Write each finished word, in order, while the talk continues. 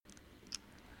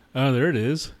Oh, there it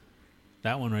is.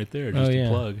 That one right there, just a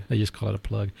plug. They just call it a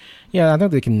plug. Yeah, I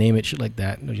think they can name it shit like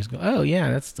that. And they'll just go, oh,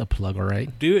 yeah, that's a plug, all right.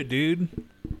 Do it, dude.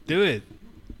 Do it.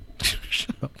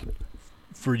 Shut up.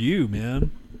 For you,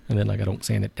 man. And then, like, I don't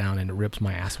sand it down and it rips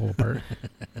my asshole apart.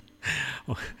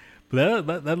 But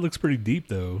that looks pretty deep,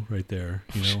 though, right there.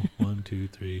 1, 2,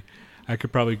 3. I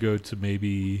could probably go to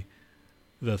maybe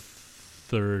the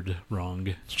third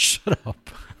rung. Shut up.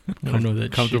 I don't know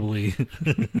that comfortably.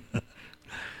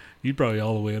 You'd probably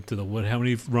all the way up to the what? How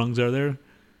many rungs are there?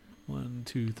 1,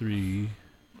 2, 3,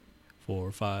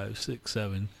 4, 5, 6,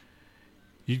 7.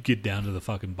 You'd get down to the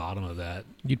fucking bottom of that.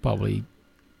 You'd probably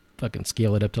fucking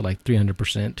scale it up to like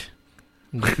 300%.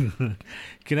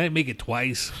 Can I make it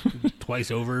twice? Twice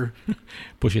over?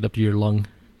 Push it up to your lung.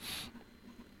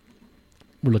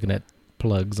 We're looking at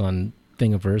plugs on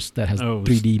Thingiverse that has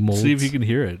 3D molds. See if you can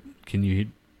hear it. Can you?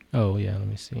 Oh, yeah. Let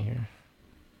me see here.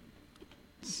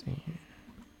 Let's see here.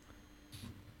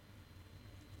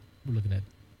 We're looking at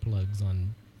plugs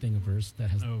on Thingiverse that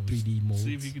has 3D molds.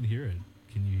 See if you can hear it.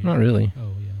 Can you hear Not really.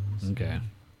 Oh, yeah. Okay.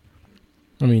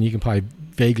 I mean, you can probably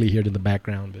vaguely hear it in the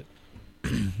background, but...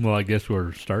 Well, I guess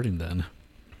we're starting then.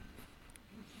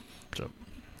 So,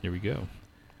 here we go.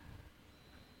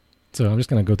 So I'm just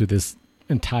going to go through this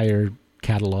entire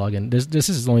catalog, and this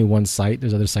is only one site.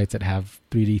 There's other sites that have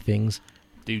 3D things.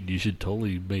 Dude, you should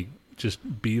totally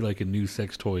just be like a new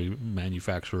sex toy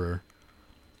manufacturer,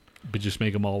 but just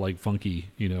make them all like funky,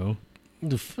 I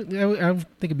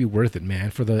think it'd be worth it, man.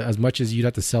 For as much as you'd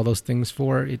have to sell those things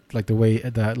for, like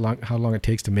how long it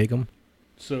takes to make them.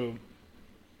 So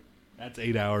that's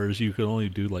 8 hours. You could only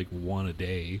do like one a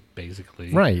day,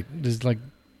 basically. Right. Just like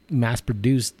mass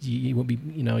produced, you won't be.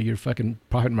 Your fucking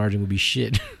profit margin would be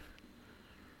shit.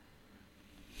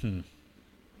 I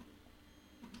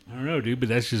don't know, dude, but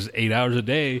that's just 8 hours a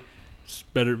day. It's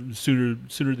better sooner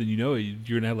than you know it.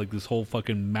 You're gonna have like this whole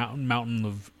fucking mountain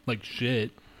of like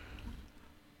shit.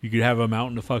 You could have a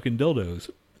mountain of fucking dildos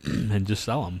and just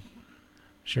sell them.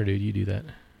 Sure, dude, you do that.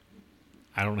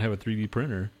 I don't have a 3D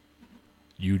printer.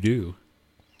 You do.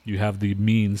 You have the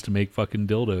means to make fucking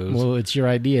dildos. Well, it's your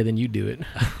idea, then you do it.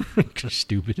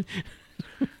 Stupid.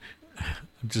 I'm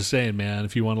just saying, man.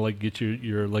 If you want to like get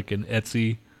your like an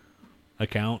Etsy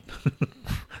account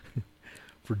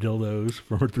for dildos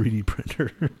from a 3D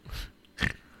printer.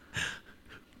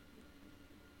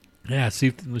 Yeah,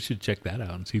 we should check that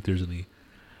out and see if there's any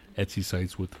Etsy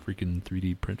sites with freaking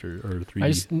 3D printer or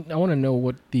 3D. I want to know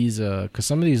what these, because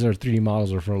some of these are 3D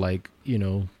models are for like,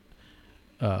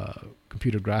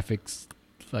 computer graphics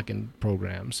fucking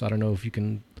programs. So I don't know if you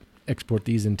can export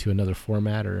these into another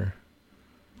format or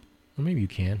maybe you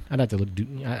can. I'd have to look.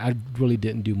 I really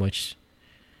didn't do much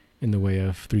in the way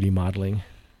of 3D modeling.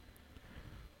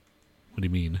 What do you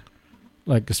mean?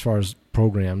 Like as far as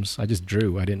programs, I just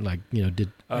drew. I didn't I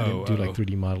didn't do like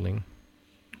 3D modeling.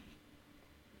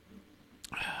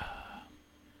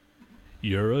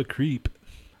 You're a creep.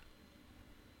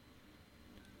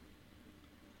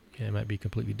 Yeah, it might be a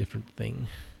completely different thing.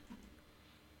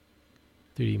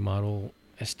 3D model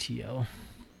STL.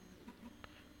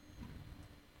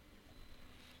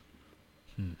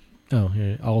 Oh,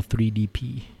 here, all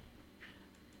 3DP.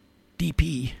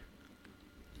 DP.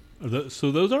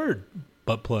 So those are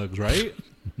butt plugs, right?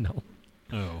 No.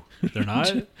 Oh, they're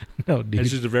not? No, dude.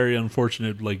 It's just a very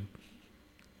unfortunate, like...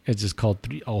 It's just called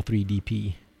all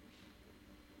 3DP.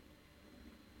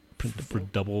 For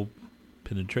double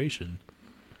penetration.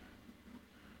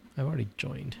 I've already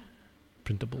joined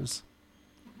printables.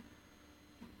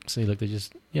 See, look, they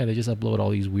just upload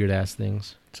all these weird ass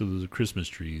things. So those are Christmas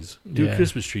trees. Do a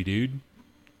Christmas tree, dude.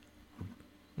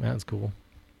 That's cool.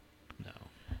 No.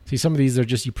 See, some of these are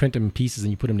just you print them in pieces and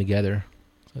you put them together.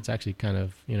 So it's actually kind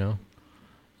of, you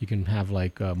can have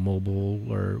like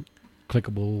mobile or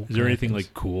clickable. Is there anything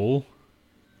like cool?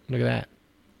 Look at that.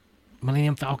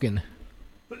 Millennium Falcon.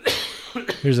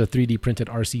 Here's a 3D printed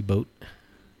RC boat.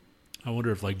 I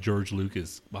wonder if like George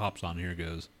Lucas hops on here and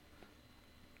goes,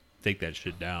 take that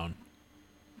shit down.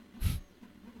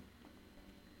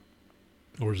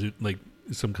 Or is it like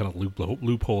some kind of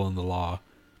loophole in the law?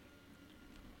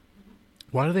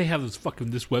 Why do they have this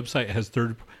website has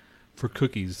third for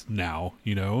cookies now,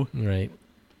 Right.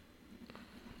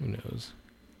 Who knows?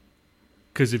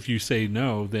 Because if you say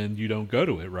no, then you don't go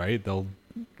to it, right? They'll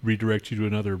redirect you to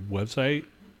another website.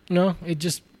 No, it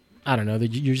just, I don't know.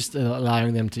 You're just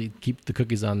allowing them to keep the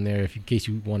cookies on there in case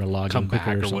you want to log in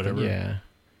quicker or something. Whatever. Yeah.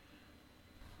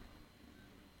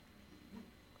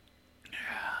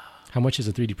 How much does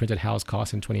a 3D printed house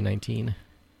cost in 2019?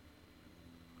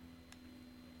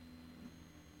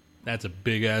 That's a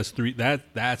big ass 3.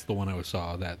 That's the one I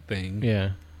saw. That thing.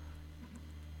 Yeah.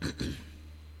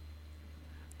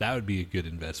 That would be a good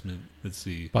investment. Let's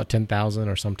see. About 10,000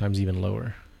 or sometimes even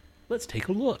lower. Let's take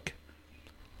a look.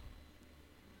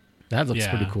 That looks Yeah.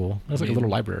 pretty cool. That's I like mean- a little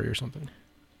library or something.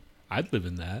 I'd live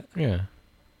in that. Yeah.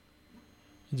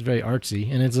 It's very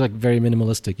artsy and it's like very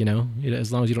minimalistic, you know,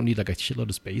 as long as you don't need like a shitload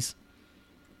of space.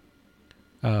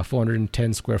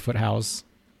 410 square foot house,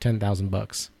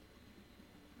 $10,000.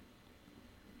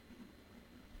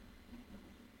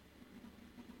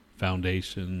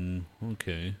 Foundation.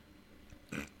 Okay.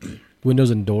 Windows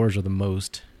and doors are the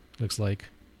most, looks like.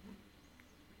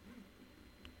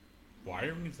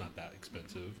 Wiring's not that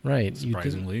expensive. Right. you'd think-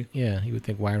 Surprisingly. yeah, you would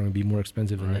think wiring would be more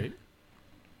expensive than that. Right.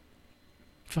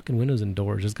 Fucking windows and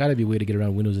doors. There's got to be a way to get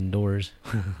around windows and doors.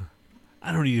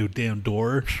 I don't need a damn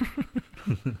door.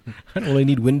 I don't really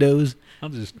need windows. I'll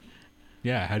just.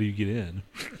 Yeah, how do you get in?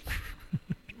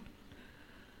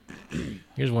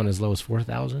 Here's one as low as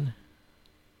 4,000.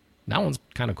 That one's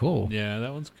kind of cool. Yeah,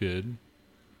 that one's good.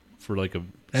 For like a.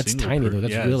 That's single tiny, though.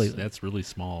 That's really- That's really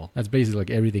small. That's basically like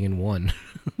everything in one.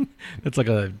 That's like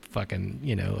a fucking,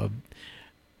 you know,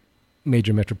 a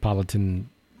major metropolitan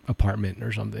apartment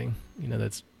or something. You know,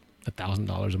 that's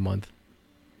 $1,000 a month.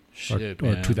 Shit, or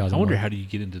man. 2,000 I wonder more. how do you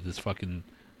get into this fucking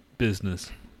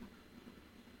business?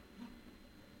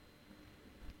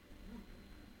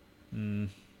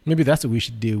 Maybe that's what we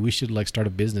should do. We should like start a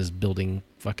business building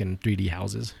fucking 3D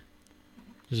houses.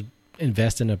 Just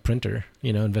invest in a printer.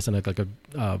 You know, invest in like a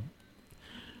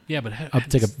Yeah, but how, I'll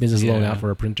take a business loan yeah. out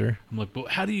for a printer. I'm like, but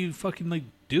how do you fucking like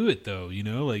do it though? You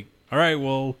know, like, all right,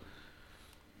 well,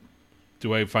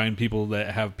 do I find people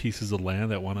that have pieces of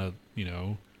land that want to, you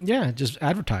know? Yeah, just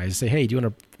advertise. Say, hey, do you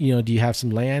want to, you know, do you have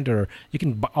some land, or you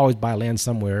can always buy land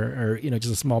somewhere, or you know,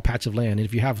 just a small patch of land. And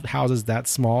if you have houses that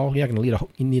small, you're not going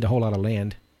to need a whole lot of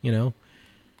land. You know,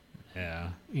 Yeah,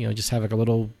 just have like a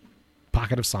little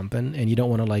pocket of something, and you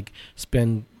don't want to like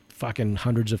spend fucking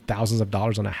hundreds of thousands of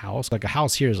dollars on a house. Like a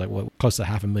house here is like what, close to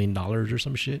 $500,000 or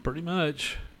some shit. pretty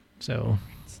much. So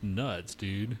It's nuts,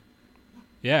 dude.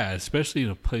 Yeah, especially in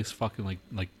a place fucking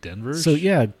like Denver. So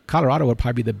yeah, Colorado would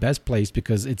probably be the best place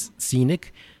because it's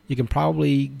scenic. You can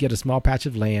probably get a small patch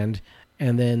of land,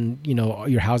 and then you know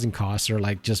your housing costs are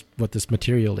like just what this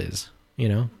material is. You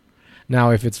know,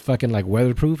 now if it's fucking like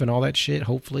weatherproof and all that shit,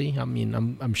 hopefully, I mean,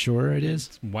 I'm sure it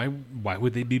is. Why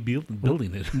would they be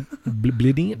building it?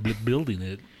 Bleeding it. Building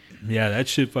it. Yeah, that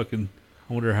shit fucking.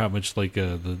 I wonder how much like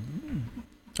the.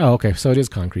 Oh, okay. So it is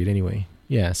concrete anyway.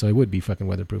 Yeah, so it would be fucking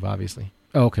weatherproof, obviously.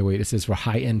 Oh, okay, wait. It says for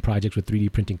high-end projects with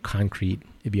 3D printing concrete,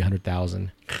 it'd be $100,000.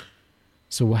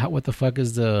 So what the fuck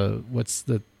is what's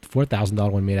the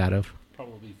 $4,000 one made out of?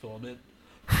 Probably filament.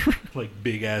 Like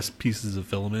big ass pieces of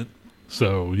filament.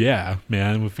 So yeah,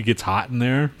 man, if it gets hot in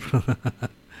there,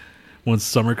 once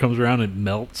summer comes around, it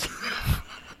melts.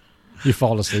 You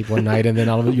fall asleep one night and then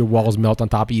all of your walls melt on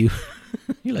top of you.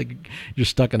 You're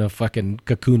stuck in a fucking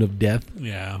cocoon of death,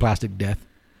 Yeah. plastic death.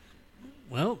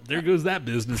 Well, there goes that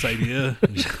business idea.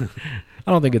 I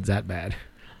don't think it's that bad.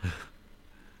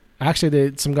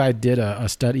 Actually, some guy did a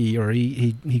study, or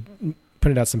he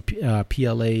printed out some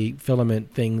PLA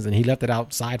filament things, and he left it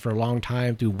outside for a long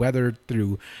time through weather,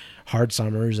 through hard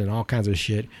summers, and all kinds of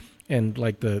shit. And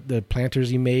like the planters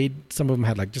he made, some of them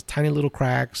had like just tiny little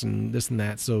cracks and this and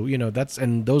that. So you know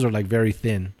and those are like very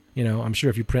thin. You know, I'm sure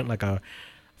if you print like a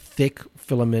thick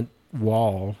filament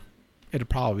wall, it'd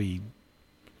probably be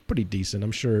pretty decent.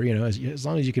 I'm sure, you know, as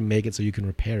long as you can make it so you can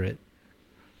repair it.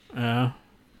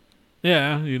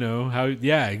 Yeah, you know how.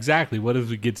 Yeah, exactly. What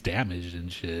if it gets damaged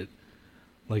and shit?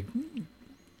 Like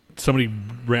somebody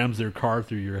rams their car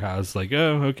through your house. Like,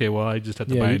 oh, okay. Well, I just have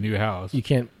to Yeah, buy a new house. You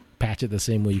can't patch it the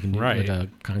same way you can do Right. like a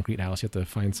concrete house. You have to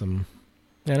find some.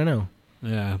 I don't know.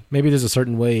 Yeah. Maybe there's a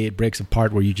certain way it breaks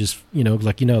apart where you just,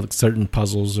 like certain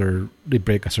puzzles or they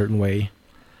break a certain way.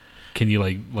 Can you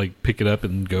like pick it up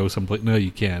and go someplace? No,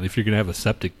 you can't. If you're gonna have a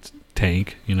septic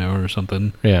tank, or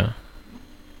something Yeah.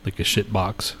 like a shit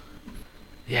box.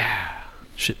 Yeah,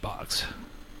 shit box.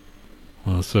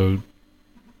 Well, so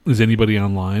is anybody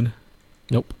online?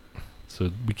 Nope.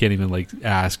 So we can't even like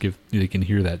ask if they can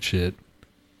hear that shit.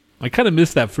 I kind of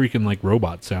missed that freaking like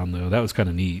robot sound though. That was kind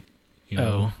of neat.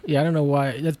 Oh, yeah. I don't know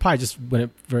why. That's probably just when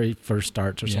it very first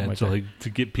starts or something like to that. like to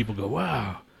get people to go,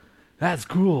 wow, that's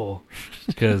cool,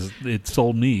 because it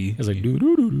sold me. It's like do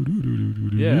do do do do do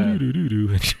do Yeah. do do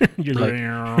do. You're like,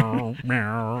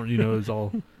 It's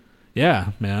all,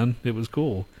 yeah, man, it was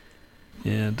cool.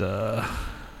 And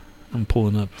I'm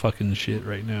pulling up fucking shit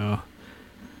right now.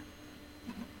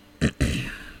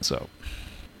 So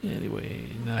anyway,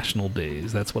 national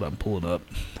days, that's what I'm pulling up.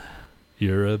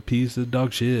 You're a piece of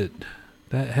dog shit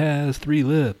that has 3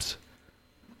 lips.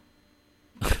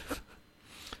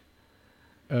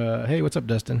 Hey, what's up,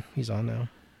 Dustin? He's on now.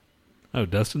 Oh,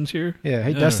 Dustin's here? Yeah.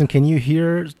 Hey, Dustin, can you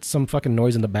hear some fucking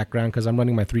noise in the background? Because I'm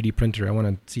running my 3D printer. I want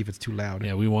to see if it's too loud.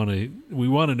 Yeah, we want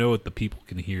to know what the people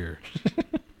can hear.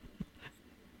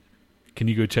 Can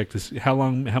you go check this? How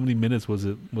many minutes was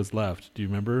left? Do you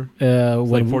remember?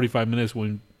 Like 45 minutes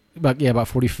when. About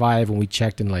 45 when we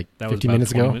checked in like That 15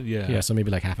 minutes ago. Yeah. So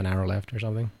maybe like half an hour left or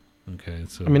something. Okay,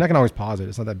 so I mean, I can always pause it.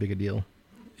 It's not that big a deal.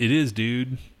 it is,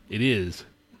 dude. It is.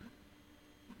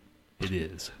 It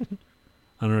is.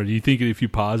 I don't know. Do you think if you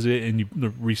pause it and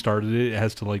you restarted it, it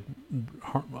has to like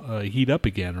heat up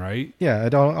again, right? Yeah,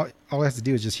 all it has to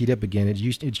do is just heat up again.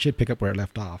 It should pick up where it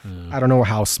left off. I don't know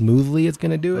how smoothly it's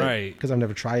going to do it. Right. Because I've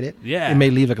never tried it. Yeah. It may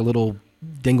leave like a little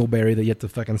dingleberry that you have to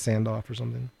fucking sand off or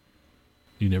something.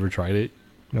 You never tried it?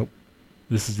 Nope.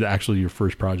 This is actually your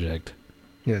first project.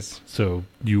 Yes. So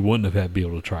you wouldn't have had to be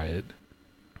able to try it.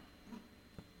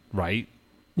 Right?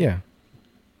 Yeah.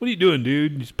 What are you doing,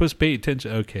 dude? You're supposed to pay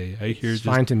attention. Okay, I hear It's just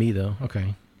fine to me, though.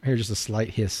 Okay. I hear just a slight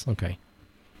hiss. Okay.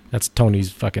 That's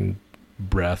Tony's fucking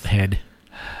breath. head.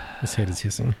 His head is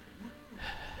hissing.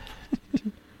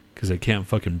 Because I can't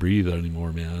fucking breathe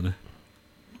anymore, man.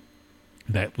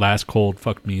 That last cold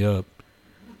fucked me up.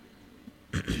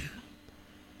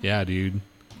 Yeah, dude.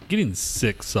 Getting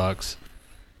sick sucks.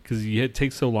 Because it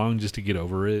takes so long just to get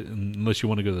over it. Unless you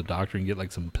want to go to the doctor and get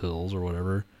like some pills or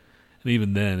whatever. And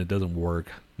even then, it doesn't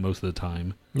work most of the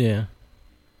time. Yeah.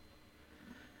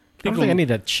 I don't think any of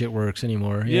that shit works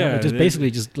anymore. Yeah. It just basically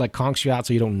just like conks you out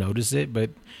so you don't notice it. But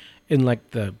in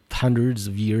like the hundreds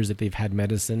of years that they've had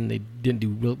medicine, they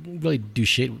didn't really do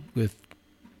shit with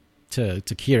to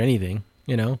cure anything,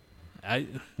 you know?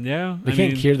 They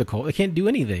can't cure the cold. They can't do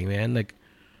anything, man. Like,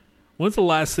 when's the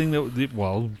last thing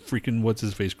freaking what's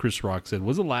his face? Chris Rock said,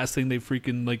 what's the last thing they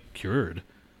freaking like cured?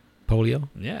 Polio?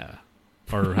 Yeah.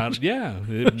 Or how? Yeah,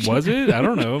 was it? I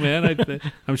don't know, man.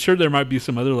 I'm sure there might be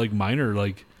some other like minor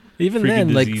like. Even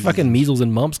then, like fucking measles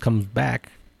and mumps comes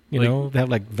back. You Like- know, they have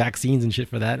like vaccines and shit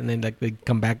for that, and then like they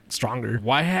come back stronger.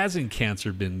 Why hasn't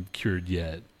cancer been cured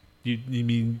yet? You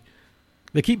mean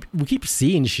We keep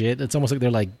seeing shit. It's almost like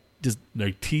they're like just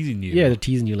they're teasing you? yeah, they're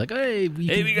teasing you like, hey,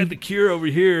 we got the cure over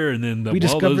here, and then we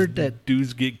discovered those that-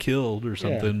 dudes get killed or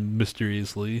something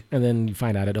mysteriously. and then you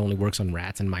find out it only works on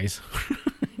rats and mice.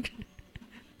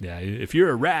 Yeah, if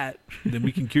you're a rat, then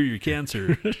we can cure your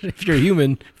cancer. If you're a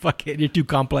human, fuck it, you're too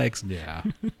complex. Yeah.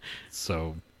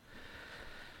 So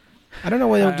I don't know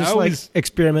why they don't I just always- like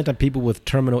experiment on people with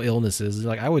terminal illnesses.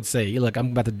 Like I would say, like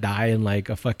I'm about to die in like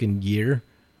a fucking year.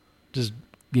 Just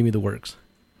give me the works.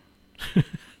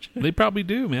 they probably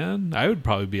do, man. I would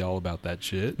probably be all about that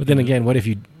shit. But then again, what if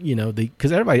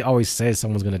because everybody always says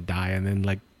someone's going to die and then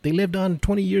like they lived on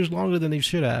 20 years longer than they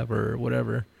should have or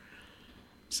whatever.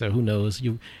 So who knows?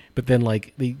 But then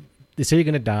like they say you're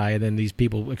going to die and then these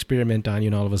people experiment on you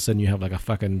and all of a sudden you have like a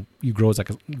fucking, you grow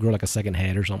like a second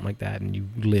head or something like that and you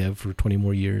live for 20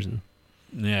 more years. And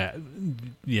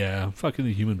yeah, fucking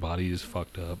the human body is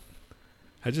fucked up.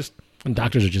 And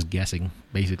doctors are just guessing,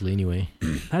 basically, anyway.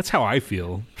 That's how I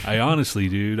feel. I honestly,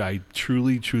 dude, I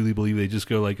truly, truly believe they just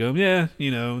go like, yeah,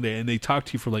 and they talk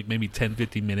to you for like maybe 10,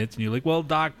 15 minutes, and you're like, well,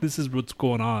 doc, this is what's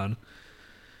going on.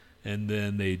 And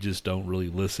then they just don't really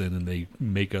listen, and they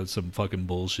make up some fucking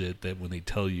bullshit that when they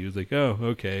tell you, it's like, oh,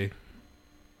 okay.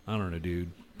 I don't know,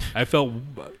 dude. I felt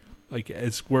like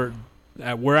where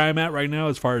I'm at right now,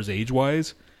 as far as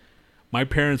age-wise, my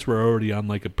parents were already on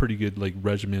like a pretty good like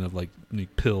regimen of like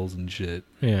pills and shit.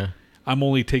 Yeah. I'm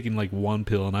only taking like one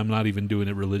pill and I'm not even doing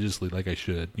it religiously like I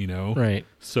should, Right.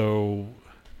 So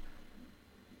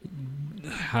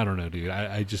I don't know, dude.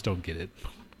 I just don't get it.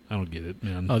 I don't get it,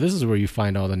 man. Oh, this is where you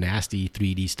find all the nasty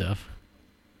 3D stuff.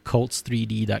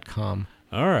 Colts3D.com.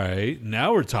 All right.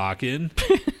 Now we're talking.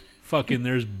 Fucking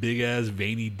there's big ass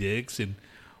veiny dicks and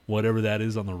whatever that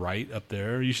is on the right up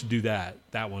there. You should do that.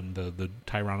 That one, the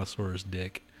Tyrannosaurus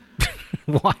dick.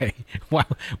 Why?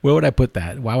 Where would I put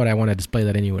that? Why would I want to display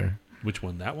that anywhere? Which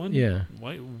one? That one? Yeah.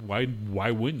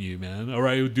 Why wouldn't you, man? All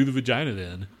right, do the vagina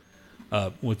then.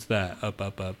 What's that? Up.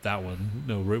 That one.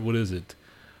 No, what is it?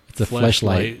 It's a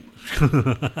fleshlight.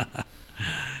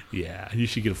 Yeah, you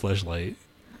should get a fleshlight.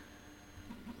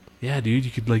 Yeah, dude,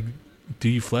 you could like do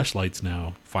your fleshlights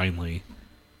now. Finally,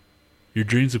 your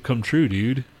dreams have come true,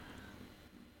 dude.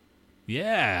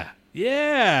 Yeah.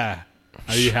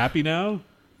 Are you happy now?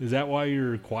 Is that why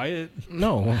you're quiet?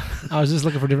 No, I was just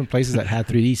looking for different places that had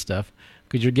 3D stuff.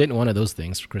 Because you're getting one of those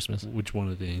things for Christmas. Which one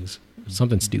of the things?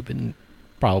 Something stupid and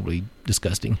probably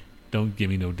disgusting. Don't give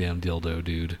me no damn dildo,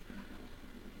 dude.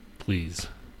 Please.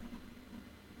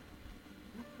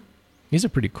 These are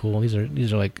pretty cool. These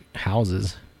are like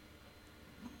houses.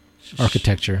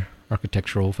 Architecture.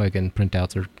 architectural fucking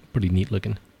printouts are pretty neat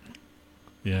looking.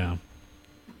 Yeah.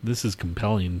 This is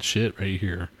compelling shit right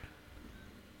here.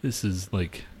 This is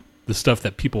like the stuff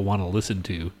that people want to listen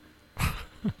to.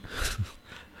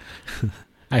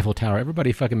 Eiffel Tower.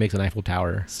 Everybody fucking makes an Eiffel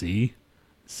Tower. See?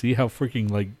 See how freaking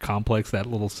like complex that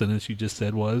little sentence you just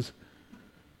said was?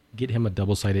 Get him a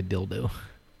double-sided dildo.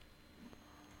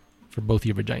 For both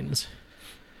your vaginas.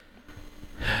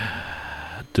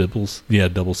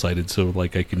 Double-sided, so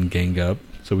like I can gang up.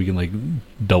 So we can like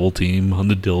double team on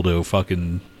the dildo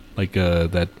fucking like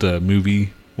that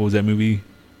movie. What was that movie?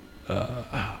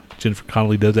 Jennifer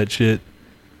Connelly does that shit.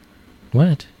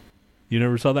 What? You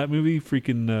never saw that movie?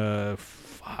 Freaking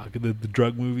the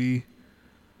drug movie.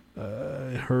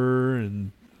 Her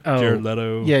and Jared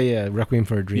Leto. Yeah, Requiem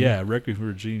for a Dream. Yeah, Requiem for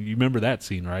a Dream. You remember that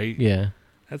scene, right? Yeah.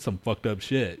 That's some fucked up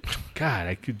shit. God,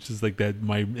 I could just like that.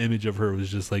 My image of her was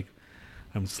just like,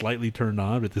 I'm slightly turned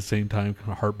on, but at the same time,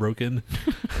 kind of heartbroken.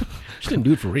 She didn't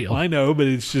do it for real. Well, I know, but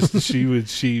it's just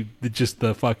just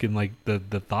the fucking like the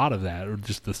thought of that, or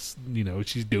just the, you know,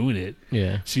 she's doing it.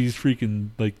 Yeah. She's freaking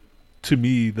like, to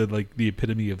me, the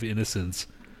epitome of innocence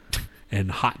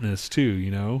and hotness too.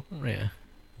 You know. Yeah.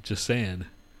 Just saying.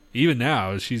 Even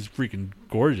now, she's freaking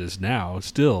gorgeous. Now,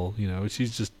 still, you know,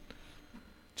 she's just.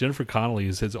 Jennifer Connelly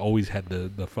has always had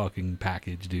the fucking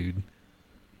package, dude.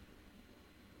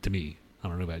 To me. I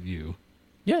don't know about you.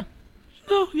 Yeah.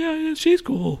 No, yeah, she's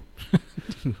cool.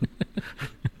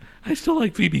 I still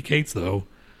like Phoebe Cates, though.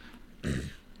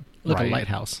 Like right. a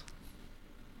lighthouse.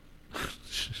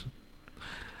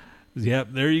 Yep,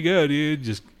 there you go, dude.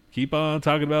 Just keep on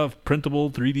talking about printable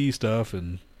 3D stuff.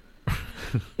 And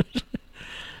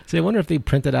See, I wonder if they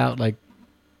printed out, like,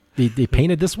 they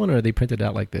painted this one, or they printed it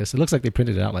out like this. It looks like they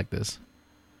printed it out like this.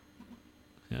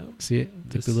 Yeah. See it?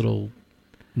 Took the little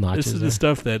notches. This is the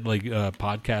stuff that like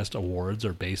podcast awards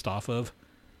are based off of.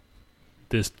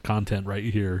 This content right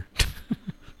here.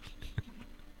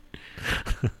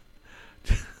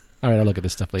 All right, I'll look at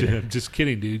this stuff later. Dude, I'm just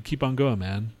kidding, dude. Keep on going,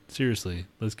 man. Seriously,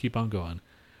 let's keep on going.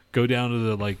 Go down to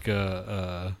the like.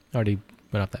 Already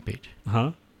went off that page.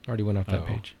 Huh? Already went off that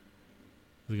page.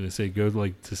 I was gonna say go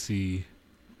like to see.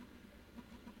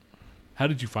 How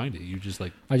did you find it? You just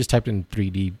like... I just typed in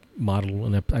 3D model,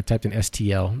 and I typed in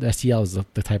STL. The STL is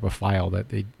the type of file that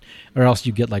they... Or else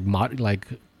you get like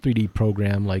 3D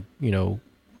program, like, you know...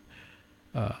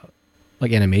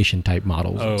 like animation type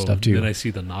models and stuff too. Then I see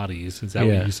the naughties. Is that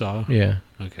what you saw? Yeah.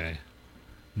 Okay.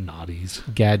 Naughties.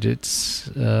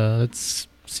 Gadgets. Let's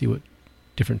see what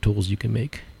different tools you can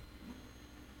make.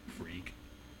 Freak.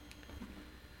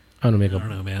 I don't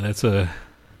know, man. That's a...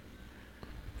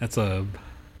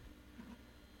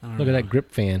 Look at that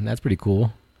grip fan. That's pretty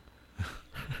cool.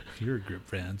 You're a grip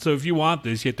fan. So if you want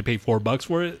this, you have to pay $4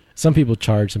 for it? Some people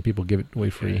charge, some people give it away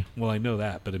free. Well, I know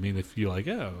that, but I mean, if you're like,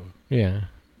 oh. Yeah.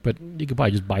 But you could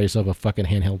probably just buy yourself a fucking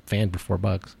handheld fan for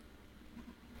 $4.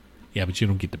 Yeah, but you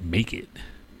don't get to make it.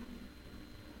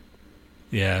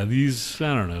 Yeah, these,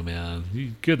 I don't know,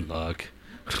 man. Good luck.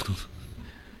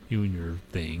 You and your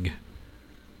thing.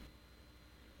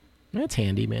 That's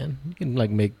handy, man. You can like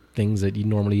make things that you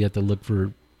normally have to look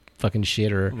for fucking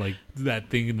shit, or like that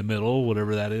thing in the middle,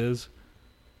 whatever that is.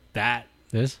 That.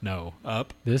 This? No.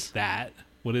 Up. This? That.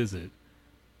 What is it?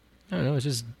 I don't know. It's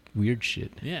just weird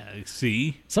shit. Yeah.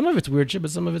 See? Some of it's weird shit,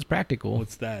 but some of it's practical.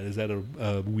 What's that? Is that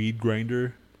a weed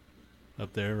grinder?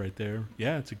 Up there, right there.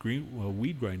 Yeah, it's a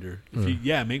weed grinder.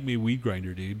 Make me a weed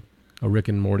grinder, dude. A Rick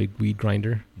and Morty weed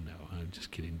grinder? No, I'm just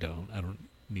kidding. I don't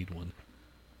need one.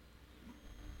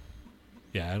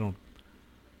 Yeah, I don't.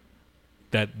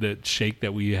 That shake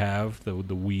that we have, the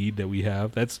weed that we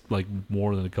have, that's like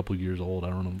more than a couple years old. I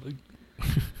don't know. Like,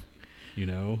 you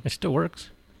know? It still works.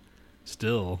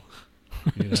 Still.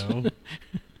 You know?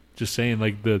 Just saying,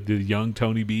 like, the young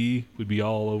Tony B would be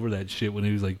all over that shit when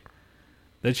he was like,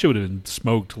 that shit would have been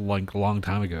smoked like a long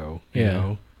time ago. You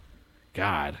know?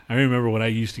 God. I remember when I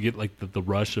used to get like the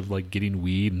rush of like getting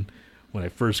weed, and when I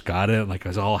first got it, like I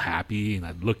was all happy, and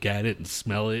I'd look at it and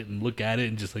smell it and look at it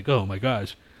and just like, oh my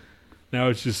gosh. Now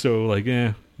it's just so like,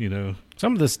 you know.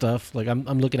 Some of this stuff, like I'm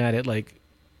looking at it like,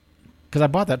 because I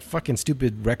bought that fucking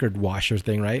stupid record washer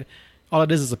thing, right? All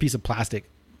it is a piece of plastic,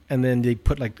 and then they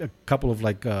put like a couple of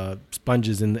like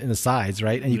sponges in the sides,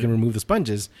 right? And you can remove the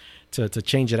sponges to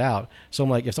change it out. So I'm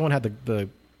like, if someone had the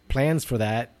plans for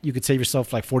that, you could save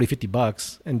yourself like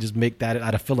 $40-$50 and just make that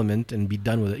out of filament and be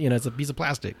done with it. You know, it's a piece of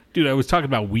plastic. Dude, I was talking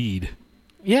about weed.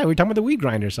 Yeah, we're talking about the weed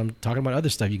grinders. I'm talking about other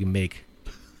stuff you can make.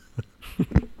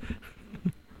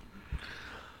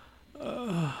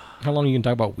 How long are you going to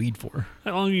talk about weed for?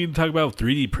 How long are you going to talk about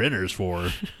 3D printers for?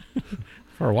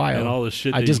 For a while. And all the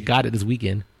shit. I just got it this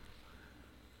weekend.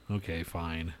 Okay,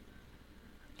 fine.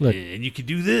 Look. And you can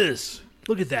do this.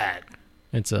 Look at that.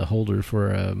 It's a holder for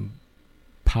a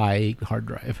Pi hard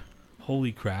drive.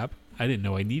 Holy crap. I didn't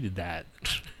know I needed that.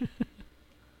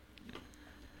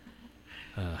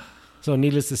 So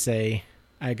needless to say,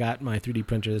 I got my 3D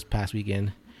printer this past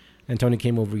weekend, and Tony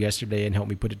came over yesterday and helped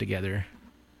me put it together.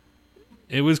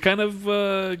 It was kind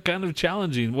of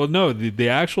challenging. Well, no, the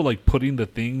actual like putting the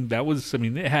thing, that was, I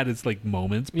mean, it had its like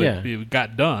moments, but Yeah. it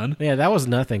got done. Yeah, that was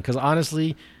nothing, because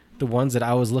honestly, the ones that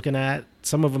I was looking at,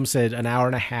 some of them said an hour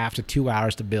and a half to 2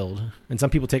 hours to build, and some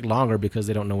people take longer because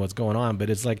they don't know what's going on. But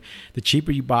it's like the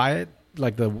cheaper you buy it,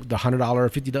 like the $100 or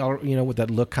 $50, with that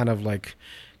look kind of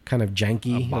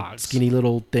janky, A like box. skinny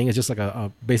little thing. It's just like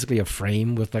a basically a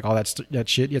frame with like all that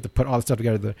shit. You have to put all the stuff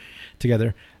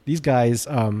together. These guys,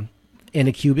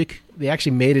 Anycubic, they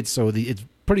actually made it so it's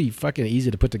pretty fucking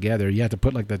easy to put together. You have to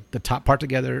put like the top part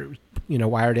together,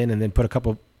 wire it in, and then plug up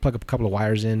a couple of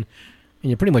wires in, and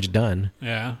you're pretty much done.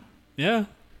 Yeah. Yeah.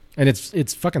 And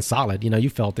it's fucking solid. You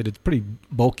felt it. It's pretty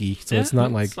bulky, so it's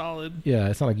not like solid. yeah,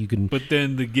 it's not like you can. But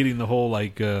then getting the whole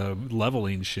like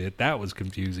leveling shit, that was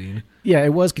confusing. Yeah,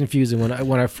 it was confusing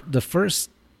the first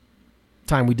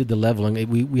time we did the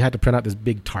leveling. We had to print out this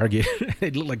big target.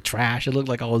 It looked like trash. It looked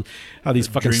like all these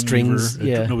fucking strings. Dreamweaver.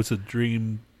 Yeah, No, it's a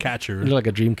dream catcher. it looked like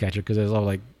a dream catcher because there's all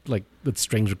like the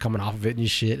strings were coming off of it and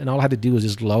shit. And all I had to do was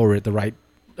just lower it the right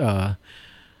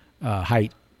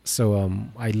height. So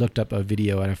I looked up a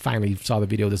video and I finally saw the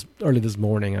video early this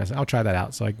morning, and I said I'll try that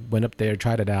out. So I went up there,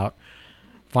 tried it out.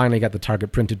 Finally got the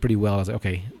target printed pretty well. I was like,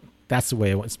 okay, that's the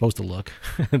way it's supposed to look.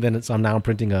 And then I'm now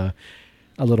printing a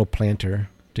little planter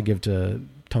to give to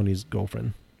Tony's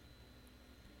girlfriend.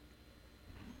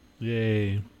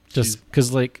 Yay! Just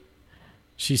because like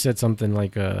she said something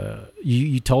like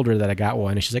you told her that I got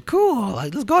one, and she's like, cool,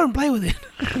 like let's go out and play with it.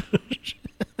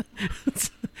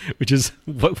 Which is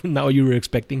not what you were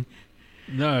expecting.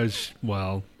 No,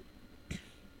 Or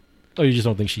you just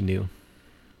don't think she knew.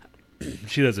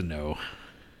 she doesn't know.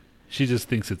 She just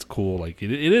thinks it's cool. Like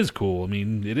it is cool. I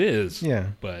mean, it is. Yeah.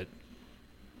 But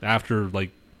after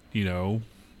like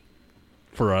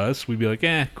for us, we'd be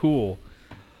like, cool.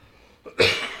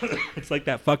 It's like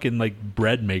that fucking like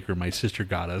bread maker my sister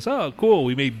got us. Oh, cool.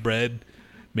 We made bread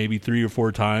maybe 3 or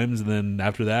 4 times, and then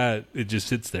after that, it just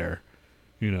sits there.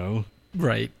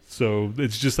 Right. So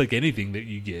it's just like anything that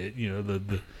you get.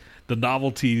 The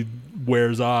novelty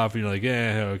wears off, and you're like,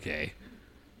 okay.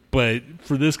 But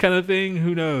for this kind of thing,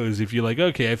 who knows? If you're like,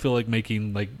 okay, I feel like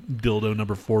making like dildo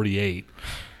number 48,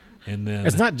 and then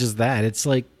It's not just that. It's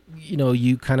like,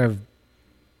 you kind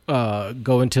of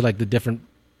go into like the different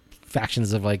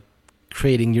factions of like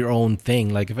creating your own thing.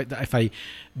 Like if I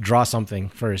draw something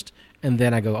first, and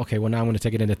then I go, okay, well now I'm going to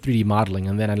take it into 3D modeling,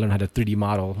 and then I learn how to 3D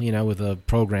model, with a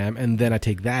program, and then I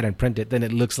take that and print it. Then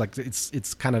it looks like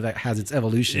it's kind of has its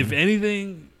evolution. if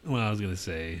anything, well, I was gonna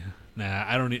say,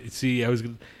 I don't see.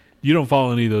 You don't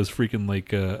follow any of those freaking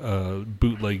like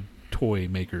bootleg toy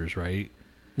makers, right?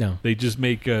 No. They just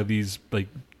make these like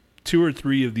 2 or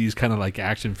 3 of these kind of like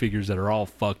action figures that are all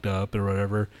fucked up or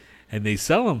whatever, and they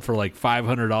sell them for like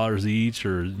 $500 each,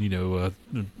 or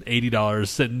 $80.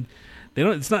 Sitting, they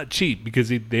don't. It's not cheap because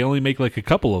they only make like a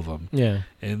couple of them. Yeah.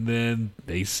 And then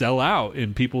they sell out,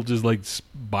 and people just like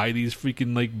buy these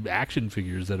freaking like action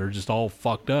figures that are just all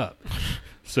fucked up.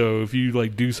 So if you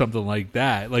like do something like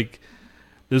that, like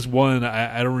this one,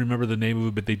 I don't remember the name of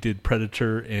it, but they did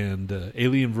Predator and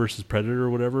Alien versus Predator or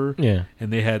whatever. Yeah.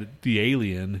 And they had the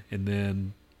alien, and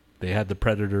then they had the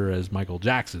Predator as Michael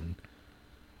Jackson.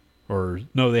 Or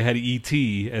no, they had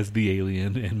E.T. as the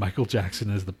alien and Michael Jackson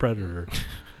as the Predator.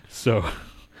 So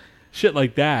shit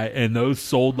like that, and those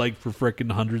sold like for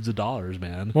frickin' hundreds of dollars,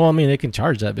 man. Well, I mean, they can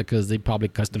charge that because they probably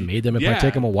custom made them. It Yeah. might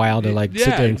take them a while to like sit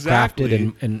Yeah, there and craft it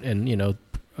exactly.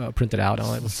 and print it out. And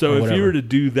all that, So or if whatever. you were to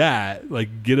do that,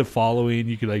 like get a following,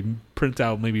 you could like print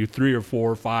out maybe 3 or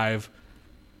 4 or 5,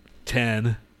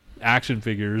 10 action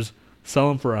figures, sell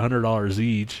them for $100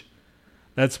 each.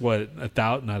 That's what,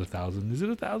 1,000? Not 1,000. Is it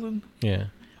 1,000? Yeah.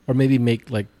 Or maybe make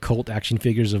like cult action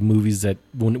figures of movies that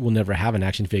will never have an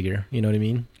action figure. You know what I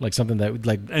mean? Like something that would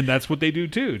like. And that's what they do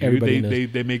too. Dude. Everybody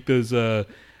They make those. They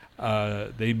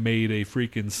made a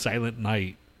freaking Silent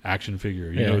Night action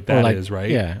figure. You know what that is, right?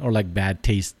 Yeah. Or like bad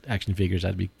taste action figures.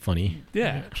 That'd be funny.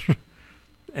 Yeah.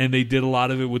 And they did a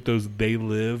lot of it with those They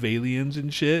Live aliens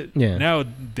and shit. Yeah. Now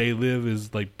They Live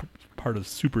is like part of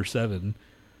Super 7.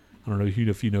 I don't know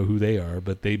if you know who they are,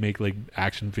 but they make like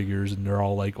action figures, and they're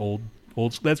all like old.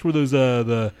 That's where those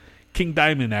the King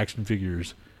Diamond action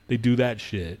figures. They do that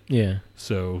shit. Yeah.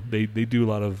 So they do a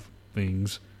lot of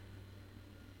things.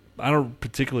 don't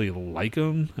particularly like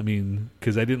them. I mean,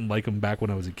 because I didn't like them back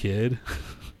when I was a kid.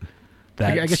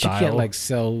 I guess style. you can't like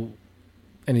sell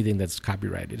anything that's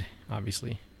copyrighted,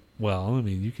 obviously. Well, I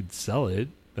mean, you could sell it.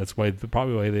 That's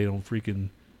probably why they don't freaking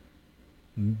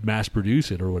mass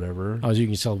produce it or whatever. Oh, so you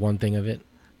can sell one thing of it?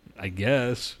 I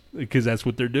guess, because that's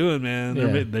what they're doing, man.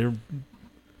 Yeah. They're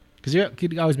because you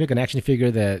could always make an action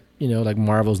figure that, you know, like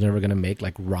Marvel's never going to make,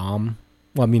 like Rom.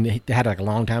 Well, I mean, they had it like a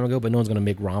long time ago, but no one's going to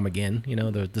make Rom again. You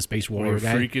know, the Space Warrior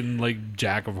guy. Freaking like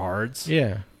Jack of Hearts.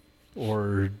 Yeah.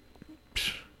 Or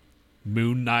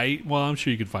Moon Knight. Well, I'm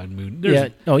sure you could find Moon. Yeah.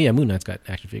 Oh, yeah. Moon Knight's got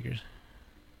action figures.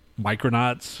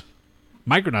 Micronauts.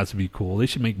 Micronauts would be cool. They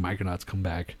should make Micronauts come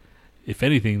back. If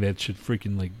anything, that should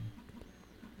freaking like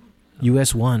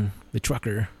US-1, the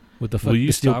trucker with the Will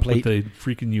you steel stop plate. with the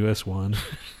freaking US one?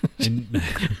 And,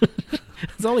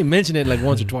 It's only mentioned it like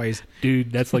once or twice.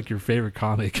 dude, that's like your favorite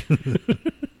comic.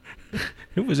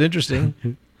 It was interesting.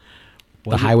 Was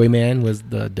the it? Highwayman was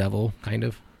the devil, kind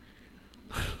of.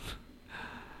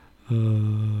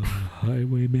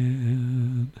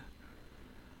 Highwayman.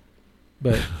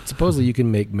 But supposedly you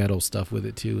can make metal stuff with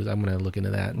it too. I'm going to look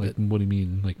into that. Like, what do you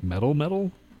mean? Like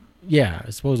metal? Yeah,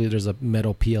 supposedly there's a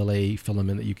metal PLA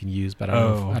filament that you can use, but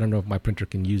I don't know if my printer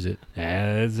can use it.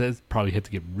 Yeah, that's probably have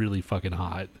to get really fucking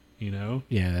hot, you know?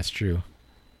 Yeah, that's true.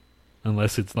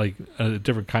 Unless it's like a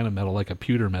different kind of metal, like a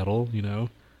pewter metal, you know?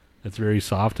 That's very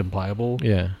soft and pliable.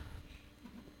 Yeah.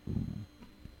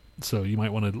 So you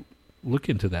might want to look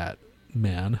into that,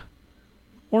 man.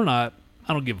 Or not.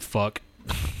 I don't give a fuck.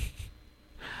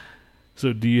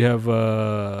 So do you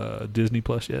have Disney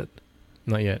Plus yet?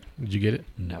 Not yet. Did you get it?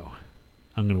 No.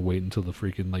 I'm going to wait until the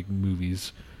freaking like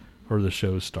movies or the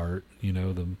shows start, you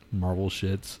know, the Marvel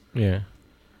shits. Yeah.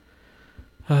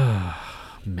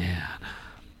 Man.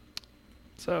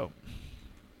 So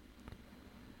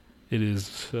it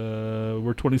is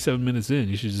we're 27 minutes in.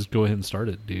 You should just go ahead and start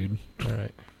it, dude. All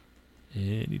right.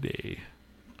 Any day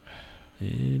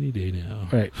now.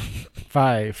 All right.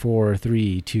 5, 4,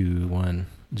 3, 2, 1,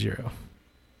 0.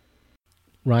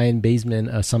 Ryan Baseman,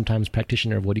 a sometimes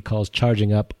practitioner of what he calls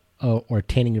charging up or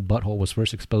tanning your butthole, was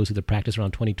first exposed to the practice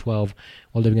around 2012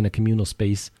 while living in a communal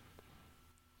space.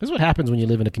 This is what happens when you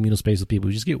live in a communal space with people.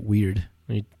 You just get weird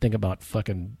when you think about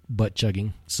fucking butt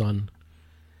chugging, son.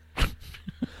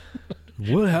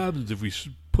 What happens if we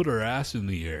put our ass in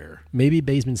the air? Maybe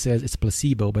Baseman says it's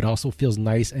placebo, but also feels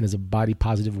nice and is a body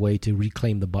positive way to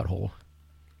reclaim the butthole.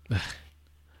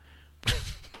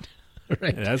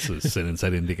 Right. That's a sentence I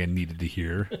didn't think I needed to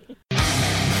hear.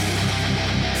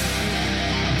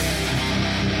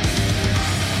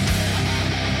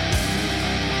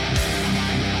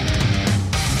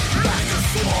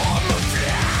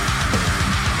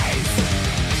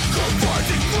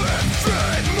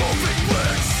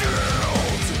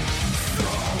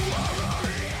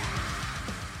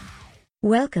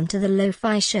 Welcome to the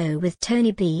Lo-Fi Show with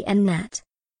Tony B and Nat.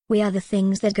 We are the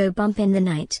things that go bump in the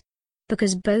night.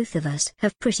 Because both of us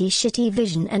have pretty shitty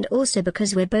vision and also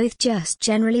because we're both just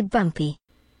generally bumpy.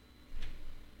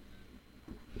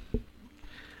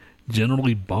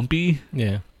 Generally bumpy?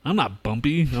 Yeah. I'm not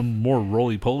bumpy. I'm more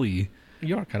roly-poly.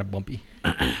 You are kind of bumpy.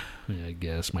 Yeah, I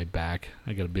guess. My back.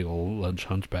 I got a big old lunch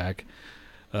hunchback.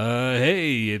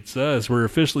 Hey, it's us. We're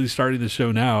officially starting the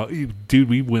show now. Dude,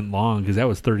 we went long because that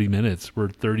was 30 minutes. We're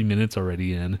 30 minutes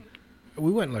already in.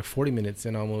 We went like 40 minutes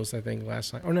in almost, I think,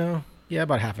 last time. Oh, no. Yeah,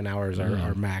 about half an hour is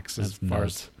our max as far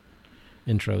as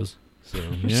intros. So,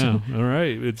 yeah. All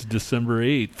right. It's December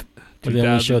 8th, But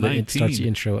then we show that 2019. it starts the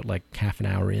intro at like half an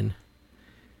hour in.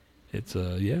 It's,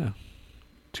 yeah.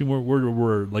 Two more.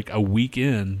 We're like a week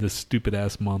in this stupid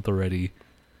ass month already.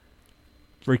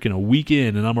 Freaking a week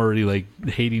in, and I'm already like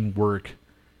hating work.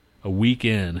 A week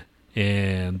in,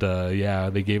 and yeah,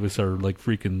 they gave us our like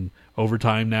freaking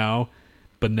overtime now,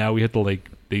 but now we have to like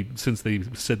since they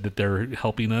said that they're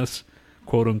helping us,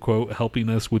 quote unquote, helping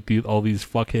us with all these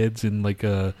fuckheads in like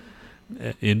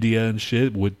India and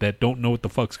shit that don't know what the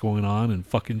fuck's going on and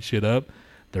fucking shit up.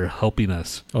 They're helping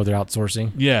us. Oh, they're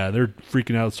outsourcing? Yeah, they're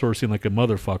freaking outsourcing like a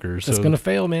motherfucker. So it's going to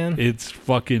fail, man. It's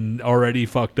fucking already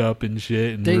fucked up and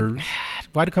shit. And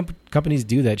why do companies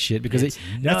do that shit? Because It's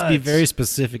they have to be nuts. very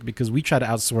specific, because we try to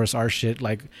outsource our shit.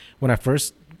 Like when I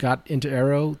first got into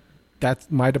Aero,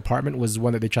 my department was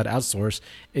one that they tried to outsource.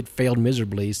 It failed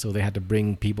miserably, so they had to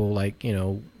bring people like, you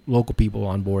know, local people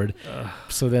on board.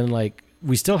 So then like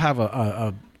we still have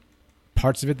a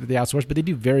parts of it that they outsource, but they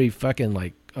do very fucking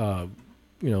like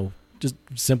you know, just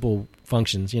simple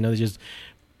functions. You know, they just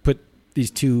put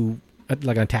these two,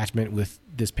 like an attachment with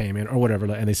this payment or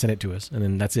whatever, and they send it to us, and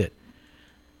then that's it.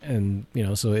 And, you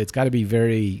know, so it's got to be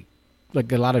very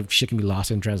like a lot of shit can be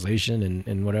lost in translation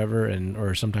and whatever, and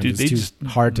or sometimes Dude, it's too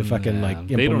hard to fucking like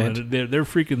They implement. don't. They're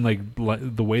freaking like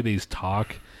the way they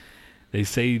talk. They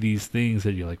say these things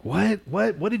that you're like,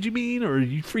 what did you mean? Or are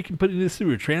you freaking putting this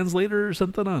through a translator or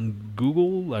something on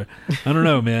Google? Or, I don't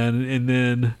know, man. And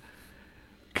then,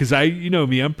 because you know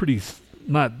me, I'm pretty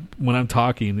not when I'm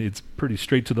talking, it's pretty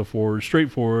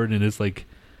straightforward, and it's like,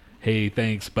 hey,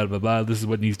 thanks, blah blah blah. This is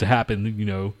what needs to happen. You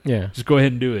know, Yeah. just go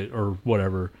ahead and do it or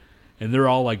whatever. And they're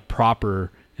all like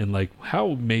proper and like, how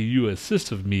may you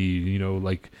assist of me? You know,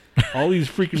 like all these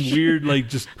freaking weird, like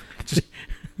just.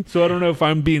 So I don't know if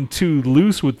I'm being too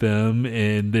loose with them,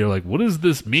 and they're like, "What does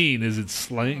this mean? Is it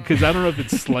slang?" Because I don't know if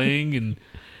it's slang, and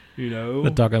you know, They're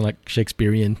talking like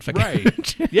Shakespearean.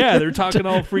 right? Yeah, they're talking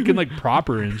all freaking like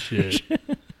proper and shit.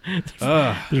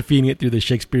 They're feeding it through the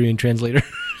Shakespearean translator.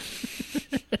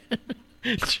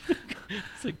 It's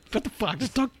like, what the fuck?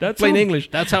 Just talk plain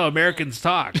English. That's how Americans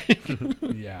talk.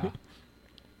 Yeah.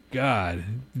 God,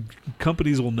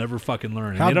 companies will never fucking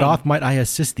learn. How doth might I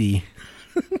assist thee?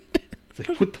 It's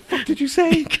like, what the fuck did you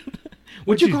say?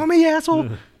 What'd you call me, asshole?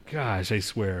 Gosh, I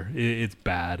swear, it's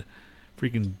bad.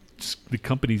 Freaking, the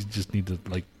companies just need to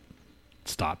like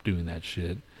stop doing that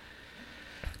shit.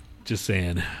 Just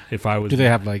saying. If I was, Do they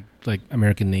have like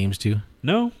American names too?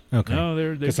 no, Okay. no,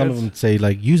 they're Because some of them say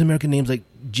like use American names like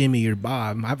Jimmy or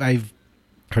Bob. I've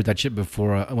heard that shit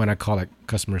before when I call like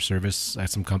customer service at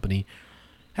some company.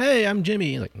 Hey, I'm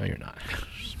Jimmy. Like, no, you're not.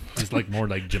 It's like more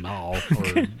like Jamal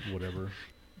or whatever.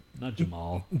 Not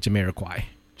Jamal. Jamiroquai.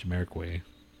 Jamiroquai.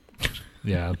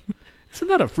 Yeah. Isn't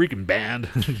that a freaking band?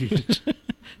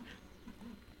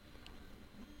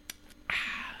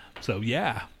 So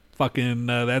yeah, fucking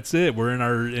that's it. We're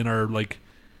in our like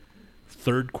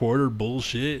third quarter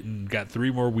bullshit and got 3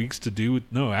 more weeks to do it.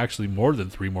 No, actually more than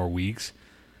 3 more weeks.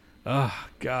 Oh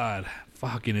God.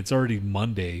 Fucking it's already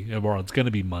Monday. Or it's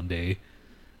gonna be Monday.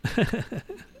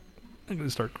 I'm gonna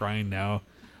start crying now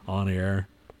on air.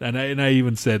 And I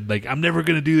even said like I'm never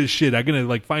gonna do this shit. I'm gonna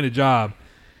like find a job.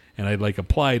 And I like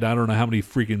applied I don't know how many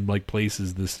freaking like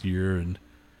places this year, and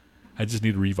I just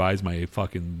need to revise my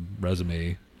fucking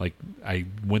resume. Like I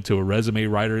went to a resume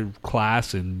writer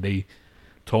class and they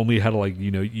told me how to like,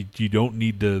 you know, you don't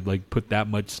need to like put that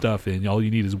much stuff in. All you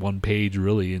need is 1 page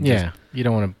really. And Yeah, you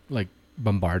don't want to like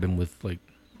bombard them with like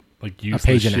useless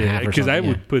page and a shit. half or Because I something,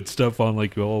 would yeah. put stuff on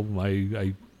like, well,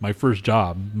 my first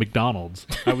job, McDonald's.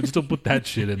 I would still put that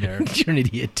shit in there. You're an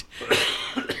idiot.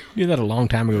 You did that a long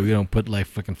time ago. You don't put like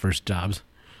fucking first jobs.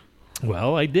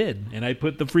 Well, I did, and I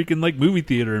put the freaking like movie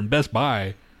theater and Best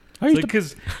Buy. I used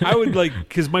Because I would like,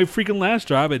 because my freaking last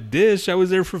job at Dish, I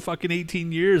was there for fucking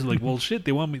 18 years. Like, well, shit,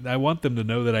 they want me. I want them to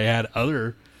know that I had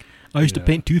other. I used Yeah. to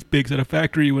paint toothpicks at a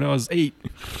factory when I was 8.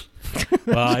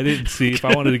 Well, I didn't see if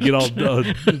I wanted to get all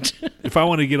if I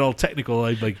wanted to get all technical.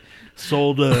 I'd like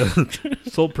sold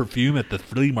perfume at the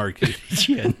flea market.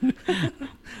 Yeah.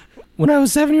 When I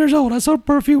was 7 years old, I sold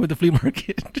perfume at the flea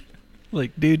market.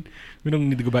 Like, dude, we don't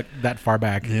need to go back that far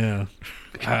back. Yeah,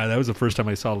 that was the first time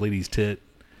I saw a lady's tit.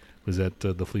 Was at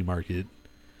the flea market.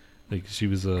 Like she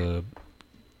was a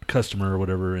customer or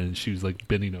whatever, and she was like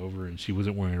bending over, and she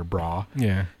wasn't wearing a bra,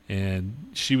 Yeah. and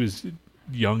she was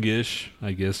youngish,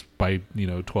 I guess, by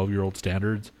 12-year-old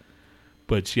standards,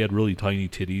 but she had really tiny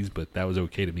titties, but that was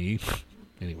okay to me.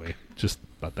 Anyway, just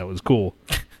thought that was cool.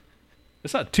 I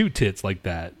saw 2 tits like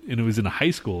that, and it was in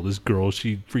high school. This girl,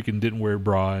 she freaking didn't wear a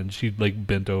bra, and she like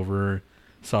bent over,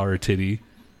 saw her titty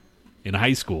in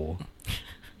high school.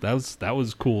 That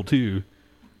was cool too.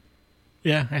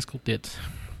 Yeah, high school tits.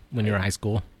 When you're in high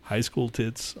school. High school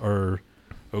tits are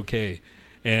okay.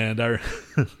 And our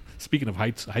speaking of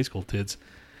high school tits,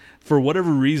 for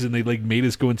whatever reason they like made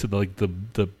us go into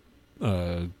the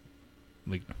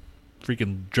like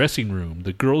freaking dressing room,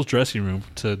 the girls' dressing room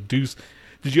to do.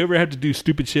 Did you ever have to do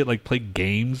stupid shit like play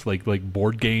games, like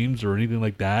board games or anything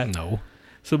like that? No.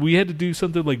 So we had to do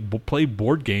something like play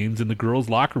board games in the girls'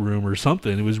 locker room or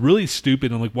something. It was really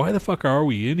stupid. I'm like, why the fuck are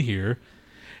we in here?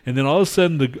 And then all of a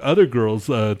sudden, the other girls'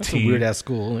 That's team. a weird ass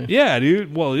school. Yeah,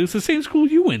 dude. Well, it was the same school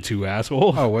you went to,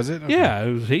 asshole. Oh, was it? Okay. Yeah,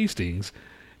 it was Hastings.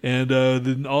 And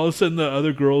then all of a sudden, the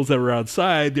other girls that were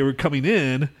outside, they were coming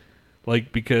in,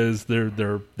 like because their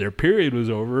period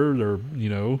was over,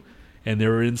 and they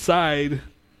were inside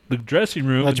the dressing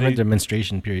room. That's and when the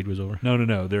menstruation period was over.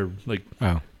 No. They're like,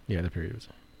 Oh, yeah, the period was.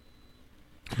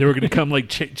 they were going to come like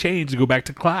change to go back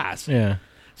to class. Yeah.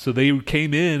 So they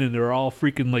came in and they were all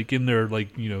freaking like in their like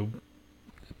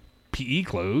PE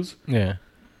clothes. Yeah.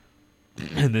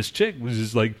 And this chick was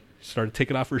just like started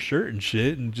taking off her shirt and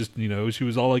shit, and just she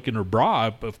was all like in her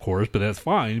bra, of course, but that's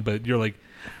fine. But you're like,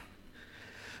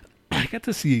 I got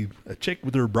to see a chick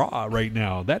with her bra right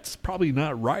now. That's probably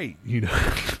not right, you know.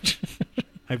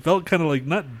 I felt kind of like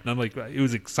I'm like, it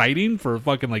was exciting for a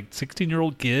fucking like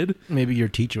 16-year-old kid. Maybe your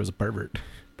teacher was a pervert.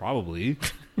 Probably.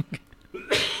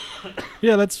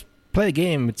 Yeah, let's play a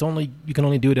game. You can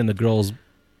only do it in the girls'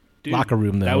 Dude, locker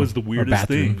room, though. That was the or weirdest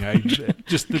bathroom. thing. I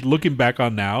just looking back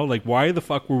on now, like, why the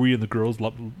fuck were we in the girls'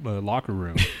 locker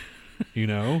room? You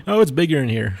know? Oh, it's bigger in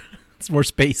here. It's more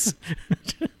space.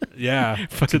 Yeah.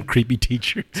 Fucking creepy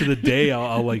teacher. To the day,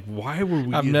 I'll like, why were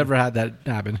we? I've never had that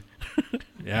happen.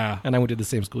 Yeah. And I went to the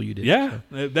same school you did. Yeah.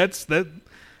 So.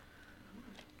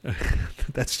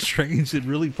 That's strange. It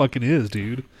really fucking is,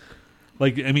 dude.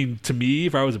 Like, I mean, to me,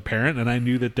 if I was a parent and I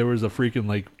knew that there was a freaking,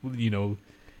 like, you know,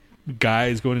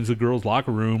 guys going into the girls'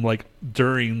 locker room, like,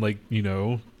 during, like, you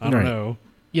know, I don't know.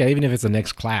 Yeah, even if it's the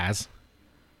next class.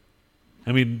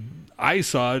 I mean, I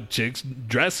saw chicks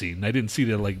dressing. I didn't see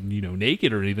them, like, you know,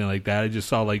 naked or anything like that. I just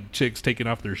saw, like, chicks taking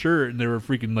off their shirt, and they were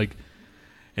freaking, like,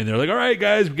 and they're like, all right,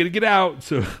 guys, we're going to get out.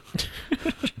 So,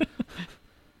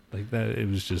 like, that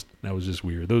was just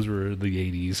weird. Those were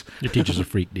the 80s. Your teacher's a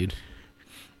freak, dude.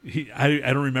 I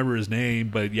don't remember his name,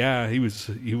 but yeah, he was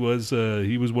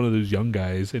one of those young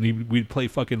guys, and we'd play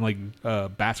fucking like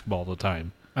basketball all the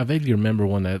time. I vaguely remember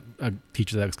a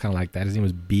teacher that was kind of like that. His name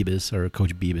was Beebus, or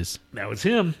Coach Beebus. That was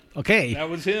him. Okay, that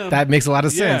was him. That makes a lot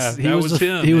of sense. Yeah, that was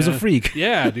him. He was a freak.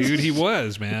 Yeah, dude, he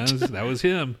was, man. That was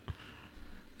him.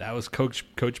 That was Coach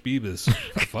Beebus.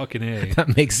 Fucking A.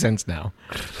 That makes sense now.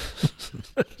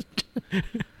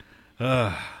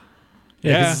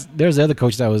 Yeah. There's the other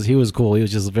coach he was cool. He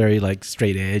was just very like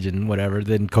straight edge and whatever.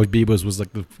 Then Coach Beebus was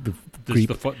like the creep.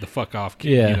 The fuck off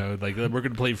kid. Yeah. You know, like, we're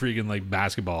gonna play freaking like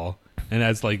basketball, and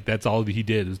that's all he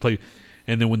did is play.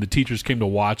 And then when the teachers came to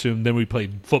watch him, then we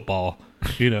played football.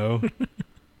 You know,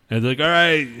 and they're like, all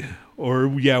right. Or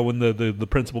yeah, when the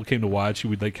principal came to watch, he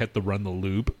would like have to run the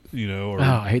loop. You know. Or,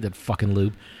 I hate that fucking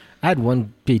loop. I had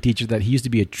one PE teacher that he used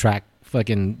to be a track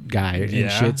fucking guy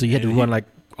and shit, so you had to run like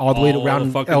all the way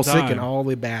around Elsick and all the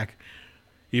way back.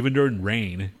 Even during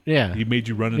rain. Yeah. He made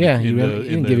you run in he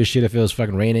didn't give a shit if it was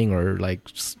fucking raining or like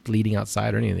sleeting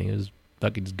outside or anything. It was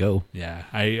fucking just go. Yeah.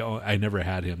 I never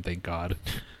had him, thank God.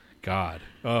 God.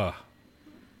 Ugh.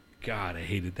 God, I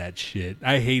hated that shit.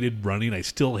 I hated running. I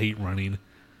still hate running.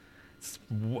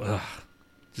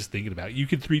 Just thinking about it. You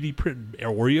could 3D print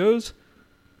Oreos?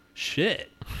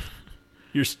 Shit.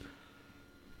 You're...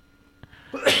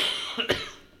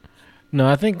 No,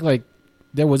 I think like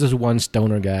there was this one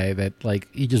stoner guy that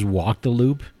like he just walked the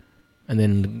loop, and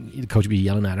then the coach would be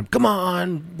yelling at him, "Come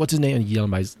on, what's his name?" And yelling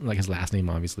by his last name,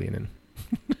 obviously, and then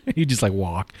he'd just like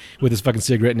walk with his fucking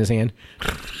cigarette in his hand.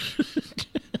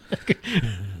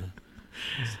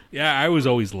 Yeah, I was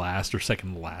always last or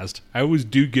second to last. I always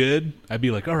do good. I'd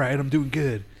be like, all right, I'm doing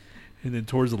good, and then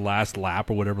towards the last lap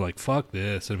or whatever, like, fuck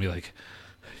this, and I'd be like,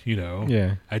 you know,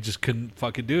 yeah, I just couldn't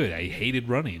fucking do it. I hated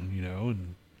running, you know,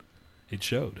 and it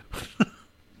showed.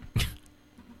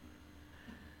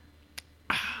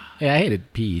 Yeah, I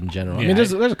hated PE in general. Yeah, I mean,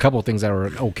 there's a couple of things that were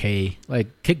okay.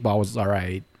 Like kickball was all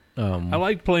right. I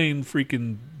liked playing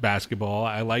freaking basketball.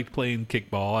 I liked playing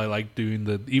kickball. I liked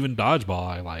doing even dodgeball.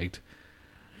 I liked,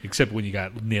 except when you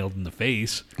got nailed in the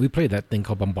face. We played that thing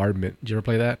called bombardment. Did you ever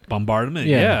play that? Bombardment,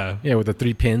 yeah. Yeah, with the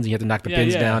 3 pins, you have to knock the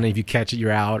pins down, and if you catch it,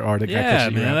 you're out, or the guy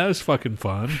catches you, you're out. That was fucking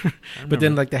fun. But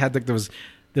then, like, they had like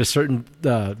there's certain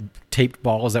taped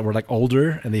balls that were like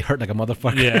older, and they hurt like a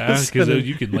motherfucker. Yeah, because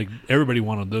you could like everybody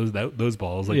wanted those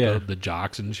balls, like the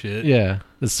jocks and shit. Yeah,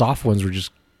 the soft ones were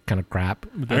just kind of crap.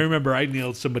 I remember I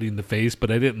nailed somebody in the face,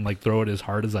 but I didn't like throw it as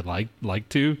hard as I'd like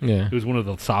to. Yeah, it was one of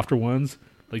the softer ones,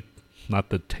 like not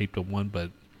the taped one,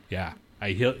 but yeah,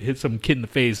 I hit some kid in the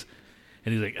face,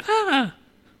 and he's like, ah,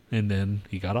 and then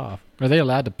he got off. Are they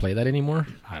allowed to play that anymore?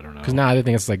 I don't know. Because now I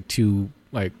think it's like too.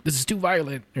 Like, this is too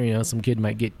violent, or, you know, some kid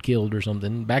might get killed or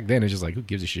something. Back then, it's just like, who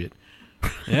gives a shit?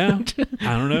 Yeah,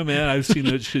 I don't know, man. I've seen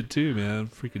that shit too, man.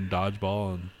 Freaking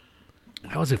dodgeball, and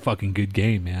that was a fucking good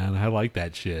game, man. I like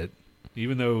that shit,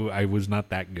 even though I was not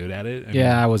that good at it.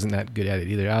 I wasn't that good at it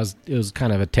either. It was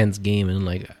kind of a tense game, and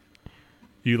like,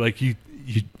 you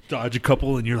dodge a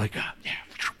couple, and you're like, oh, yeah,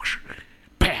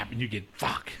 bam, and you get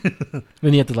fuck.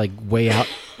 Then you have to like weigh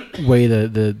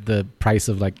the price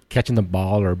of like catching the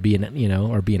ball or being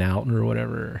out or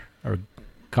whatever, or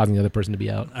causing the other person to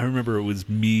be out. I remember it was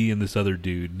me and this other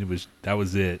dude, and that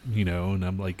was it, you know, and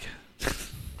I'm like,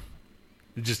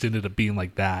 it just ended up being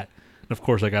like that. And of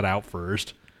course I got out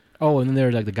first. Oh, and then there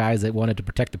were like the guys that wanted to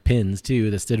protect the pins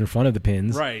too, that stood in front of the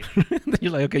pins. Right.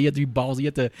 You're like, okay, you have to be ballsy. You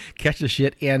have to catch the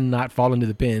shit and not fall into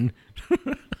the pin.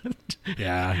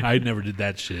 Yeah, I never did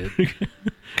that shit.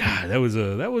 God, that was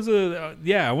a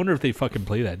yeah. I wonder if they fucking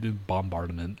play that dude,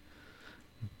 Bombardment.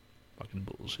 Fucking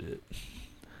bullshit.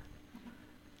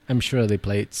 I'm sure they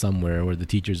play it somewhere where the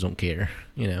teachers don't care.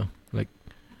 You know, like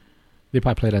they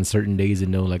probably play it on certain days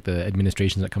and know like the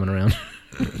administration's not coming around.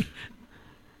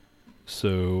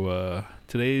 So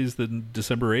today's the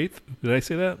December 8th. Did I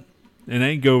say that? And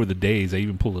I didn't go over the days. I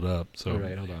even pulled it up. So All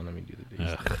right, hold on. Let me do the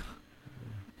days. Ugh.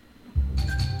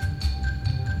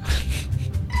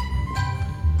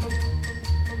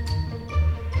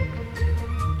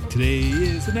 Today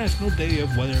is the National Day of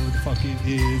whatever the fuck it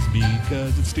is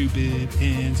because it's stupid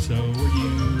and so are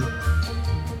you.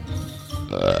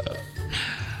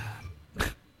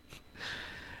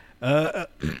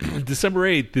 December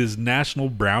 8th is National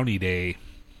Brownie Day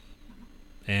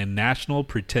and National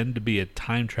Pretend to be a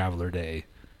Time Traveler Day.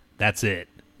 That's it.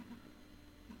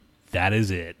 That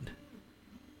is it.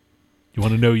 You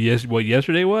want to know what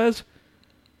yesterday was?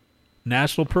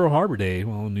 National Pearl Harbor Day.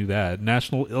 Well, I knew that.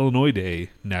 National Illinois Day.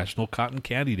 National Cotton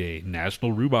Candy Day.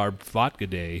 National Rhubarb Vodka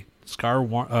Day.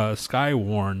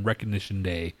 Skywarn Recognition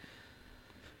Day.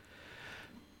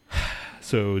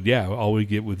 So, yeah, all we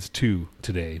get was 2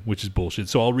 today, which is bullshit.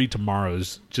 So I'll read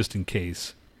tomorrow's just in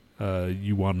case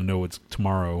you want to know what's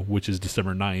tomorrow, which is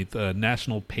December 9th.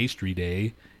 National Pastry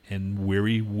Day and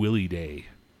Weary Willy Day.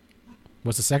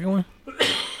 What's the second one?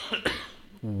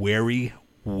 Weary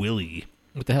Willy.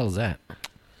 What the hell is that?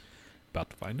 About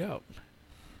to find out.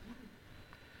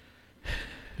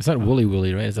 It's not Wooly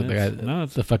Willy, right? It's not the guy. No,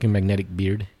 it's the fucking magnetic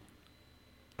beard.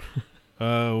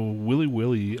 Willy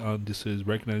Willy this is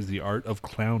recognized the art of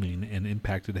clowning and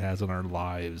impact it has on our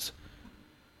lives.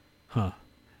 Huh.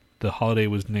 The holiday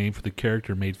was named for the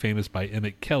character made famous by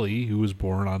Emmett Kelly, who was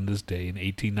born on this day in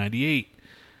 1898.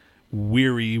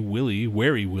 Weary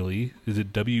Willy, is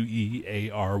it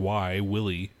W-E-A-R-Y,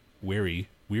 Willy, Weary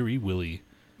Willy.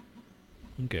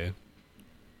 Okay.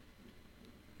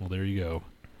 Well, there you go.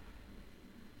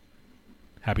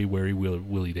 Happy Weary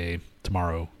Willy Day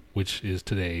tomorrow, which is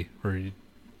today, or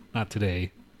not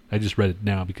today. I just read it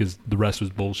now because the rest was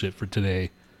bullshit for today.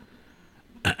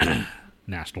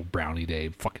 National Brownie Day.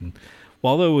 Fucking.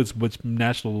 Well, although what's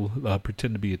National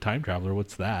Pretend to be a Time Traveler,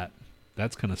 what's that?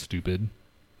 That's kind of stupid.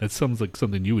 That sounds like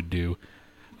something you would do.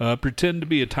 Pretend to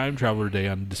be a Time Traveler Day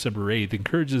on December 8th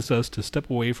encourages us to step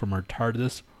away from our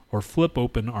TARDIS or flip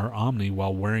open our Omni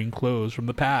while wearing clothes from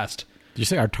the past. Did you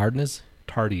say our TARDIS?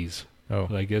 TARDIS. Oh.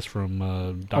 I guess from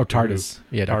Doctor TARDIS.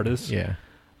 Who. Yeah, TARDIS. Yeah.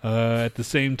 At the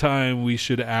same time, we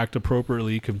should act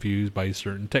appropriately confused by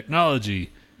certain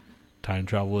technology. Time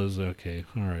travel is okay.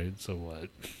 All right, so what?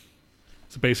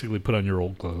 So basically put on your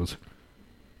old clothes.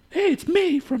 Hey, it's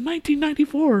me from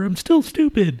 1994. I'm still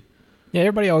stupid. Yeah,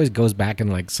 everybody always goes back in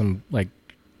like some like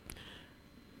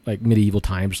medieval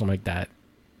times or something like that.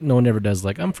 No one ever does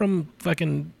like, I'm from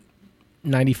fucking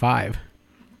 95.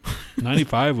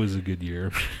 95 was a good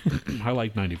year. I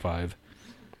like 95.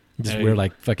 Just wear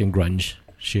like fucking grunge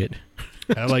shit.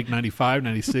 I like 95,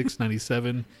 96,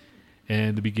 97,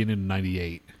 and the beginning of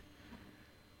 98.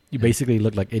 You basically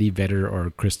look like Eddie Vedder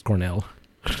or Chris Cornell.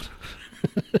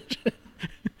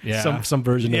 Yeah, some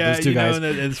version of those two guys. And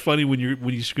it's funny when you're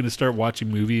going to start watching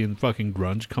movie and fucking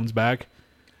grunge comes back.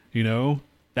 You know,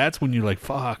 that's when you're like,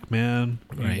 "Fuck, man!"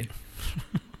 Right?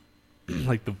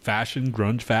 Like the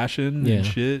grunge fashion Yeah. and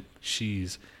shit.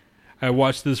 Jeez, I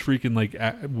watched this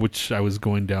freaking which I was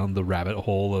going down the rabbit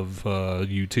hole of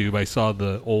YouTube. I saw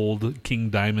the old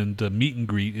King Diamond meet and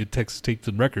greet at Texas Tapes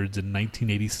and Records in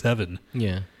 1987.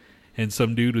 Yeah. And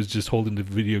some dude was just holding the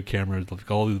video camera,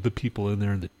 like all of the people in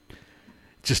there, and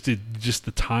just the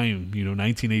time,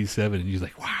 1987, and he's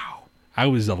like, "Wow, I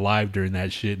was alive during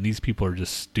that shit." And these people are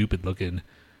just stupid looking.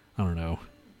 I don't know,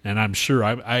 and I'm sure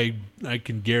I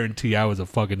can guarantee I was a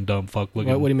fucking dumb fuck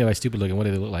looking. What do you mean by stupid looking? What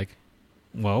do they look like?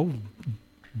 Well,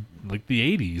 like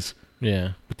the 80s.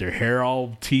 Yeah, with their hair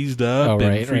all teased up, oh,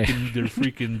 and right. they're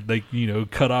freaking like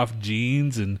cut off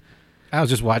jeans and. I was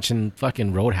just watching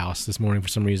fucking Roadhouse this morning for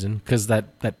some reason because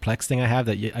that Plex thing I have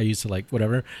that I used to like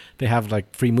whatever, they have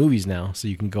like free movies now, so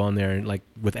you can go on there and like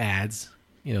with ads,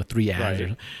 3 ads.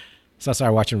 Right. So I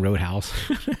started watching Roadhouse.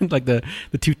 Like the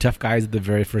two tough guys at the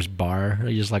very first bar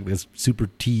are just like this super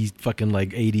teased fucking like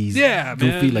 80s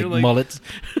goofy man, like mullets.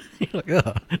 You're like,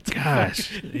 oh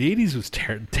gosh, the 80s was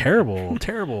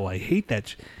terrible. I hate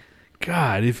that.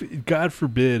 God, God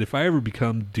forbid, if I ever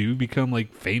become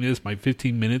like famous, my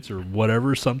 15 minutes or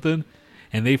whatever, something,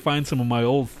 and they find some of my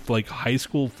old like high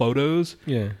school photos.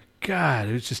 Yeah. God,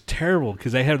 it was just terrible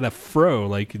because I had that fro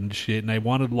like and shit, and I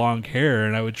wanted long hair,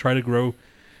 and I would try to grow,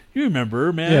 You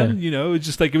remember, man? Yeah. You know, it's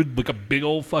just like it was like a big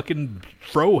old fucking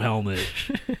fro helmet,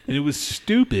 and it was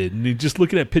stupid. And just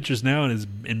looking at pictures now, and it's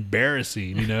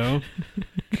embarrassing. You know,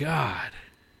 God,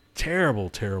 terrible,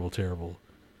 terrible, terrible.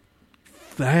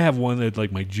 I have one that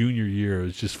like my junior year. It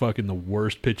was just fucking the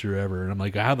worst picture ever, and I'm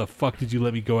like, how the fuck did you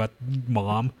let me go out,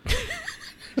 Mom?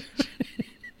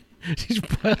 She's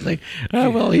probably like,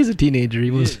 oh well, he's a teenager.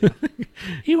 He was.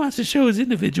 He wants to show his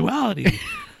individuality.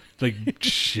 Like,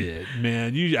 shit,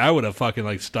 man. I would have fucking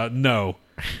like stopped. No,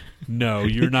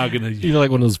 you're not gonna. You know,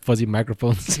 like one of those fuzzy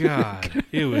microphones. God,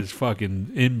 it was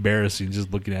fucking embarrassing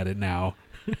just looking at it now.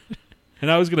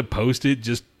 And I was gonna post it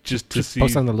just to see.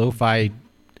 Post on the Lo-Fi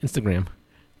Instagram.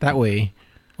 That way,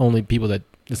 only people that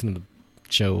listen to the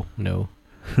show know.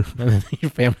 Your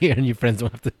family and your friends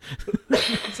don't have to.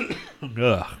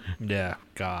 Ugh. Yeah.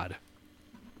 God.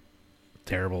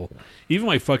 Terrible. Even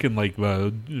my fucking like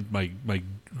my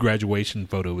graduation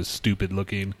photo was stupid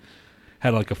looking.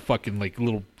 Had like a fucking like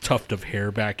little tuft of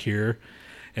hair back here,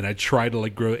 and I tried to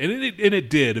like grow, and it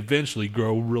did eventually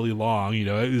grow really long. You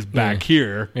know, it was back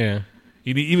here. Yeah.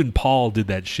 Even Paul did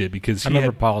that shit because I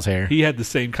remember Paul's hair. He had the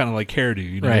same kind of like hairdo.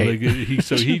 You know, Right.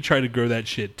 like he tried to grow that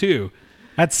shit too.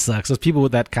 That sucks. Those people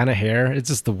with that kind of hair, it's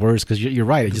just the worst because you're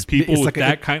right. It just People it's with like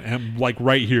that kind, I'm like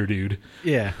right here, dude.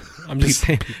 Yeah, I'm just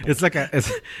saying. It's like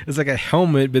a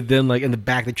helmet, but then like in the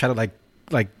back they try to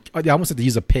like they almost have to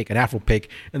use a pick, an afro pick,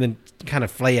 and then kind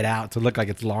of flay it out to look like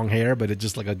it's long hair, but it's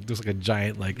just like a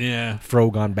giant like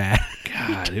fro gone bad.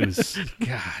 God, it was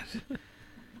God.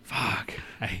 Fuck.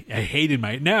 I hated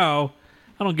my now.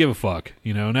 I don't give a fuck.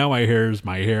 You know, now my hair is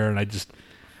my hair, and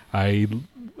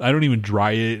I don't even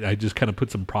dry it. I just kind of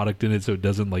put some product in it so it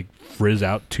doesn't like frizz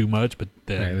out too much. But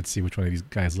then All right, let's see which one of these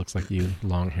guys looks like you.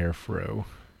 Long hair fro.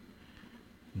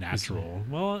 natural.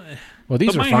 Well,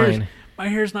 these are fine. My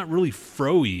hair's not really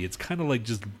fro-y. It's kind of like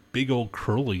just big old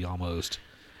curly almost.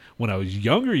 When I was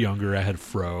younger, I had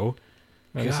fro.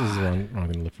 Oh, this is the one I'm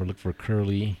going to look for. Look for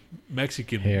curly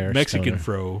Mexican hair. Mexican stoner.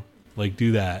 fro. Like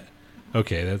do that.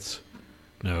 Okay, that's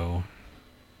no.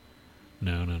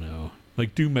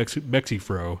 Like do Mexi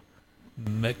fro.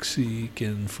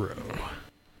 Mexican fro.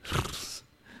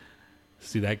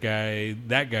 See that guy?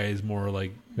 That guy is more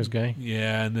like This guy?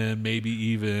 yeah, and then maybe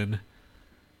even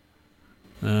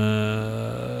yeah,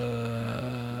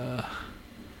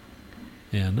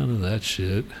 none of that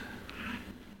shit.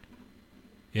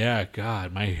 Yeah,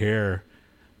 God, my hair.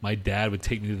 My dad would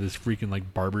take me to this freaking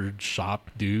like barber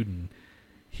shop, dude, and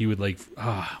he would like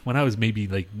when I was maybe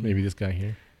Maybe this guy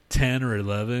here. 10 or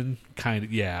 11, kind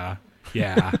of, yeah.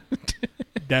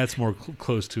 That's more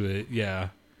close to it, yeah.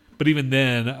 But even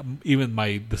then, even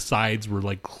the sides were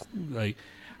like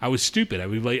I was stupid.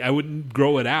 I wouldn't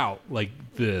grow it out like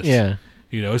this. Yeah.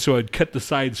 You know, so I'd cut the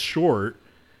sides short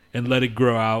and let it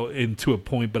grow out into a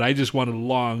point, but I just wanted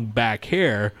long back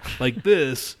hair like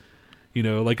this, you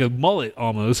know, like a mullet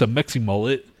almost, a Mexi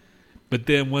mullet. But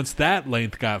then once that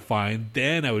length got fine,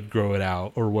 then I would grow it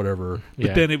out or whatever.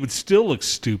 But then it would still look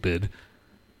stupid.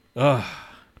 Ugh.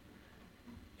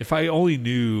 If I only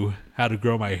knew how to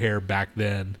grow my hair back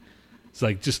then, it's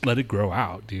like just let it grow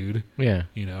out, dude. Yeah.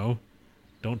 You know?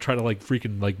 Don't try to like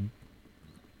freaking like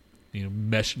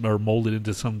mesh or mold it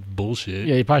into some bullshit.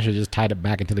 Yeah, you probably should have just tied it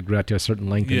back until it grew out to a certain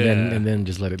length and then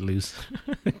just let it loose.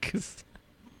 Because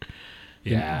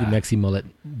the Mexi mullet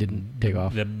didn't take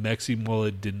off. The Mexi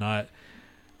mullet did not,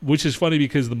 which is funny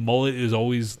because the mullet is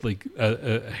always like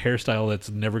a hairstyle that's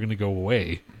never going to go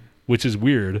away, which is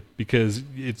weird because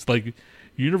it's like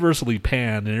universally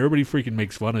panned and everybody freaking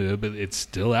makes fun of it, but it's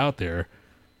still out there.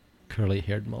 Curly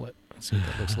haired mullet. Let's see what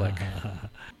that looks like.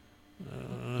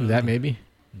 That maybe?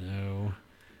 No.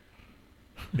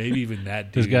 Maybe even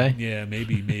that This dude. guy? Yeah,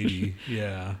 maybe.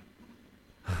 Yeah.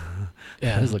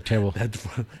 Yeah, this looks terrible.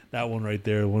 That one right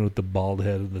there, the one with the bald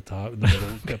head in the top, in the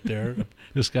middle, up there.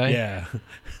 This guy? Yeah.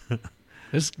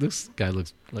 This guy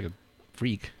looks like a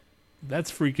freak.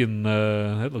 That's freaking,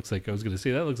 that looks like, I was going to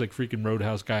say, that looks like freaking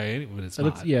Roadhouse guy, but it's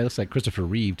not. It looks like Christopher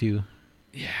Reeve, too.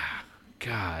 Yeah.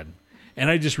 God. And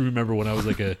I just remember when I was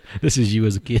like This is you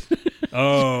as a kid.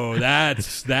 Oh,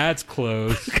 that's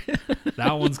close.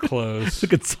 That one's close.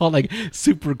 Look, it's all like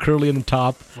super curly on the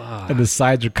top, and the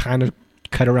sides are kind of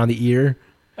cut around the ear.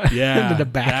 Yeah, and then the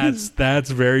back that's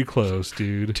very close,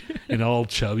 dude. And all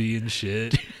chubby and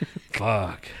shit.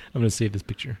 Fuck. I'm gonna save this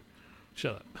picture.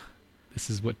 Shut up. This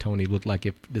is what Tony looked like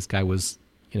if this guy was,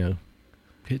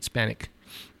 Hispanic.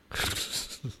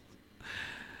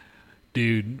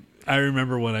 Dude, I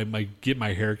remember when I might get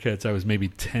my haircuts, I was maybe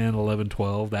 10, 11,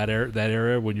 12, that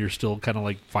era when you're still kind of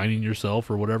like finding yourself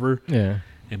or whatever. Yeah.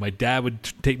 And my dad would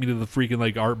take me to the freaking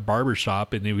like art barber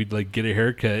shop, and we'd like get a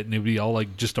haircut, and it'd be all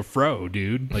like just a fro,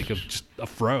 dude, like just a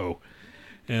fro.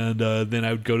 And then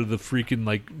I would go to the freaking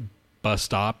like bus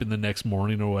stop in the next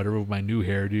morning or whatever with my new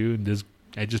hairdo, and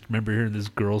I just remember hearing this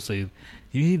girl say,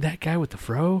 "You need that guy with the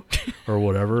fro," or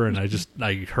whatever, and I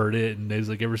heard it, and it was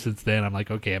like ever since then I'm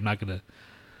like, okay, I'm not gonna.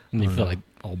 And you feel like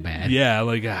all bad. Yeah,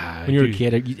 like when you're a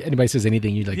kid, anybody says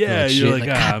anything, you like, yeah, feel you're like,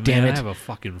 like, shit. ah, God damn man, it, I have a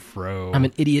fucking fro. I'm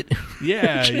an idiot.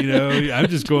 Yeah, I'm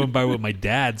just going by what my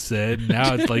dad said.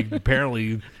 Now it's like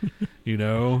apparently,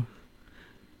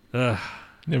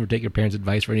 Never take your parents'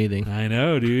 advice for anything. I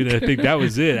know, dude. I think that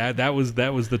was it. That was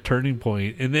the turning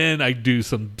point. And then I do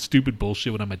some stupid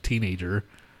bullshit when I'm a teenager.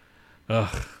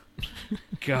 Ugh,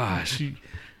 gosh.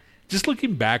 Just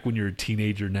looking back when you're a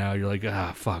teenager now, you're like,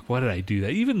 fuck, why did I do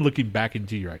that? Even looking back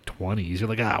into your 20s, you're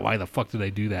like, why the fuck did I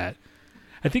do that?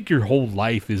 I think your whole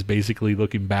life is basically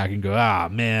looking back and go,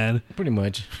 man. Pretty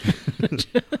much.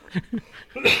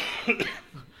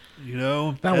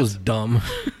 That was dumb.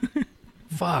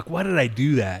 Fuck, why did I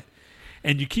do that?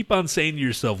 And you keep on saying to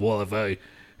yourself, well,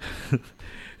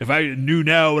 if I knew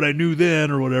now what I knew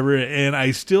then or whatever, and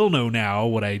I still know now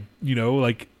what I,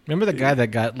 like. Remember the guy that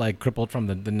got like crippled from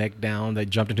the neck down that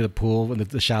jumped into the pool in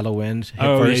the shallow end head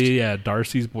Oh, first? yeah,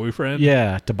 Darcy's boyfriend?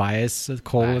 Yeah, Tobias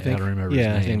Cole, I think. I don't remember his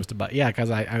his name. was Tobias. Yeah, because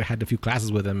I had a few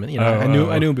classes with him. And, Oh,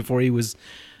 I knew him before he was,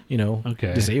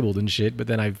 Okay. disabled and shit. But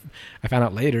then I found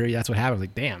out later, that's what happened.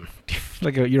 Like, damn.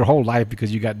 Like your whole life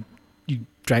because you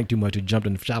drank too much and jumped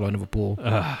in the shallow end of a pool.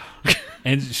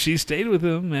 And she stayed with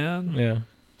him, man. Yeah.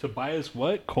 Tobias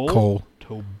what? Cole? Cole.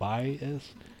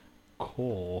 Tobias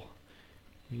Cole.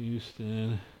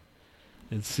 Houston.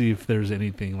 Let's see if there's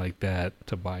anything like that.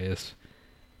 Tobias.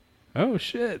 Oh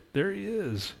shit, there he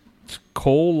is. It's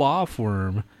Cole Law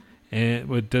Firm. And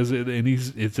what does it? And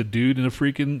it's a dude in a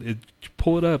freaking.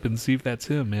 Pull it up and see if that's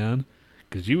him, man.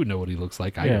 Because you would know what he looks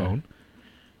like. I Yeah. don't.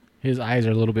 His eyes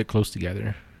are a little bit close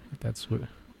together. That's what.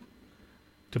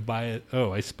 Tobias.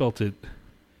 Oh, I spelt it.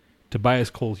 Tobias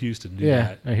Cole Houston. Do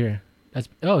Yeah, that. I hear.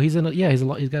 He's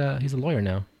a lawyer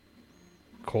now.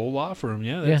 Cole Law Firm.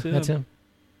 Yeah, That's him.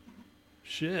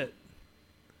 Shit.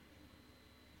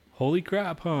 Holy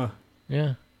crap, huh?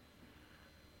 Yeah.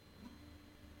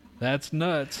 That's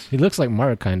nuts. He looks like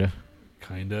Mark, kind of.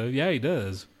 Kinda. Yeah, he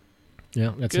does.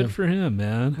 Yeah, that's Good him. for him,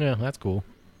 man. Yeah, that's cool.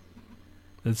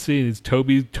 Let's see. It's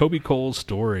Toby Cole's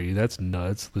story. That's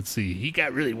nuts. Let's see. He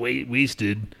got really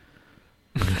wasted.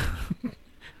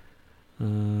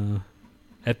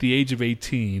 At the age of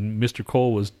 18, Mr.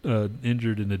 Cole was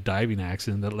injured in a diving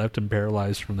accident that left him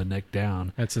paralyzed from the neck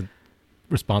down. That's a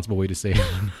responsible way to say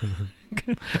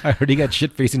it. I heard he got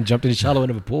shit-faced and jumped in the shallow end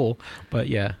of a pool, but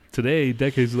yeah. Today,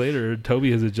 decades later,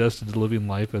 Toby has adjusted to living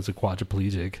life as a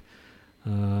quadriplegic.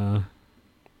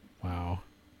 Wow.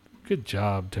 Good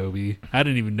job, Toby. I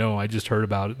didn't even know. I just heard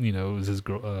about it. It was his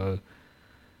girl.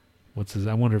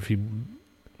 I wonder if he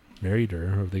married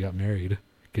her or if they got married.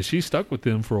 Because she stuck with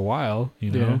him for a while,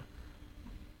 Yeah.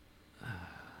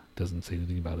 Doesn't say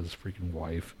anything about his freaking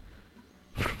wife.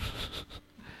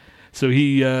 So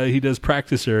he does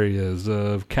practice areas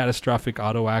of catastrophic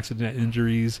auto accident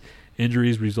injuries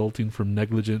resulting from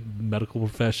negligent medical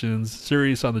professions,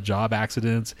 serious on-the-job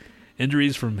accidents,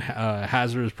 injuries from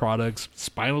hazardous products,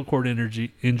 spinal cord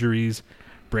injuries,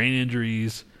 brain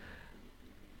injuries.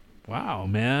 Wow,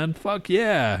 man. Fuck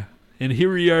yeah. And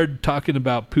here we are talking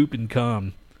about poop and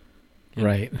cum.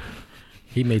 Right.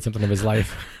 He made something of his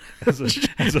life. as a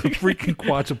freaking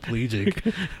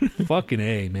quadriplegic. Fucking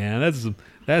A, man.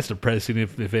 That's depressing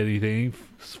if anything.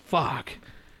 Fuck.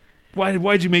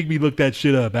 Why'd you make me look that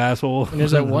shit up, asshole? And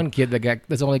there's that one kid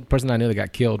that's the only person I knew that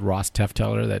got killed, Ross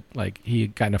Tefteller, that like he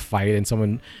got in a fight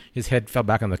and his head fell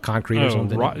back on the concrete or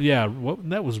something.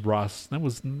 That was Ross. That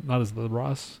was not as the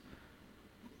Ross.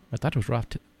 I thought it was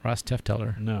Ross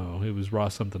Tefteller. No, it was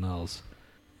Ross something else.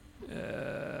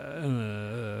 I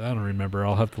don't remember.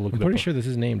 I'll have to look I'm it up. pretty sure this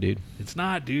is his name, dude. It's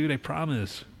not, dude. I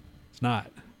promise. It's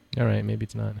not. All right, maybe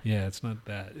it's not. Yeah, it's not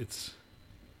that. It's.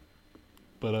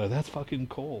 But that's fucking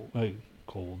Cole.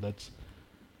 Cole. That's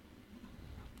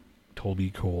Toby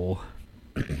Cole.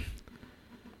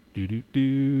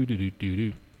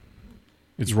 Do.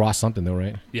 It's Ross something though,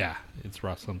 right? Yeah, it's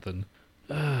Ross something.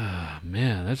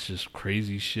 Man, that's just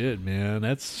crazy shit, man.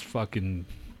 That's fucking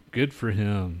good for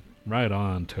him. Right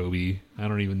on, Toby. I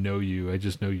don't even know you. I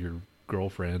just know your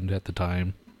girlfriend at the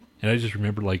time. And I just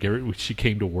remember, like, she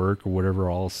came to work or whatever,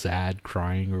 all sad,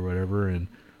 crying or whatever, and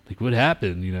like, what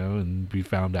happened, you know? And we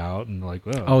found out, and like,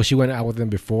 well, Oh, she went out with him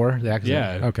before the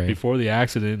accident? yeah, Okay. before the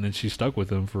accident, and then she stuck with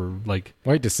him for like,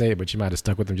 Well, I hate to say it, but she might have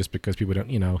stuck with him just because people don't,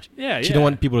 you know. yeah, She yeah. don't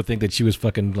want people to think that she was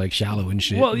fucking like shallow and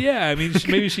shit. Well, yeah, I mean,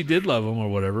 maybe she did love him or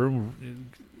whatever.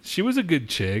 She was a good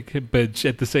chick, but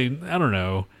at the same, I don't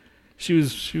know. She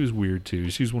was weird too.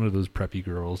 She was one of those preppy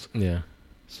girls. Yeah.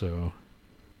 So,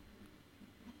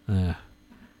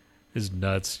 it's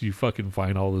nuts. You fucking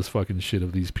find all this fucking shit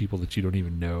of these people that you don't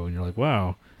even know, and you're like,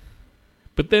 wow.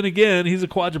 But then again, he's a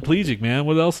quadriplegic, man.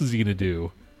 What else is he gonna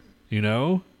do? You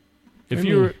know, if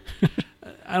you're,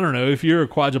 I don't know, if you're a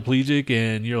quadriplegic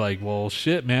and you're like, well,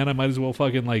 shit, man, I might as well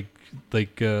fucking like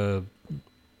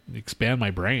expand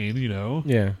my brain, you know?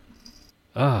 Yeah.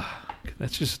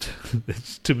 That's just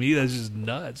to me, that's just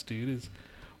nuts, dude.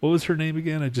 What was her name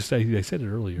again? I said it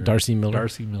earlier. Darcy Miller.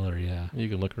 Darcy Miller, yeah. You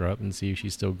can look her up and see if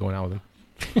she's still going out with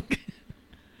him.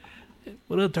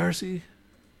 What up, Darcy?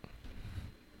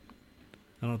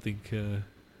 I don't think.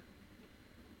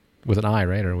 With an I,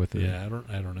 right? Or with a, Yeah,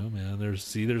 I don't know, man.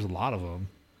 There's a lot of them.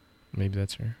 Maybe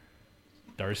that's her.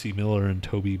 Darcy Miller and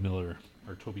Toby Miller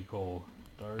or Toby Cole.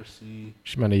 Darcy,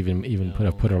 She might not even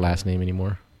put her last name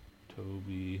anymore.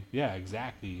 Toby. Yeah,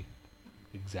 exactly.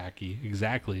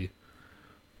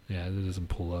 Yeah, that doesn't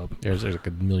pull up. There's like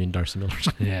a million Darcy Millers.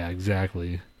 Yeah,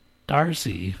 exactly.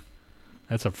 Darcy.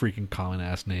 That's a freaking common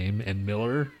ass name. And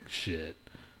Miller, shit.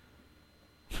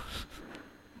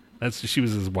 She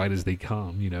was as white as they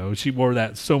come, you know. She wore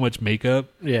that so much makeup.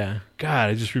 Yeah. God,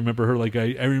 I just remember her like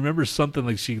I remember something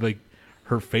like she like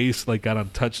her face like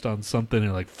got touched on something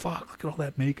and like fuck, look at all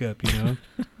that makeup, you know.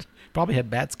 Probably had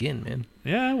bad skin, man.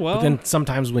 Yeah, well, But then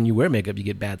sometimes when you wear makeup, you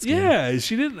get bad skin. yeah,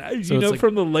 she didn't. So You it's know, like-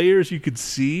 from the layers you could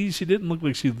see, she didn't look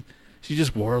like she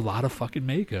just wore a lot of fucking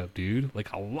makeup, dude.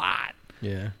 Like a lot,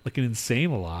 Yeah. like an insane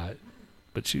a lot.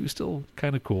 But she was still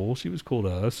kind of cool. She was cool to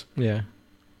us. Yeah.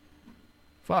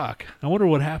 Fuck, I wonder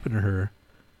what happened to her.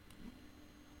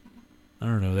 I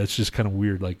don't know. That's just kind of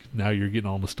weird. Like now you're getting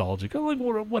all nostalgic. I'm like,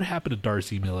 what happened to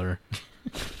Darcy Miller?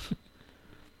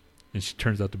 And she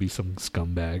turns out to be some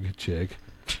scumbag chick.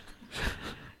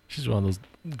 She's one of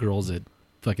those girls that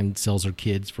fucking sells her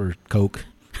kids for coke.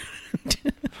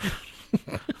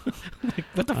 Like,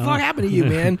 what the fuck happened to you,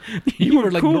 man? You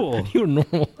were like cool. You were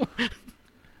normal.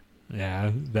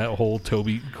 Yeah, that whole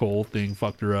Toby Cole thing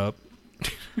fucked her up.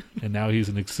 And now he's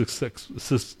an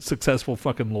successful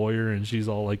fucking lawyer, and she's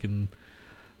all like in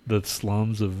the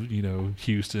slums of, you know,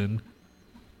 Houston,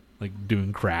 like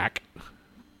doing crack.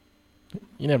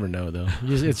 You never know, though.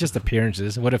 It's just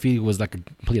appearances. What if he was like a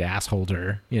complete asshole to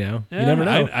her? You know, Yeah, you never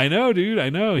know. I know, dude. I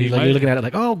know. You're looking at it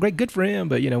like, oh, great, good for him.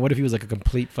 But you know, what if he was like a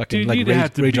complete fucking Dude, like you'd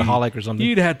have to rageaholic be, or something?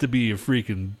 You'd have to be a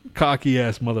freaking cocky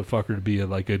ass motherfucker to be a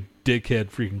dickhead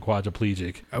freaking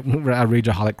quadriplegic. A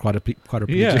rageaholic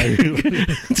quadriplegic.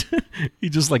 Yeah. He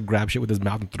just like grab shit with his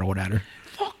mouth and throw it at her.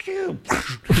 Fuck you.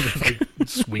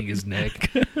 Swing his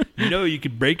neck. You know you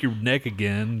could break your neck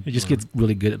again. He just gets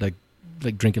really good at like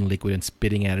drinking liquid and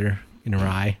spitting at her in her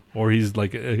eye. Or he's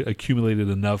like accumulated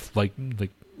enough like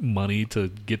money to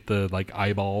get the like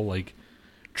eyeball like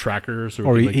trackers,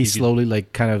 Or like, he slowly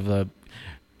like kind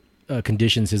of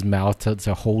conditions his mouth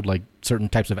to hold like certain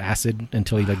types of acid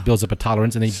until he like builds up a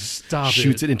tolerance and then he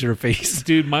shoots it into her face.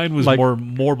 Dude, mine was Like-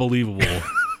 more believable.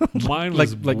 Mine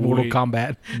was like Mortal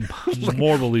Kombat.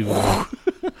 more believable.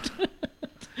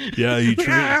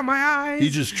 Yeah, My eyes. he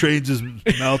just trains his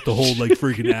mouth to hold like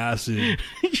freaking acid.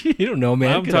 You don't know,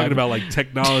 man. I'm talking about like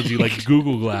technology, like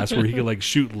Google Glass, where he can like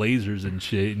shoot lasers and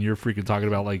shit, and you're freaking talking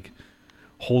about like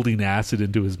holding acid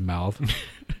into his mouth.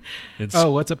 It's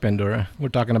Oh, what's up, Pandora? We're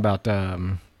talking about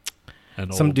an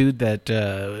some old- dude that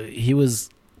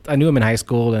I knew him in high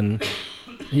school, and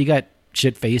he got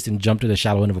shit-faced and jumped to the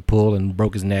shallow end of a pool and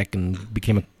broke his neck and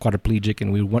became a quadriplegic,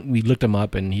 and we looked him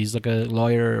up, and he's like a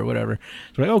lawyer or whatever.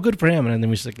 So we're like, oh, good for him. And then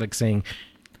we just like saying,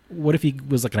 what if he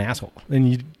was like an asshole?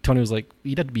 And Tony was like,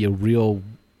 you'd have to be a real,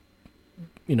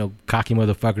 you know, cocky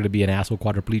motherfucker to be an asshole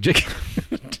quadriplegic.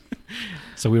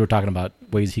 So we were talking about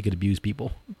ways he could abuse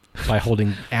people by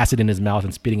holding acid in his mouth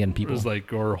and spitting at It people. was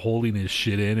like, or holding his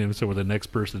shit in, and so with the next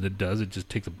person that does it, just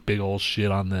takes a big old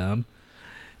shit on them.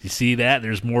 You see that?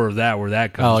 There's more of that where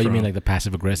that comes from. Oh, you mean like the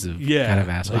passive aggressive kind of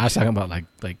asshole? like- I was talking about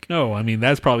like No, I mean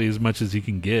that's probably as much as he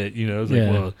can get. You know, it's like,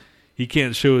 Yeah. well, he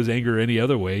can't show his anger any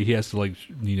other way. He has to like,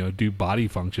 you know, do body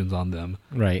functions on them.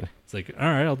 right. It's like, all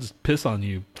right, I'll just piss on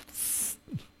you,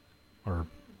 or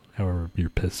however your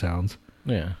piss sounds.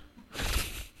 Yeah.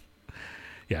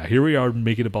 Yeah, here we are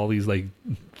making up all these like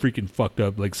freaking fucked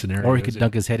up like scenarios. Or he could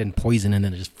dunk his head in poison and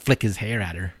then just flick his hair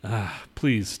at her.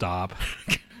 Please stop.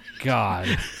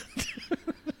 God.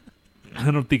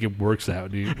 I don't think it works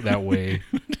out that way.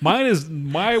 My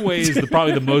way is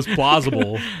probably the most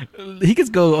plausible. He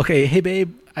could go, okay, hey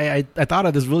babe, I thought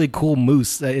of this really cool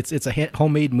mousse. It's a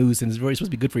homemade mousse and it's really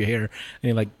supposed to be good for your hair. And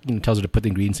he like tells her to put the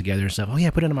ingredients together and stuff. Oh yeah,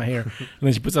 put it in my hair. And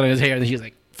then she puts it on his hair and then she's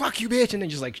like, fuck you, bitch. And then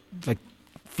just like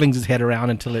flings his head around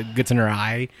until it gets in her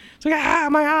eye. It's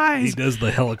like, my eyes. He does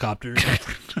the helicopter.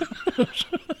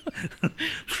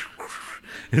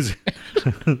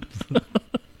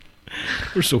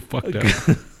 We're so fucked up.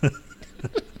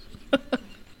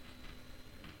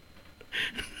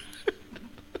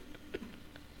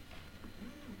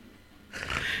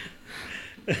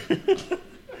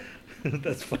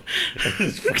 That's fun.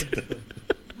 That's fucked up.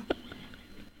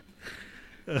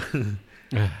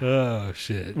 Oh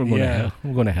shit! We're going to hell.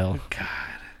 We're going to hell. God,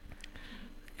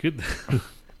 good.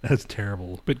 That's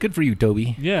terrible. But good for you,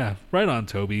 Toby. Yeah, right on,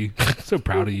 Toby. So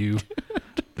proud of you.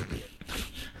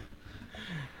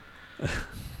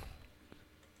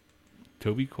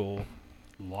 Toby Cole,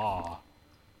 Law.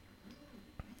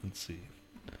 Let's see.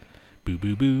 Boo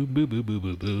boo boo boo boo boo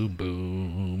boo boom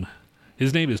boom.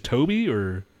 His name is Toby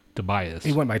or Tobias?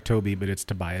 He went by Toby, but it's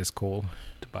Tobias Cole.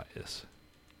 Tobias.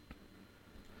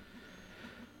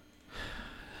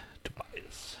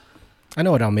 Tobias. I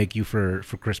know what I'll make you for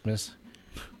Christmas.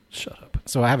 Shut up.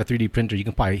 So I have a 3D printer. You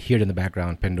can probably hear it in the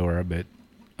background, Pandora, but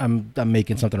I'm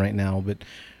making something right now. But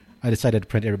I decided to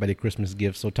print everybody a Christmas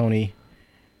gift. So Tony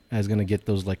is gonna get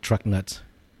those like truck nuts,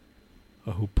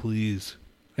 Oh please.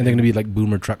 and they're gonna be like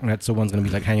boomer truck nuts. So one's gonna be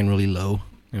like hanging really low,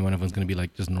 and one of them's gonna be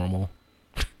like just normal.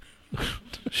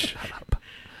 Shut up.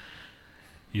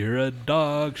 You're a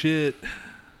dog shit.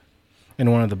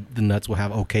 And one of the nuts will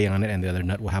have OK on it, and the other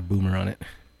nut will have boomer on it.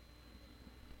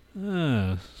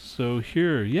 So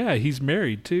here, yeah, he's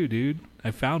married too, dude.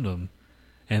 I found him,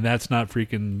 and that's not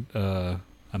freaking not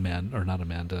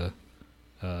Amanda,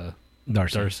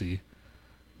 Darcy.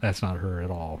 That's not her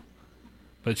at all.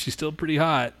 But she's still pretty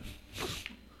hot.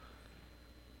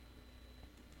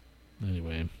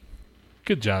 Anyway,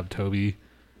 good job, Toby.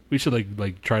 We should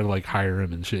like try to like hire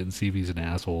him and shit and see if he's an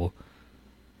asshole.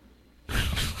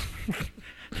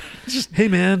 Just hey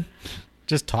man.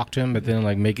 Just talk to him, but then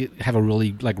like have a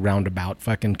really like roundabout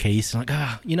fucking case. Like,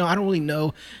 I don't really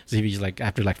know. So if he's like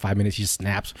after like 5 minutes, he just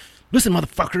snaps. Listen,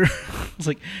 motherfucker. It's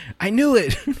like, I knew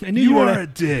it. I knew you are a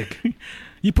dick.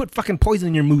 You put fucking poison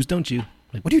in your mousse, don't you?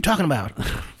 Like, what are you talking about?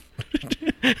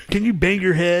 Can you bang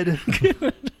your head?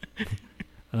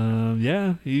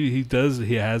 Yeah, he does.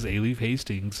 He has A-Leaf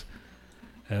Hastings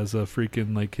as a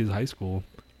freaking like his high school.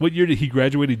 What year did he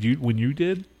graduated? You when you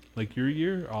did like your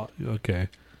year? Oh, okay.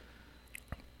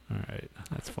 All right,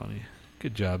 that's funny.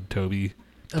 Good job, Toby.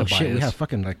 Oh Tobias. shit, we have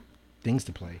fucking like things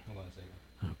to play. Hold on a second.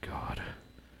 Oh god.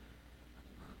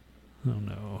 Oh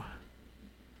no.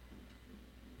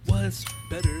 What's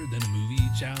better than a movie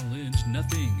challenge?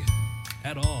 Nothing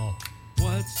at all.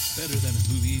 What's better than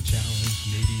a movie challenge?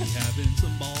 Maybe having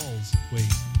some balls.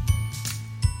 Wait.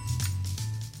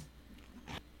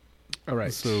 All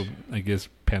right. So I guess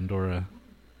Pandora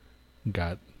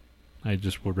got. I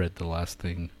just read the last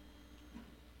thing.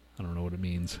 I don't know what it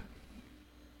means.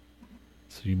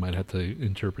 So you might have to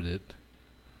interpret it.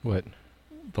 What?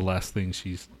 The last thing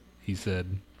he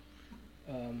said.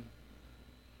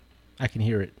 I can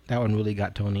hear it. That one really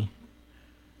got Tony.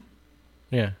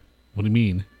 Yeah. What do you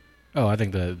mean? Oh, I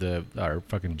think our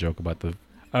fucking joke about the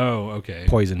Oh, okay.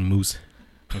 poison mousse.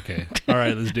 Okay. All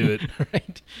right, let's do it.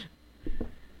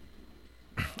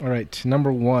 All right.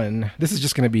 Number one. This is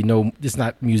just going to be it's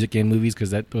not music and movies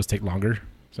because those take longer.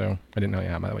 So I didn't know I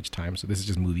had that much time. So this is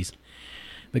just movies.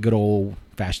 The good old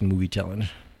fashioned movie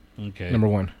challenge. Okay. Number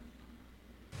one.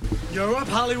 You're up,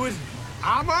 Hollywood.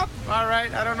 I'm up? All right,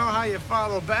 I don't know how you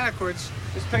follow backwards.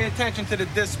 Just pay attention to the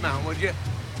dismount, would you?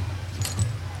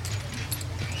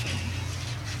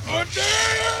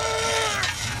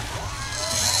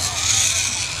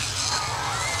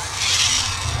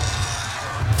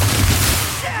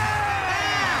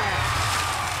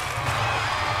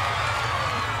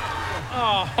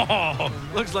 Oh,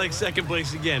 looks like second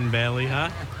place again, Bailey, huh?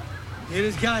 Here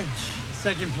is guy.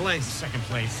 Second place. Second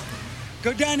place.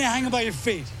 Go down there, hang by your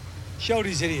feet. Show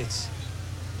these idiots.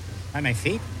 On my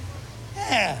feet?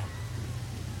 Yeah.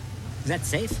 Is that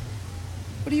safe?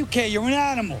 What do you care? You're an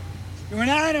animal. You're an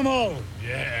animal.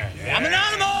 Yeah. I'm an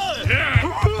animal.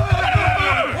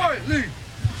 Quiet, leave.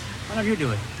 Why don't you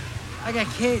do it? I got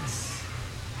kids.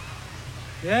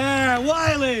 Yeah,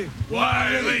 Wiley.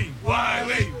 Wiley,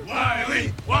 Wiley,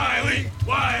 Wiley, Wiley,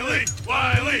 Wiley,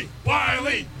 Wiley,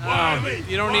 Wiley, Wiley.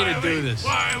 You don't need to do this.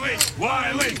 Wiley,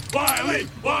 Wiley, Wiley,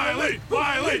 Wiley,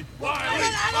 Wiley, Wiley. I'm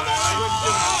an animal.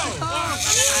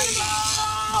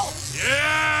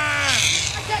 Yeah.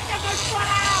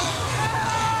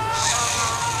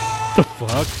 The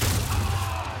fuck?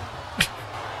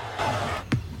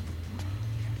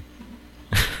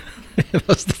 That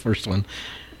was the first one.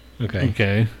 Okay.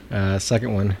 Okay.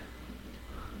 Second one.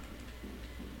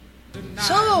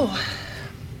 So,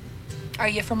 are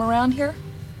you from around here?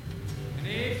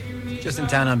 Just in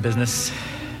town on business.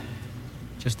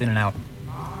 Just in and out.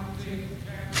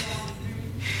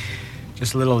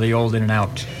 Just a little of the old in and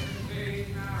out.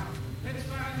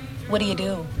 What do you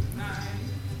do?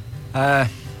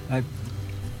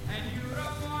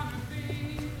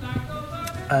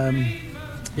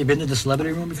 You been to the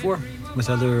celebrity room before? With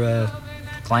other,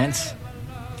 clients?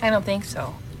 I don't think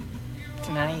so. It's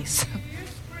nice.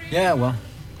 Yeah, well,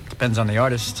 depends on the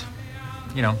artist.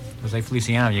 You know, Jose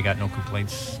Feliciano, you got no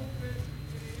complaints.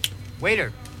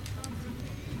 Waiter.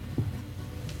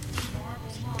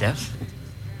 Deaf?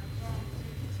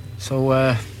 So,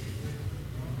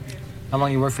 how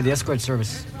long you work for the escort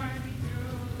service?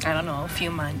 I don't know, a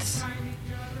few months.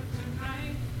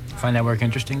 Find that work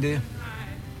interesting, do you?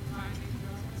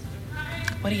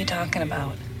 What are you talking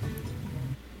about?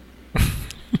 Yeah,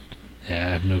 I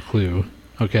have no clue.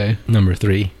 Okay. Number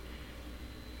 3.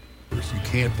 You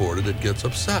can't board it, it gets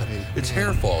upset. Its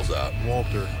hair falls out.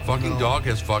 Walter. Fucking dog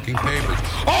has fucking papers.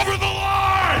 Over the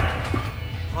line!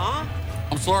 Huh?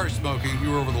 I'm sorry, Smokey.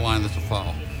 You were over the line. That's a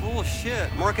foul.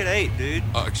 Bullshit. Market 8, dude.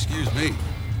 Excuse me.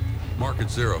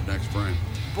 Market 0, next frame.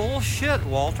 Bullshit,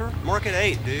 Walter. Market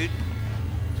 8, dude.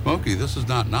 Smokey, this is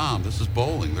not Nam. This is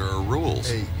bowling. There are rules.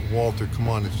 Hey, Walter, come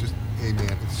on. It's just, hey,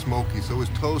 man, it's Smokey. So his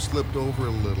toe slipped over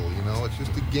a little, you know? It's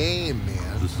just a game,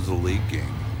 man. This is a league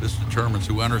game. This determines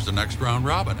who enters the next round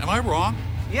robin. Am I wrong?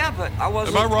 Yeah, but I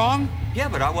wasn't... Am I wrong? Yeah,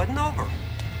 but I wasn't over.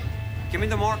 Give me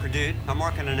the marker, dude. I'm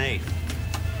marking an 8.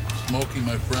 Smokey,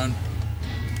 my friend,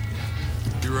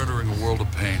 you're entering a world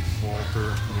of pain.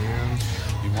 Walter, man.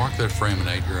 You mark that frame an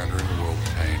 8, you're entering a world of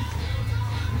pain.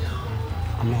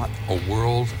 I'm not... A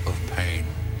world of pain.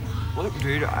 Look,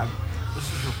 dude,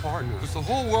 this is your partner. Is the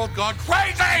whole world gone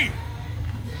crazy?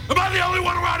 Am I the only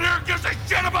one around here who gives a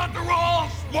shit about the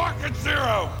rules? Market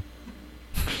 0.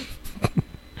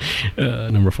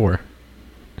 Number 4.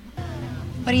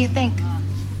 What do you think?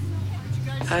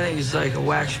 I think it's like a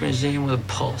wax museum with a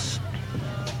pulse.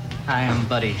 Hi, I'm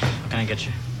Buddy. What can I get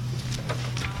you?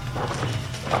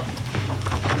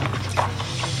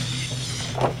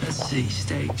 Let's see,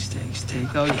 steak.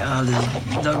 Oh, yeah,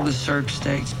 the Douglas Sirk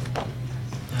steaks.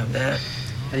 Have that.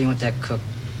 How do you want that cooked?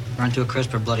 Burnt to a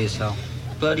crisp or bloody as hell?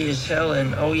 Bloody as hell,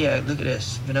 and oh, yeah, look at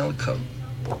this. Vanilla Coke.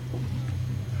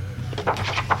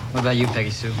 What about you, Peggy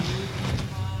Sue?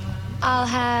 I'll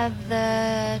have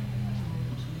the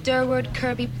Durward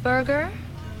Kirby burger,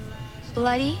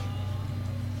 bloody,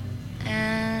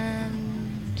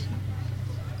 and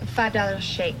a $5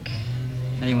 shake.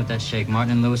 How do you want that shake?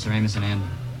 Martin and Lewis or Amos and Andy?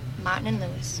 Martin and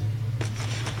Lewis.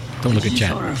 Don't look at Did you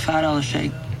chat. order a $5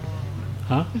 shake?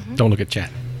 Huh? Don't look at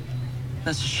chat.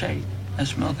 That's a shake.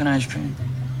 That's milk and ice cream.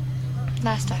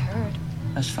 Last I heard.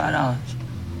 That's $5.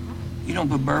 You don't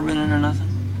put bourbon in or nothing?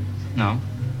 No.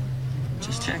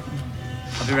 Just checking.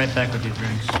 I'll be right back with your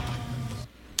drinks.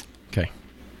 Okay.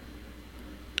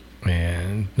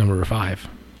 And number 5.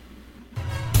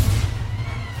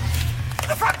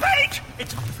 The front page!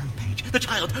 It's on the front page. The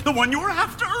child, the one you were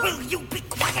after! Will you be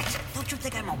quiet? Don't you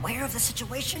think I'm aware of the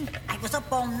situation? I was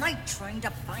up all night trying to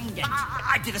find it.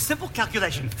 I did a simple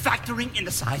calculation. Factoring in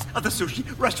the size of the sushi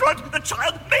restaurant, the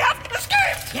child may have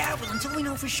escaped! Yeah, well, until we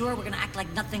know for sure, we're gonna act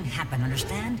like nothing happened,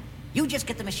 understand? You just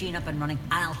get the machine up and running.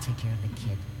 I'll take care of the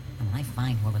kid. And when I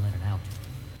find whoever let it out,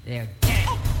 they're dead.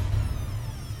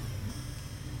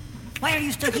 Why are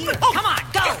you still here? Come on,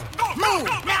 go! Move,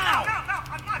 now!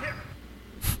 I'm not here.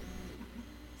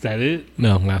 Is that it?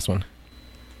 No, last one.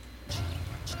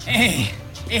 Hey,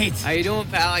 Eight. How you doing,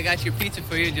 pal? I got your pizza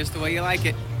for you just the way you like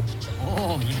it.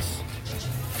 Oh, yes.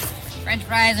 French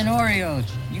fries and Oreos.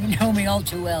 You know me all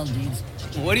too well, Deeds.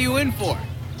 What are you in for?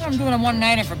 I'm doing a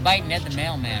one-nighter for biting Ed the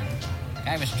mailman.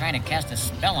 Guy was trying to cast a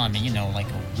spell on me, you know, like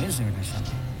a wizard or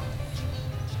something.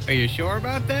 Are you sure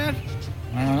about that?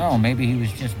 I don't know. Maybe he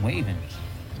was just waving.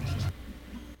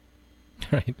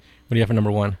 All right. What do you have for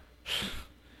number 1?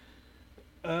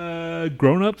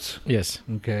 Grown-ups? Yes.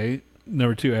 Okay.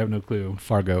 Number 2, I have no clue.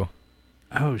 Fargo.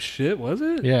 Oh, shit. Was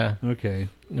it? Yeah. Okay.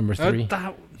 Number 3.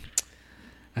 I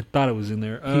thought it was in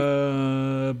there.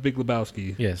 Big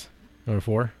Lebowski. Yes. Number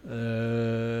 4.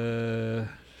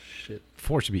 Shit.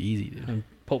 4 should be easy, dude.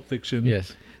 Pulp Fiction.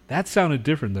 Yes. That sounded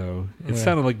different, though. It Yeah.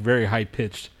 sounded like very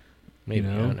high-pitched. Maybe,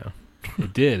 you know? I don't know.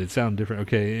 It did. It sounded different.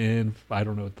 Okay, and I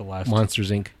don't know what the last... Monsters,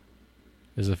 Inc.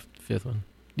 is the 5th one.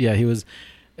 Yeah, he was...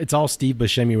 It's all Steve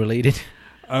Buscemi related.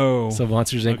 Oh, so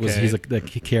Monsters Inc. was okay. he's the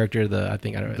character. The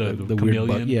weird chameleon?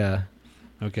 bug. Yeah.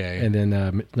 Okay. And then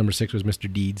number 6 was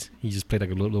Mr. Deeds. He just played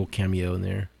like a little cameo in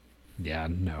there. Yeah,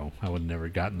 no, I would have never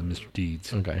gotten the Mr.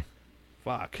 Deeds. Okay.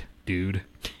 Fuck, dude.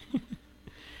 You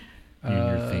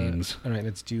and your themes. All right,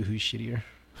 let's do Who's Shittier.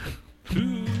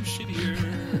 Who's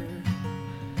shittier?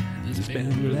 This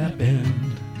band or that band?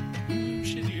 Who's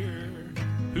shittier?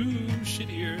 Who's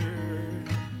shittier?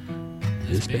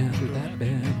 This band or that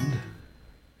band?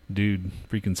 Dude,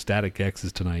 freaking Static X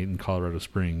is tonight in Colorado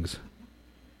Springs.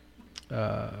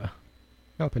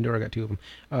 Pandora got 2 of them.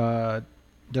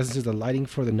 Dustin says the lighting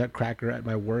for the Nutcracker at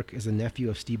my work is a nephew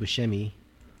of Steve Buscemi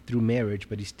through marriage,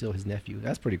 but he's still his nephew.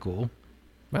 That's pretty cool.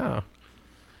 Wow.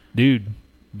 Dude,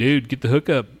 get the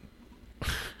hookup.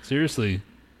 Seriously.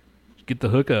 Get the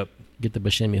hookup. Get the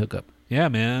Buscemi hookup. Yeah,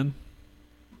 man.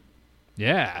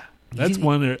 Yeah. That's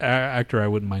one actor I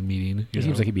wouldn't mind meeting. He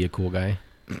seems like he'd be a cool guy.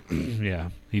 Yeah,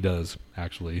 he does,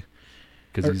 actually.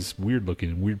 Because he's weird looking,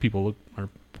 and weird people are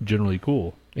generally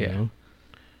cool. Yeah.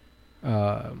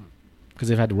 Because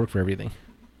they've had to work for everything.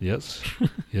 Yes.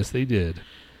 Yes, they did.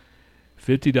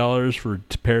 $50 for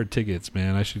a pair of tickets,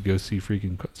 man. I should go see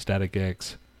freaking Static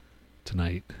X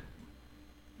tonight.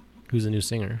 Who's the new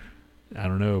singer? I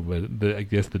don't know, but I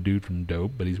guess the dude from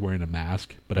Dope, but he's wearing a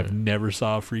mask. But I've never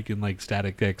saw freaking like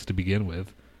Static X to begin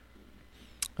with.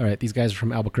 All right, these guys are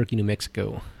from Albuquerque, New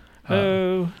Mexico.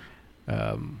 Oh.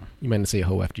 You might not say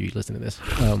ho after you listen to this.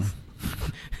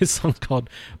 This song's called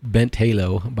Bent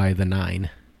Halo by The Nine.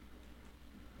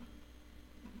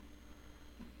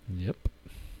 Yep.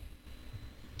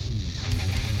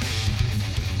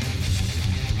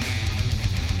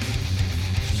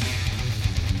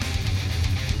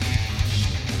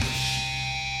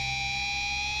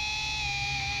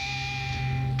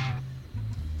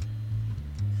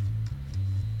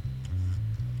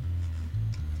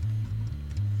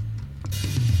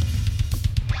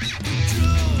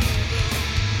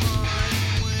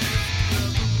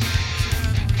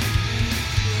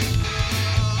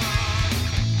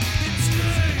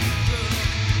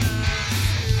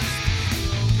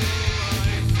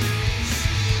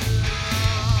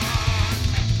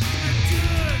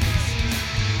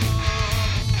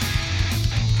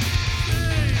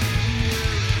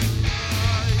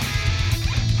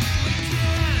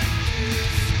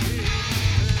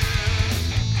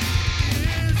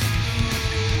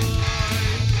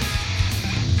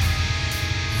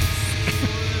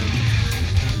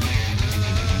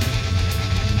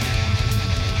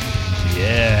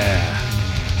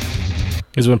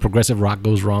 Is when progressive rock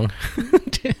goes wrong.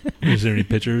 Is there any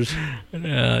pictures?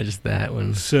 Just that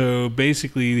one. So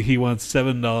basically, he wants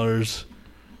 $7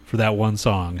 for that one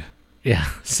song. Yeah,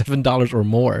 $7 or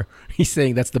more. He's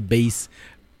saying that's the base.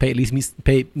 Pay me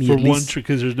for at one least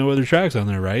because there's no other tracks on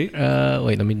there, right?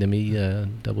 Wait, let me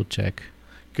double check.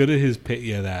 Go to his pay.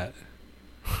 Yeah, that.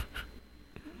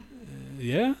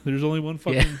 Yeah, there's only one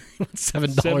fucking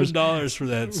 $7 for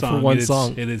that song. For one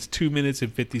song, and it's 2 minutes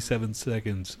and 57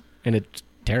 seconds. And it's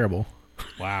terrible.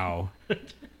 Wow.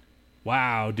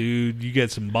 Wow, dude, you get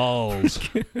some balls.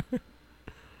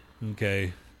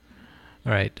 Okay.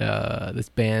 All right. This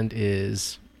band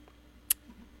is.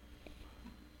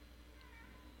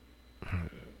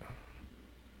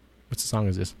 What's the song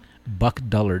is this? Buck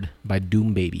Dullard by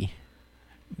Doom Baby.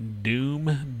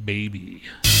 Doom Baby.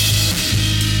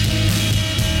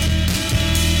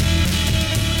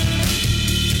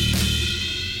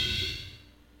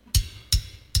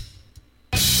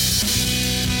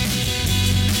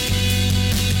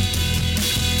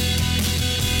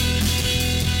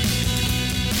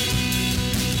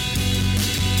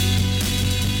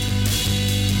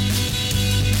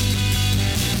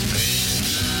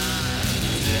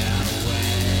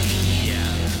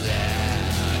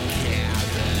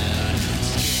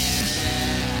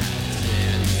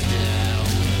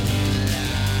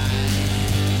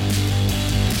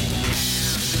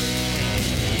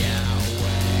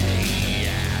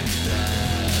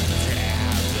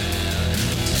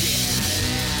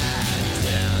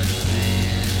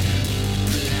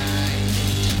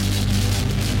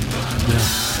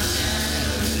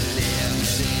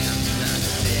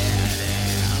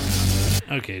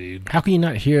 Okay, dude. How can you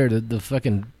not hear the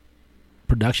fucking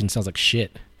production sounds like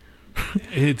shit?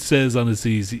 It says on the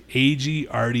CDs, the agey,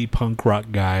 arty punk rock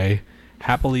guy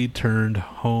happily turned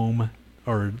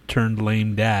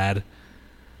lame dad.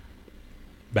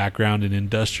 Background in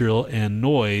industrial and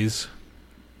noise.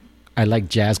 I like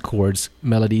jazz chords,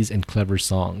 melodies, and clever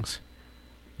songs.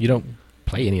 You don't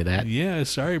play any of that. Yeah,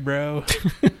 sorry, bro.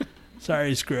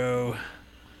 Sorry, Scro.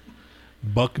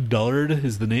 Buck Dullard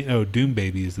is the name. Oh, Doom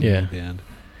Baby is the name of the band.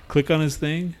 Click on his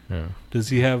thing. Yeah. Does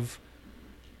he have?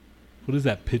 What is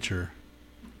that picture?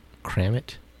 Cram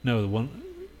it? No, the one.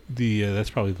 That's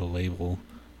probably the label.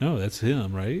 No, that's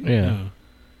him, right? Yeah. No.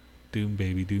 Doom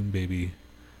Baby.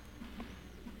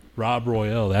 Rob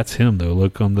Royale, that's him though.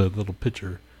 Look on the little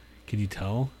picture. Can you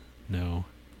tell? No.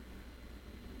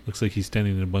 Looks like he's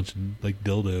standing in a bunch of like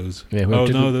dildos. Yeah. Oh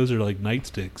no, those are like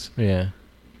nightsticks. Yeah.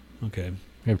 Okay.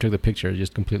 Whoever took the picture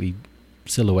just completely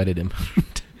silhouetted him.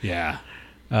 Yeah.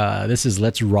 This is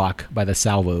Let's Rock by the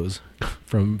Salvos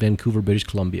from Vancouver, British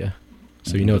Columbia.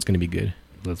 So you know it's going to be good.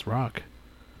 Let's rock.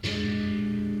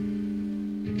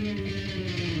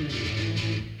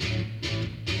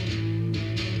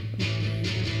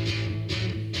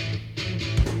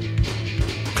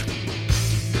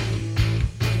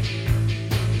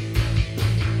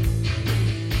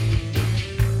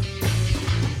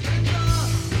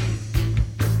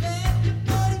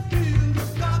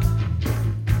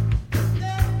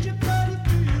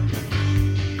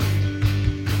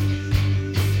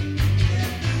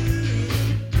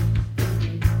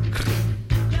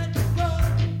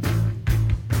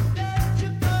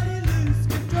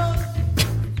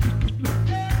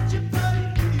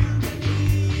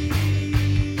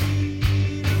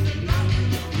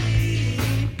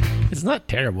 It's not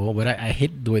terrible, but I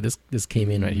hate the way this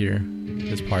came in right here.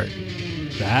 This part.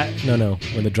 That? No.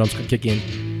 When the drums kick in.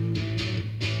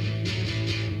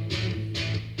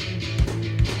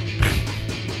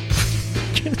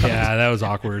 Yeah, that was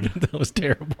awkward. That was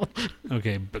terrible.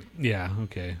 Okay, but yeah,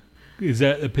 okay. Is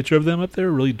that a picture of them up there?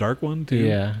 A really dark one too?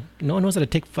 Yeah. No one knows how to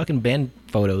take fucking band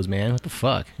photos, man. What the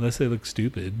fuck? Unless they look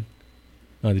stupid.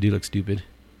 Oh, they do look stupid.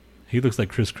 He looks like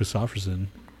Chris Christopherson.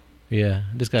 Yeah,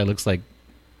 this guy looks like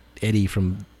Eddie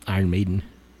from Iron Maiden.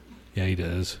 Yeah, he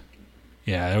does.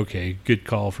 Yeah, okay. Good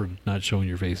call for not showing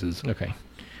your faces. Okay.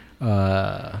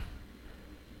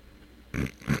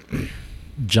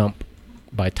 Jump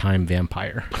by Time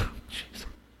Vampire. Jeez.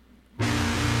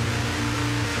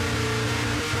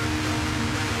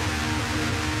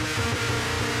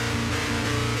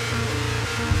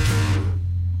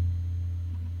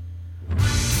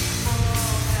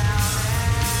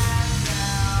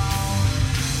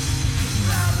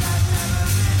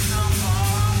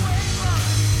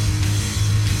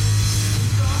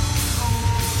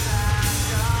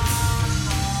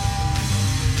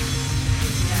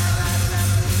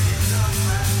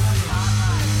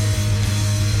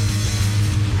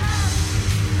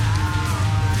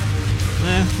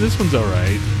 This one's all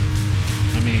right.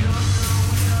 I mean,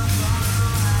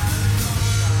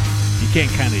 you can't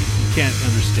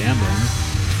understand them.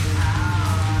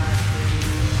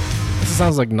 This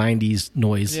sounds like 90s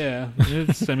noise. Yeah,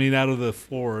 it's. I mean, out of the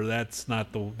four, that's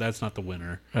not the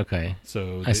winner. Okay.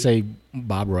 So I say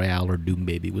Bob Royale or Doom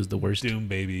Baby was the worst. Doom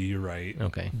Baby, you're right.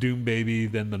 Okay. Doom Baby,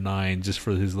 then the 9, just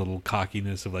for his little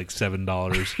cockiness of like $7.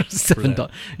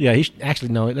 $7. Yeah, actually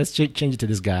no. Let's change it to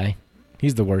this guy.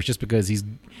 He's the worst, just because he's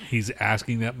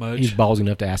asking that much. He's ballsy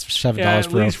enough to ask for $7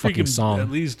 for a fucking song.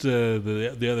 At least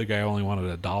the other guy only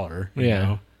wanted $1. You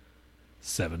know?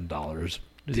 $7.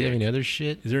 Does he have any other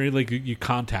shit? Is there any, like, you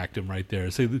contact him right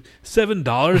there? Say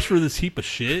 $7 for this heap of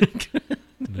shit.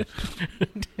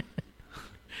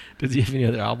 Does he have any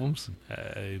other albums?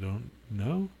 I don't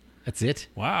know. That's it.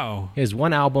 Wow. He has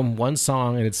one album, one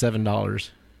song, and it's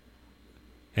 $7.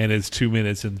 And it's 2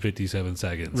 minutes and 57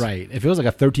 seconds. Right. If it was like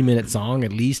a 30-minute song,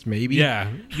 at least, maybe.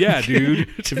 Yeah, dude.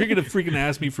 If you're gonna freaking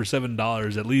ask me for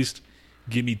 $7, at least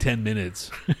give me 10 minutes.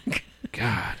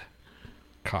 God,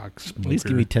 cock smoker. At least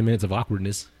give me 10 minutes of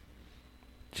awkwardness.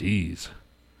 Jeez.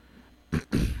 Boo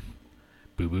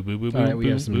boo boo boo. All right, we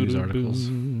have some boo, news boo, articles.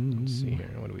 boo. Let's see here.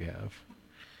 What do we have?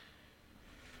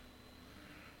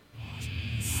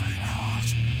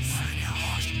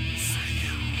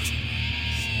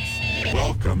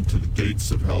 Welcome to the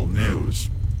Gates of Hell News,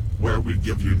 where we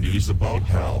give you news about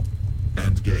hell,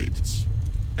 and gates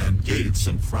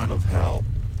in front of hell,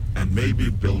 and maybe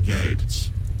Bill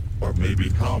Gates, or maybe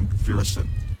Tom McPherson.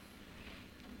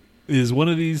 Is one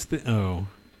of these because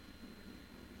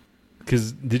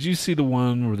did you see the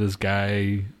one where this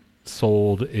guy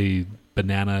sold a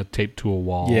banana taped to a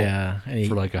wall? Yeah,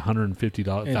 for like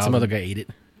 $150,000, and some other guy ate it.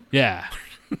 Yeah.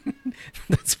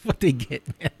 That's what they get,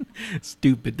 man.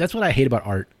 Stupid. That's what I hate about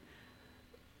art.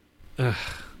 Ugh.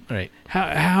 All right.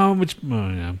 How much? Oh,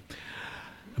 yeah.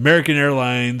 American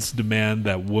Airlines demand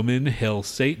that woman Hail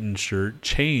Satan shirt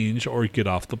change or get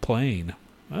off the plane.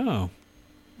 Oh.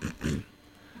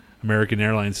 American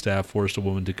Airlines staff forced a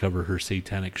woman to cover her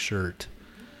satanic shirt.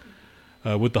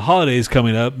 With the holidays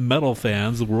coming up, metal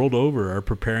fans the world over are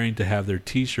preparing to have their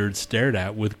T-shirts stared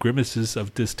at with grimaces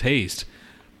of distaste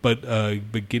But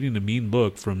getting a mean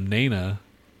look from Nana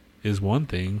is one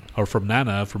thing, or from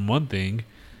Nana from one thing,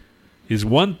 is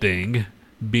one thing.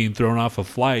 Being thrown off a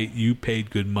flight you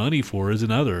paid good money for is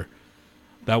another.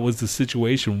 That was the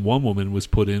situation one woman was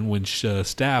put in when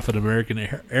staff at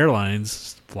American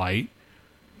Airlines flight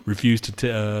refused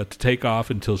to take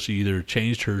off until she either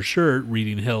changed her shirt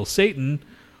reading Hail Satan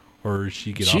or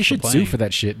she get off the plane. She should sue for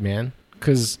that shit, man.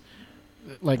 Because,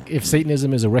 like, if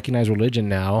Satanism is a recognized religion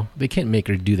now, they can't make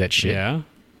her do that shit. Yeah.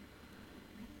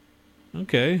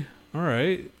 Okay. All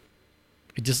right.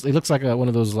 It looks like one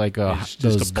of those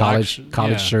those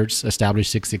college shirts.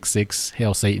 Established 666,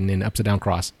 Hail Satan, and upside down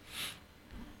cross.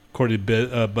 According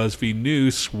to BuzzFeed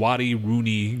News, Swati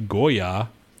Rooney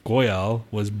Goyal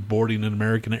was boarding an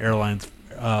American Airlines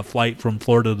flight from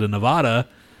Florida to Nevada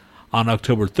on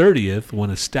October 30th when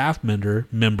a staff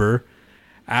member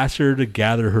asked her to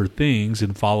gather her things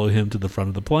and follow him to the front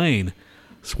of the plane.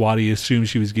 Swati assumed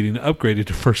she was getting upgraded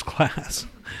to first class.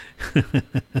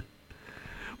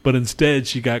 But instead,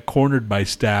 she got cornered by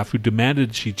staff who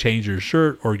demanded she change her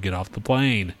shirt or get off the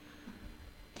plane.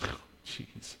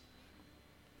 Jeez.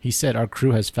 He said, "Our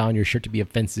crew has found your shirt to be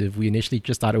offensive. We initially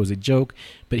just thought it was a joke,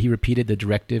 but he repeated the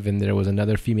directive, and there was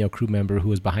another female crew member who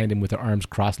was behind him with her arms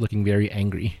crossed, looking very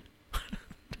angry."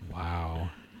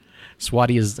 Wow.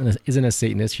 Swati isn't a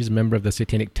Satanist. She's a member of the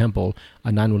Satanic Temple,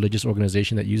 a non-religious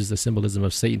organization that uses the symbolism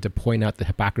of Satan to point out the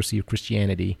hypocrisy of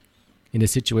Christianity. In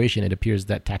this situation, it appears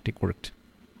that tactic worked.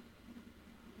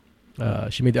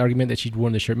 She made the argument that she'd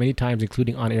worn the shirt many times,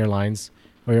 including on airplanes,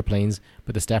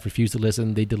 but the staff refused to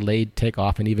listen. They delayed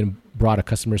takeoff and even brought a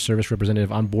customer service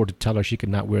representative on board to tell her she could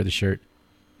not wear the shirt.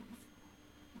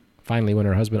 Finally, when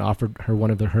her husband offered her one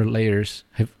of her layers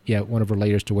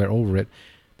to wear over it,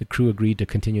 the crew agreed to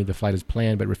continue the flight as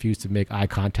planned, but refused to make eye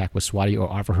contact with Swati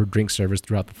or offer her drink service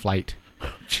throughout the flight.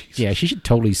 Yeah, she should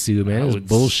totally sue, man. It was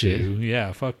bullshit. Sue.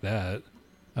 Yeah, fuck that.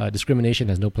 Discrimination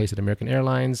has no place at American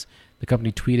Airlines. The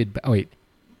company tweeted... Oh, wait.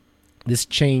 This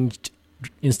changed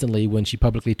instantly when she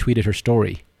publicly tweeted her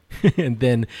story. And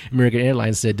then American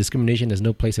Airlines said, "Discrimination has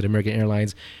no place at American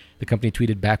Airlines." The company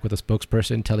tweeted back with a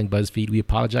spokesperson telling BuzzFeed, "We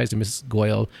apologize to Mrs.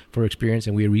 Goyal for her experience,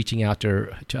 and we are reaching out to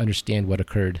her to understand what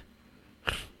occurred."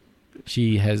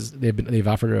 They've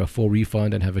offered her a full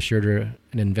refund and have assured her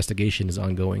an investigation is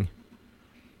ongoing.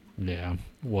 Yeah,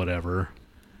 whatever.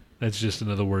 That's just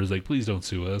another word. Like, please don't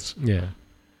sue us. Yeah.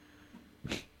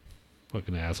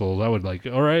 Fucking assholes. I would like,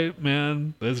 all right,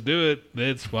 man, let's do it.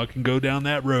 Let's fucking go down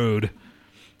that road.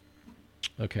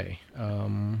 Okay.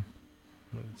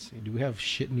 Let's see. Do we have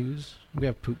shit news? We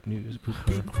have poop news.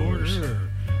 Poop corner,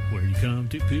 where you come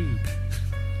to poop.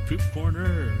 Poop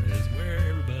corner is where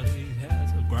everybody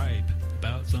has a gripe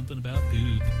about something about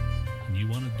poop. And you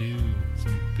want to do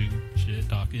some poop shit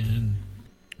talking.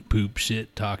 Poop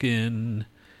shit talking.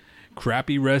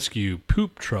 Crappy rescue.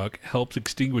 Poop truck helps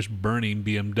extinguish burning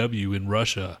BMW in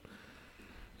Russia.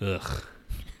 Ugh.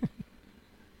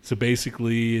 So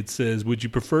basically it says, would you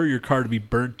prefer your car to be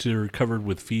burnt or covered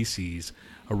with feces?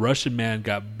 A Russian man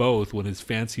got both when his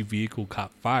fancy vehicle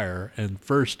caught fire, and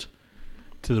first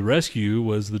to the rescue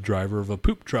was the driver of a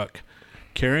poop truck.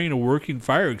 Carrying a working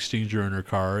fire extinguisher in her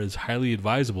car is highly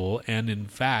advisable and, in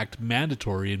fact,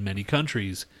 mandatory in many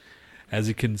countries, as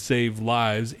it can save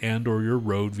lives and or your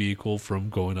road vehicle from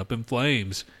going up in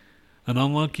flames. An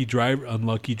unlucky driver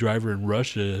in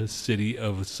Russia's city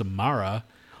of Samara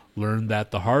learned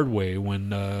that the hard way when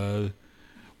the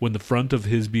front of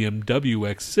his BMW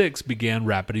X6 began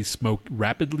rapidly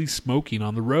smoking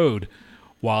on the road,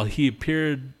 while he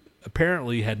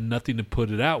apparently had nothing to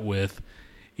put it out with.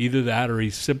 Either that or he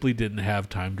simply didn't have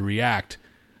time to react.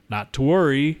 Not to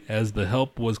worry, as the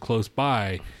help was close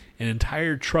by. An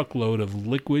entire truckload of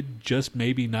liquid, just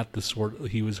maybe not the sort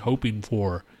he was hoping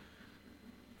for.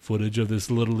 Footage of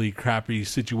this literally crappy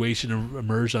situation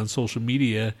emerged on social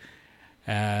media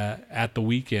at the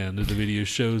weekend. The video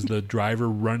shows the driver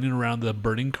running around the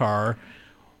burning car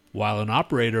while an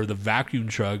operator of the vacuum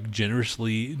truck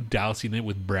generously dousing it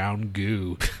with brown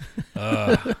goo.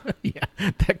 Yeah,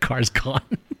 that car's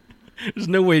gone. There's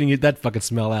no way to get that fucking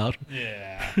smell out.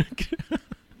 Yeah.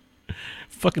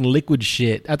 Fucking liquid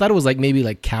shit. I thought it was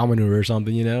maybe cow manure or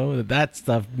something, you know? That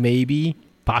stuff, maybe,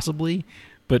 possibly.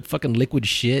 But fucking liquid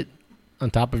shit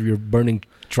on top of your burning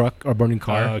truck or burning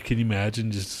car. Can you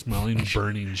imagine just smelling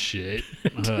burning shit?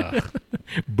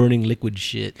 Burning liquid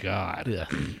shit. God.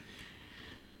 Ugh.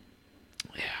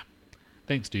 Yeah.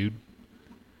 Thanks, dude.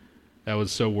 That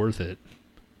was so worth it.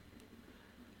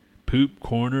 Poop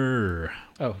corner.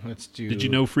 Oh, let's do... Did you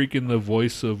know freaking the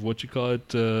voice of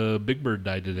Big Bird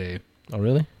died today? Oh,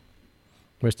 really?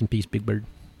 Rest in peace, Big Bird.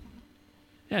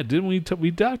 Yeah, didn't we?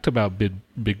 We talked about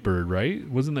Big Bird, right?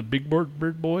 Wasn't that Big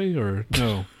Bird Boy or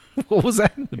no? What was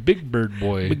that? The Big Bird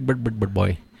Boy. Big Bird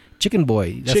Boy. Chicken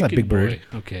Boy. That's Chicken not Big Bird.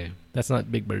 Boy. Okay. That's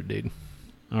not Big Bird, dude.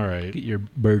 All right. Get your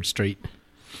bird straight.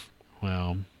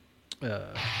 Wow.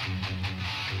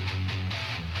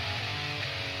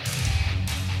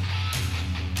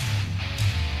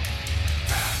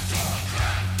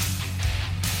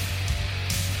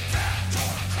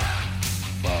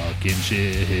 Fucking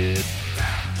shit.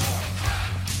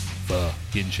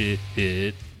 Fucking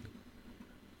shit.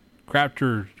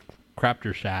 Crafter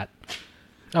shot.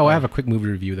 Oh, I have a quick movie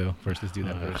review though. First, let's do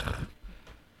that first.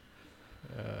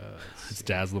 It's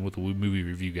dazzling with the movie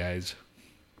review, guys.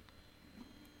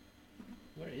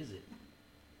 Where is it?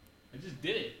 I just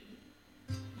did it.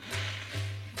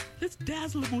 Let's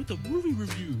dazzle them with a movie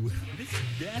review. Let's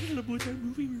dazzle them with our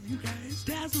movie review, guys.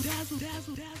 Dazzle, dazzle,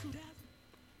 dazzle, dazzle, dazzle.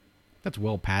 That's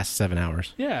well past 7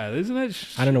 hours. Yeah, isn't that?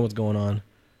 I don't know what's going on.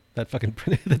 That fucking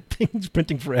that thing's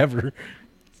printing forever.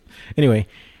 Anyway,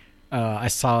 I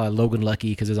saw Logan Lucky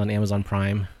because it's on Amazon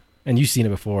Prime, and you've seen it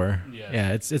before. Yes.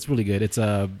 Yeah, it's really good. It's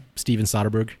Steven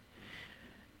Soderbergh,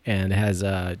 and it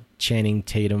has Channing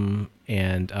Tatum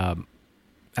and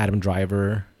Adam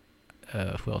Driver.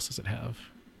 Who else does it have?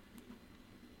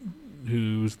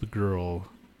 Who's the girl?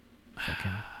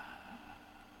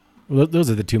 Well, those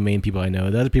are the two main people I know.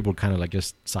 The other people are kind of like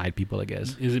just side people, I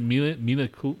guess. Is it Mila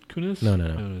Kunis?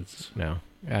 No.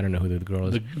 I don't know who the girl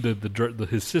is.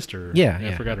 His sister. Yeah,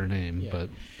 I forgot her name, but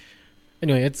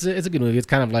anyway, it's a good movie. It's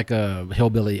kind of like a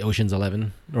hillbilly Ocean's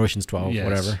 11 or Ocean's 12, Yes.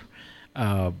 whatever.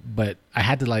 But I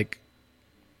had to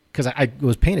because I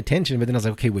was paying attention, but then I was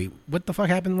like, okay, wait, what the fuck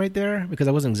happened right there? Because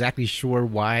I wasn't exactly sure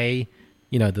why.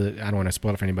 I don't want to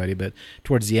spoil it for anybody, but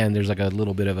towards the end, there's like a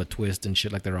little bit of a twist and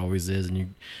shit like there always is. And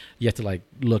you have to like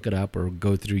look it up or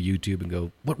go through YouTube and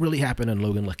go, what really happened in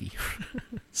Logan Lucky?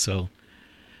 So,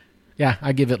 yeah,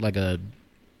 I give it like a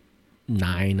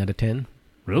 9 out of 10.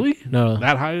 Really? No.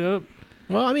 That high up?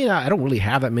 Well, I mean, I don't really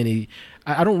have that many.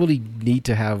 I don't really need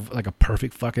to have like a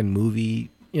perfect fucking movie.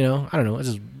 I don't know.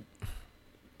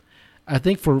 I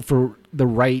think for the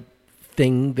right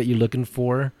thing that you're looking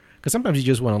for, because sometimes you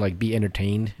just want to like be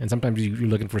entertained, and sometimes you're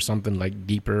looking for something like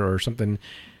deeper or something.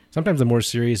 Sometimes the more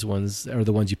serious ones are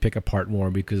the ones you pick apart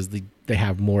more because they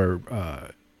have more,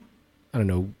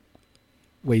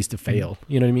 ways to fail.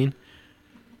 You know what I mean?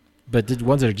 But the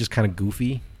ones that are just kind of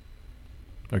goofy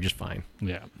are just fine.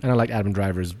 Yeah. And I like Adam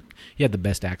Driver's. He had the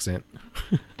best accent.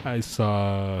 I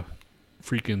saw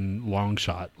freaking Long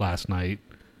Shot last night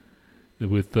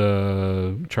with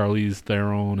Charlize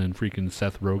Theron and freaking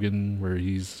Seth Rogen, where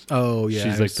he's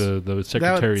she's like the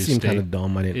Secretary of State. That seemed kind of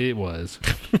dumb. It was.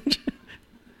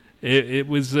 it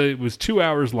was 2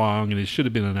 hours long, and it should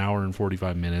have been an hour and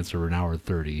 45 minutes or an hour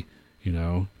 30.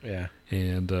 Yeah.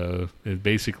 And it's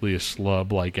basically a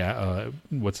slub like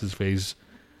what's his face,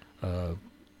 not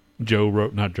Joe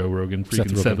Rogan.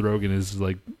 Freaking Seth Rogen is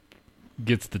like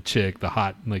gets the chick, the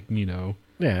hot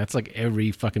Yeah, it's like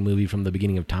every fucking movie from the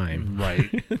beginning of time. Right.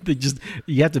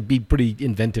 You have to be pretty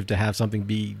inventive to have something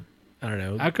be, I don't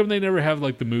know. How come they never have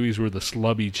like the movies where the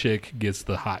slubby chick gets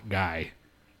the hot guy?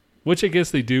 Which I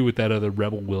guess they do with that other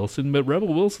Rebel Wilson, but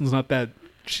Rebel Wilson's not that.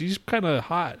 She's kind of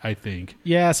hot, I think.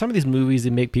 Yeah, some of these movies, they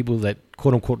make people that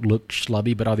quote unquote look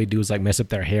schlubby, but all they do is like mess up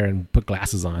their hair and put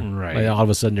glasses on. Right. Like, all of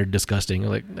a sudden they're disgusting.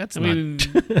 Like, I mean,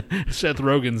 Seth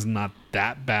Rogen's not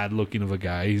that bad looking of a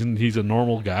guy. He's a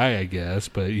normal guy, I guess,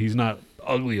 but he's not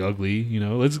ugly.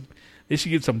 They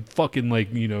should get some fucking like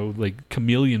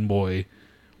Chameleon Boy,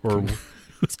 or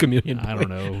who's Chameleon Boy? I don't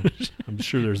know. I'm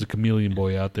sure there's a Chameleon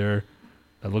Boy out there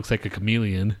that looks like a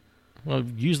chameleon. Well,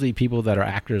 usually people that are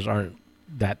actors aren't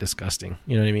that disgusting.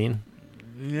 You know what I mean?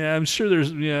 Yeah, I'm sure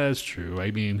there's. Yeah, that's true.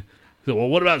 I mean, well,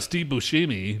 what about Steve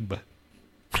Buscemi? But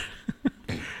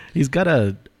he's got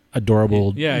a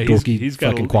adorable, dorky he's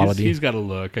got fucking quality. He's got a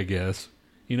look, I guess.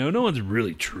 No one's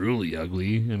really truly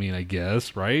ugly. I mean, I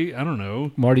guess, right? I don't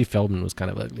know. Marty Feldman was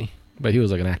kind of ugly, but he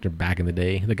was like an actor back in the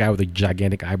day. The guy with the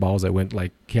gigantic eyeballs that went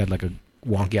like he had like a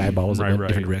wonky eyeballs that went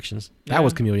different directions. That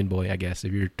was Chameleon Boy, I guess.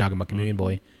 If you're talking about Chameleon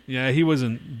Boy. Yeah, he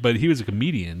wasn't, but he was a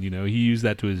comedian. He used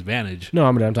that to his advantage. No,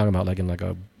 I'm talking about like in like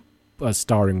a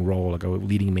starring role, like a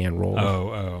leading man role.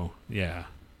 Oh, yeah.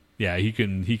 He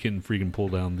can freaking pull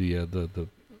down the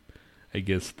I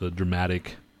guess the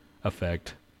dramatic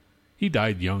effect. He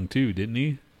died young too, didn't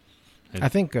he? I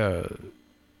think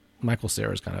Michael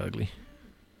Cera's kind of ugly.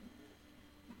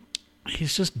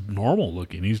 He's just normal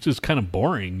looking. He's just kind of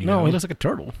boring. He looks like a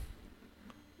turtle.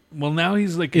 Well, now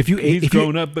he's like he's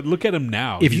grown up, but look at him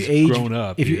now. He's grown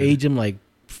up. If you age him like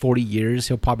 40 years,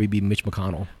 he'll probably be Mitch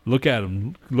McConnell. Look at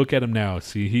him. Look at him now.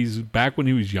 See, he's back when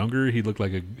he was younger. He looked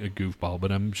like a goofball,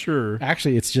 but I'm sure.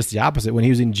 Actually, it's just the opposite. When he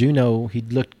was in Juno, he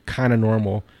looked kind of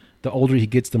normal. The older he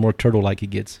gets, the more turtle-like he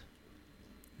gets.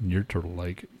 You're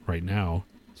turtle-like right now,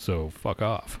 so fuck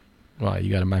off. Wow,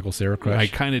 you got a Michael Cera crush? I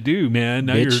kind of do, man.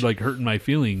 Now Bitch. you're like hurting my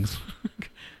feelings.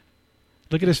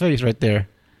 Look at his face right there.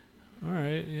 All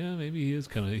right, yeah, maybe he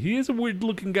is a weird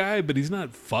looking guy, but he's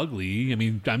not fugly. I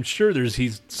mean, I'm sure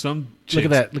he's some chicks.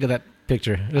 Look at that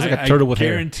picture. There's like a turtle with hair.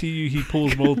 I guarantee you he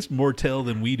pulls more tail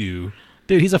than we do.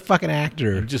 Dude, he's a fucking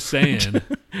actor. I'm just saying.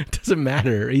 It doesn't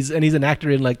matter. He's an actor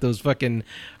in like those fucking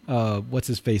what's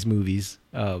his face movies.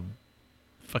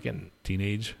 Fucking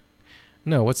Teenage.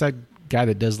 No, what's that guy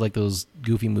that does like those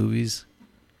goofy movies?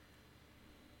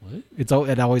 What?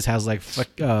 It always has like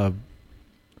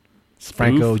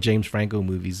James Franco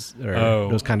movies or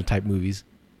those kind of type movies.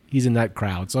 He's in that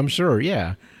crowd, so I'm sure.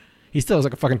 Yeah, he still looks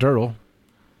like a fucking turtle.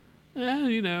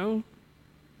 Yeah,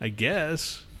 I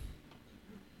guess.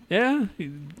 Yeah,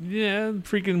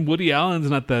 freaking Woody Allen's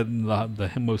not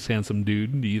the most handsome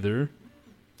dude either.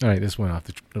 All right, this went off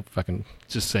the fucking.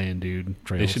 Just saying, dude.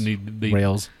 Trails. They should need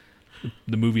rails.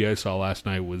 The movie I saw last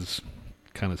night was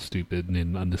kind of stupid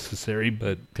and unnecessary,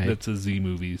 but that's a Z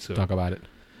movie. So talk about it.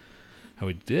 How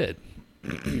it did.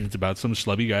 It's about some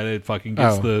schlubby guy that fucking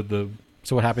gets the.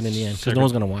 So what happened in the end? Because no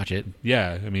one's gonna watch it.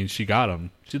 Yeah, I mean, she got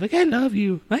him. She's like, "I love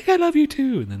you. Like, I love you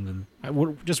too." And then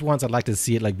just once, I'd like to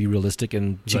see it like be realistic.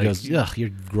 And she goes, "Ugh,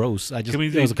 you're gross." It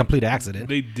was a complete accident.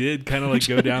 They did kind of like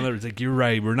go down there. It's like, you're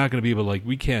right. We're not gonna be able to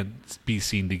we can't be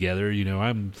seen together.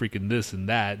 I'm freaking this and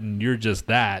that, and you're just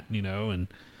that. And.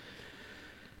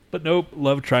 But nope,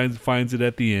 love finds it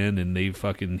at the end, and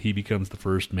he becomes the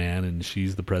first man, and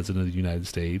she's the president of the United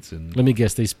States. And let me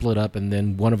guess, they split up, and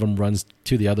then one of them runs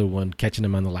to the other one, catching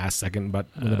him on the last second, but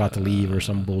when they're about to leave or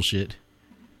some bullshit.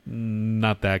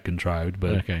 Not that contrived,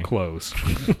 but close.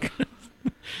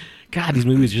 God, these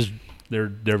movies just they're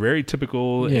very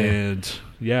typical, and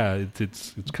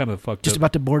it's kind of fucked just up.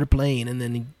 about to board a plane, and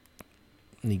then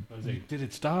he did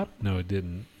it stop? No, it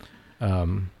didn't.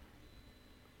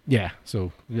 Yeah,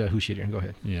 so who's shittier? Go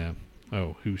ahead. Yeah.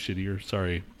 Oh, who's shittier?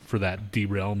 Sorry for that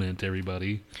derailment,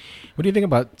 everybody. What do you think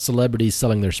about celebrities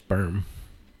selling their sperm?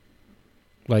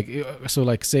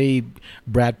 Say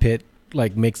Brad Pitt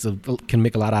can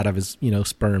make a lot out of his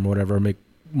sperm or whatever, or make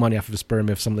money off of his sperm.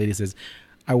 If some lady says,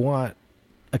 "I want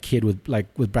a kid with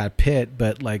Brad Pitt,"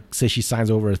 but say she signs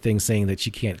over a thing saying that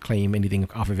she can't claim anything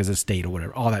off of his estate or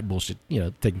whatever, all that bullshit,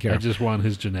 taken care of. I just want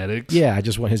his genetics. Yeah, I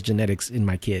just want his genetics in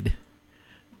my kid.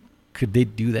 Could they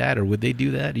do that, or would they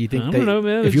do that? Do you think? I don't know,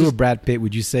 man. If you were Brad Pitt,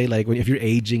 would you say if you're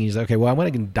aging, and you're like, okay, well, I'm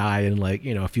going to die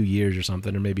in a few years or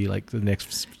something, or maybe the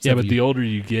next. Yeah, but the older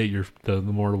you get, the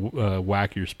more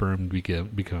whack your sperm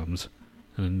becomes,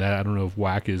 and that I don't know if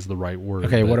whack is the right word.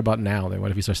 Okay, what about now? Then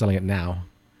what if you start selling it now?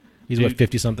 He's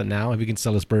 50 something now. If you can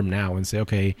sell his sperm now and say,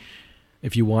 okay,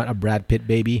 if you want a Brad Pitt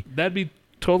baby, that'd be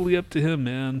totally up to him,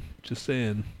 man. Just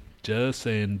saying,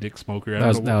 dick smoker.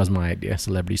 That was my idea.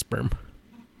 Celebrity sperm.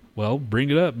 Well, bring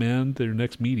it up, man. Their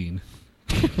next meeting.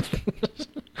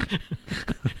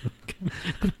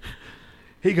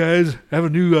 Hey guys, I have a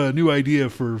new idea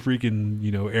for freaking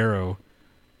Arrow.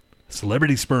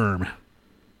 Celebrity sperm.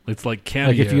 It's like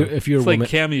Cameo. If you're it's a woman, like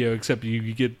Cameo, except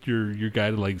you get your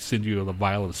guy to send you a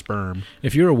vial of sperm.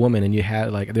 If you're a woman and you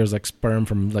had there's sperm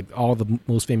from all the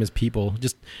most famous people,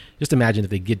 just imagine if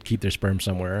they did keep their sperm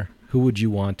somewhere. Who would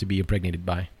you want to be impregnated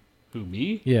by? Who,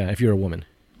 me? Yeah, if you're a woman.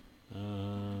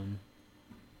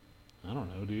 I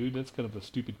don't know, dude. That's kind of a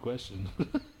stupid question.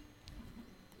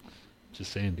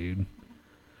 Just saying, dude.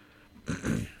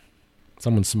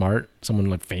 Someone smart,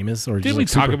 someone famous, or didn't we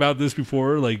talk about this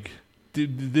before?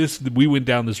 We went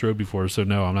down this road before, so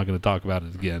no, I'm not going to talk about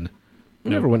it again.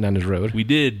 We never went down this road. We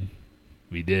did.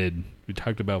 We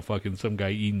talked about fucking some guy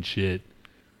eating shit.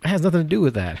 It has nothing to do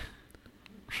with that.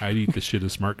 I'd eat the shit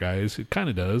of smart guys. It kind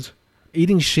of does.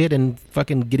 Eating shit and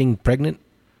fucking getting pregnant.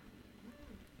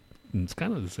 It's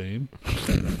kind of the same.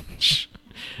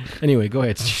 Anyway, go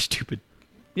ahead. Stupid.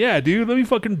 Yeah, dude. Let me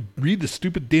fucking read the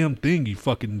stupid damn thing, you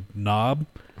fucking knob.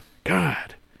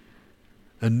 God.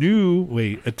 A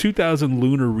 2000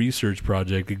 lunar research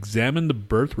project examined the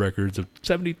birth records of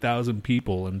 70,000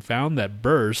 people and found that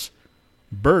births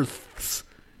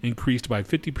increased by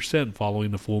 50%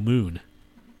 following the full moon.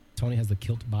 Tony has the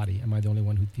kilt body. Am I the only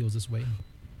one who feels this way?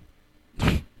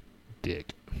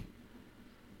 Dick.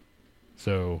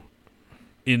 So,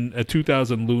 in a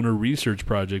 2000 lunar research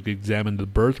project examined the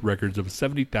birth records of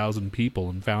 70,000 people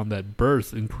and found that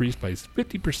births increased by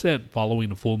 50%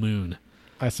 following a full moon.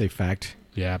 I say fact.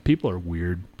 Yeah, people are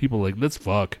weird. People let's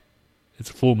fuck. It's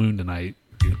a full moon tonight.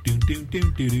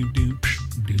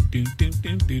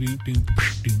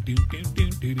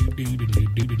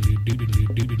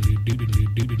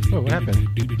 Whoa, what happened?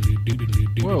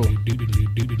 Whoa.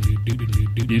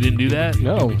 You didn't do that?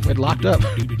 No, it locked up.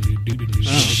 Oh,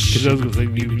 because I was going to say,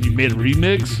 you made a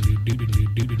remix?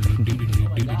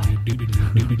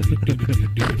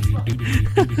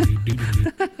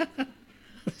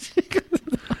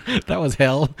 That was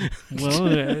hell. Well,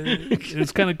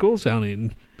 it's kind of cool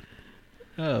sounding.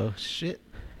 Oh, shit.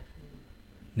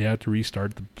 You have to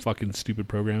restart the fucking stupid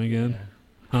program again?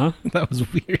 Huh? That was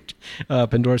weird.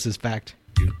 Pandora's fact.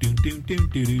 Is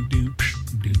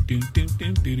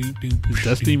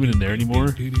Dustin even in there anymore?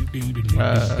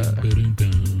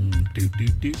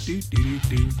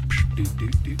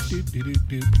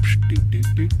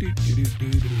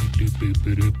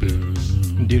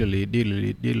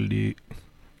 Doodly.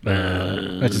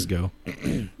 Let's just go.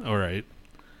 All right.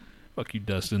 Fuck you,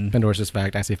 Dustin. Pandora's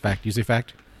fact. I say fact. You say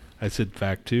fact? I said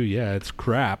fact too. Yeah, it's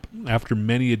crap. After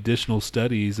many additional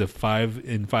studies in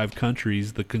 5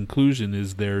 countries, the conclusion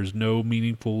is there's no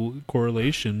meaningful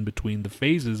correlation between the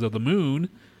phases of the moon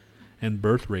and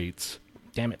birth rates.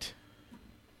 Damn it.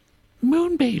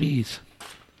 Moon babies.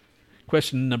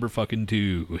 Question number fucking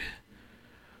 2.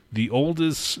 The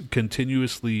oldest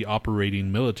continuously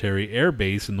operating military air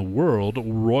base in the world,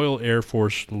 Royal Air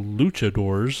Force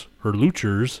Luchadors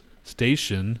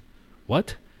Station.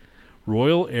 What?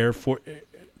 Royal Air Force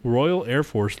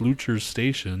Luchers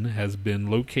Station has been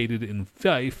located in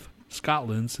Fife,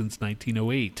 Scotland since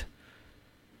 1908.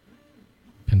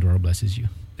 Pandora blesses you.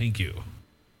 Thank you.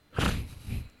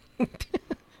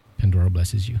 Pandora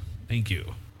blesses you. Thank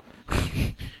you.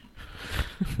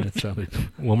 That sounded...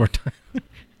 One more time.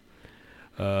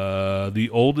 The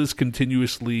oldest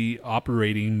continuously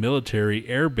operating military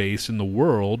air base in the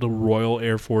world, Royal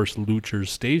Air Force Luchers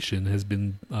Station, has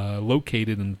been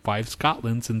located in Fife,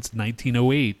 Scotland since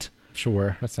 1908.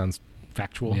 Sure, that sounds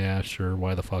factual. Yeah, sure.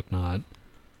 Why the fuck not?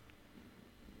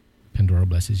 Pandora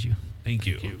blesses you. Thank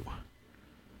you.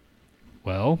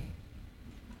 Well?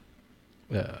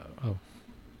 Oh.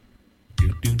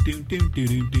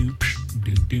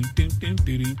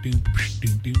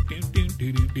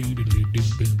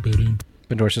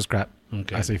 Pandora's just crap.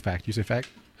 Okay. I say fact. You say fact?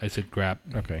 I said crap.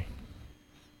 Okay.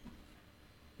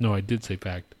 No, I did say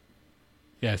fact.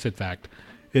 Yeah, I said fact.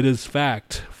 It is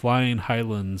fact. Flying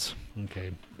Highlands.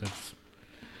 Okay, that's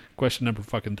question number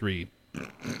fucking 3.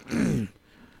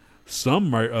 Some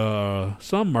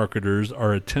marketers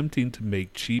are attempting to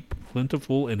make cheap,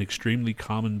 plentiful, and extremely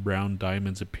common brown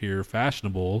diamonds appear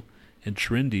fashionable and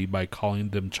trendy by calling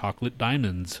them chocolate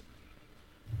diamonds.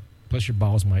 Plus your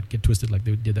balls might get twisted like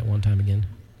they did that one time again.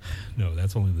 No,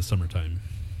 that's only in the summertime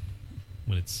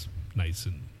when it's nice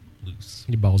and loose.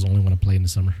 Your balls only want to play in the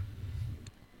summer.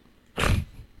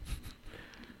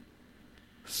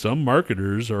 Some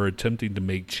marketers are attempting to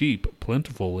make cheap,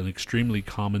 plentiful, and extremely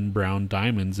common brown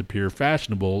diamonds appear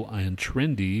fashionable and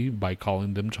trendy by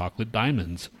calling them chocolate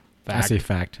diamonds. I Fact. say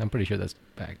fact. I'm pretty sure that's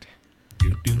fact.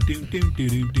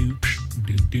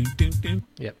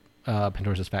 Yep.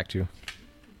 Pandora's is fact too.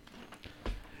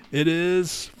 It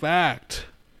is fact.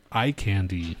 Eye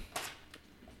candy.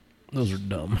 Those are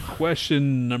dumb.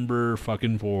 Question number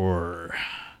fucking 4.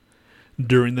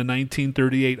 During the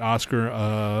 1938 Oscar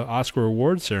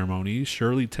award ceremony,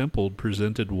 Shirley Temple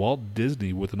presented Walt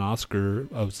Disney with an Oscar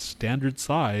of standard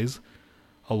size,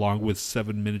 along with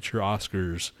 7 miniature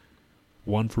Oscars,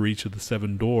 one for each of the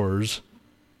 7 dwarves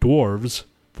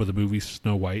for the movie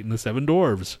Snow White and the 7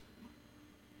 Dwarves.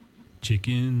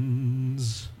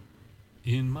 Chickens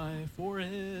in my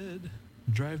forehead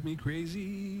drive me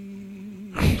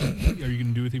crazy. Are you going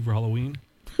to do anything for Halloween?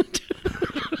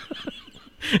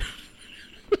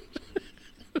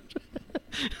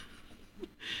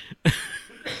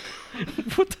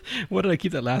 What did I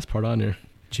keep that last part on there?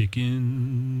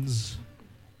 Chickens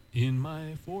in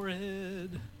my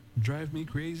forehead drive me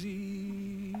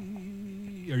crazy.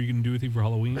 Are you going to do anything for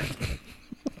Halloween?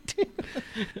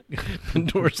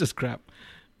 Pandora's just crap.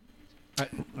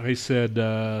 I said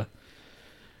during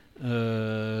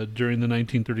the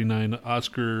 1939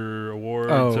 Oscar award.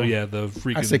 Oh, so yeah, the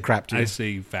freaking... I say crap too. I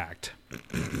say fact.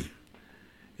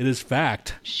 It is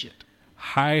fact. Shit.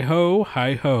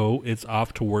 Hi-ho, it's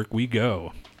off to work we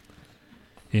go.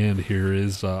 And here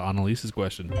is Annalise's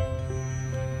question.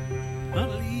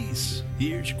 Annalise,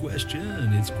 here's your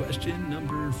question. It's question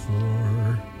number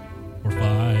 4 or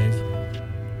 5.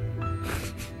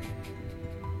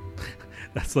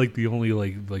 That's like the only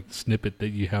like snippet that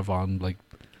you have on like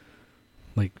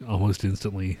almost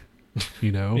instantly,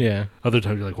 you know? Yeah. Other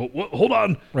times you're like, hold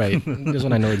on. Right. This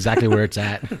one I know exactly where it's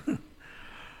at.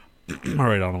 All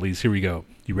right, Annalise, here we go.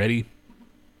 You ready?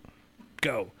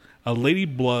 Go. A lady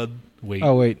blood. Wait.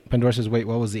 Oh, wait. Pandora says, wait,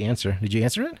 what was the answer? Did you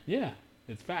answer it? Yeah,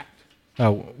 it's fact.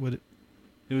 Oh, what?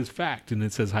 It was fact, and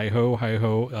it says, hi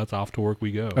ho, that's off to work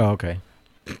we go. Oh, okay.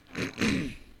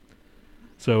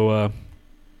 So,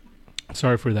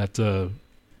 sorry for that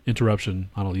interruption,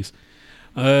 Annalise.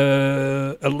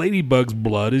 A ladybug's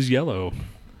blood is yellow.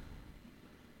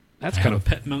 That's kind of a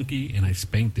pet monkey, and I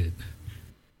spanked it.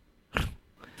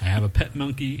 I have a pet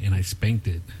monkey, and I spanked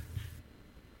it.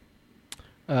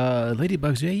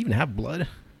 Ladybugs, do they even have blood?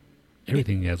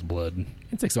 Everything has blood.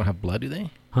 Insects don't have blood, do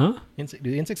they? Huh? Do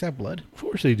the insects have blood? Of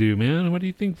course they do, man. What do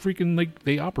you think freaking, like,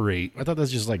 they operate? I thought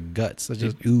that's just like guts. That's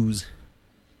just ooze.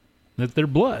 That's their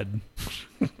blood.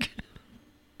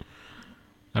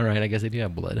 All right, I guess they do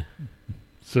have blood.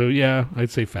 So, yeah, I'd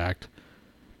say fact.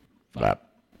 Fact.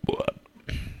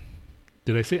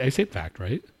 Did I say fact,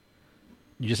 right?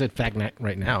 You just said fact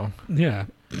right now. Yeah.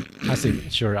 I'll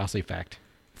say fact.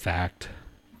 Fact.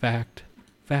 Fact.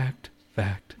 Fact.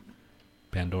 Fact.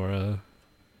 Pandora,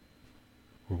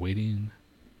 we're waiting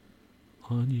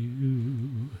on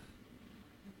you.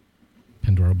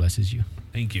 Pandora blesses you.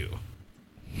 Thank you.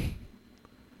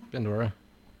 Pandora,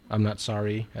 I'm not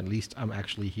sorry. At least I'm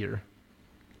actually here.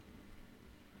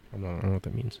 I don't know what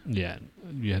that means. Yeah,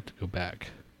 you have to go back.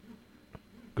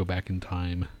 Go back in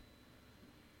time.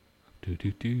 Do.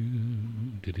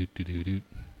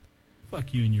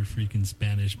 Fuck you and your freaking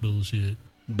Spanish bullshit.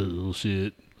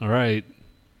 Bullshit. All right.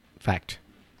 Fact.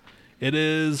 It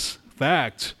is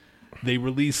fact. They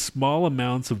release small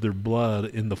amounts of their blood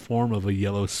in the form of a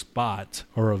yellow spot,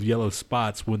 or of yellow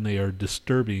spots when they are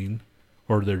disturbing,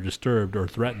 or they're disturbed or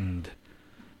threatened.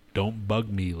 Don't bug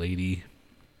me, lady.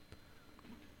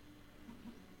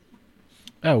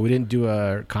 Oh, we didn't do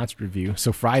a concert review.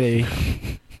 So Friday,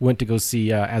 went to go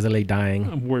see As I Lay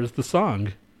Dying. Where's the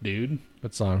song, dude?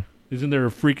 What song? Isn't there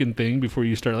a freaking thing before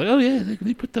you start like, oh yeah,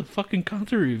 they put the fucking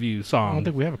concert review song? I don't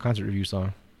think we have a concert review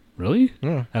song. Really?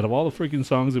 Yeah. Out of all the freaking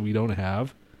songs that we don't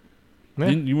have,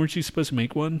 weren't you supposed to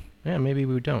make one? Yeah, maybe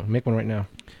we don't. Make one right now.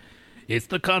 It's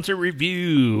the concert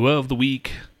review of the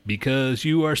week because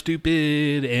you are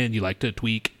stupid and you like to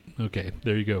tweak. Okay,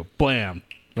 there you go. Blam.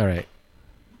 All right.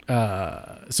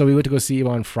 So we went to go see him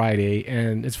on Friday,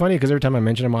 and it's funny because every time I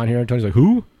mention him on here, Tony's like,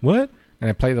 "Who? What?" And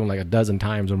I play them like a dozen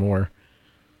times or more.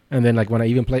 And then like when I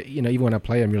even play, even when I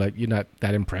play them, you're not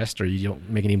that impressed, or you don't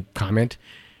make any comment,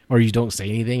 or you don't say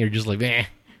anything. You're just like, eh.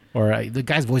 Or the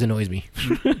guy's voice annoys me.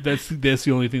 That's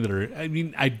the only thing that I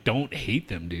mean, I don't hate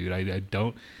them, dude. I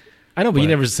don't. I know, but you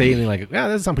never say anything like, "Yeah,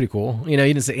 that sounds pretty cool." You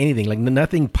didn't say anything like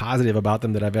nothing positive about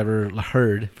them that I've ever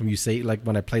heard from you say, like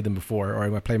when I played them before or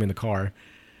when I played them in the car.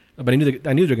 But I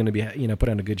knew they're going to be, put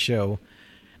on a good show.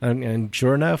 And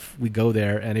sure enough, we go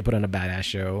there and they put on a badass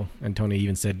show. And Tony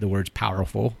even said the words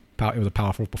powerful. It was a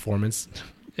powerful performance.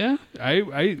 Yeah,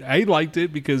 I liked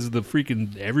it because the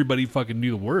freaking everybody fucking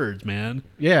knew the words, man.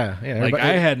 Yeah. Like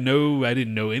I didn't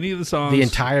know any of the songs. The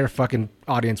entire fucking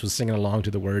audience was singing along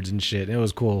to the words and shit. It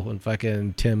was cool. And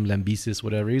fucking Tim Lambesis,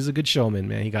 whatever, he's a good showman,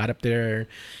 man. He got up there,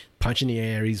 punching the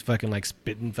air. He's fucking like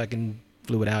spitting fucking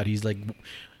fluid out. He's like,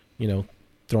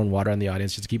 throwing water on the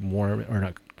audience just to keep them warm, or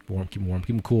not warm, keep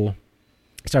them cool.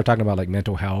 He started talking about like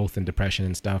mental health and depression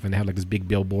and stuff, and they had like this big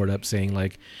billboard up saying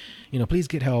like, please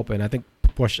get help. And I think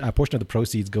a portion of the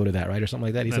proceeds go to that, right, or something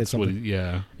like that. He said something.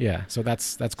 Yeah. So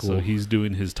that's cool. So he's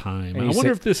doing his time. I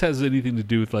wonder if this has anything to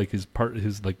do with like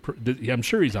I'm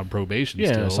sure he's on probation.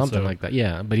 Yeah, still, something like that.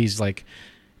 Yeah, but he's like,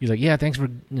 yeah, thanks for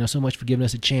so much for giving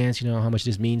us a chance. How much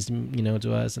this means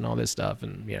to us and all this stuff.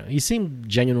 And he seemed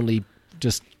genuinely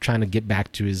just trying to get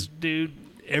back to his dude.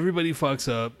 Everybody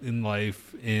fucks up in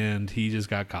life, and he just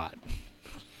got caught.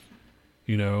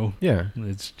 Yeah.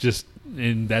 It's just,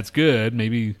 and that's good.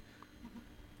 Maybe.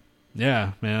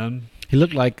 Yeah, man. He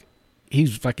looked like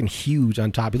he's fucking huge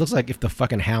on top. He looks like if the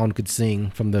fucking Hound could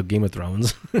sing from the Game of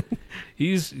Thrones.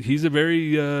 he's a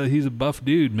very he's a buff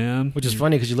dude, man. Which is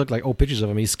funny because you look like old pictures of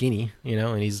him. He's skinny,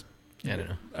 and he's. I don't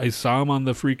know. I saw him on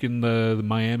the freaking the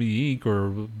Miami Ink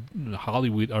or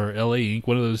Hollywood or LA Ink,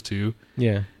 one of those two.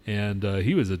 Yeah. And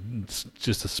he was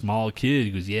just a small kid.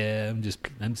 He goes, "Yeah,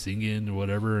 I'm singing or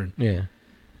whatever." And yeah.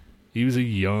 He was a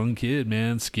young kid,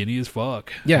 man, skinny as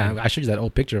fuck. Yeah, I showed you that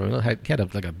old picture of him. He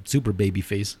had like a super baby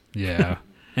face. Yeah.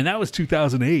 And that was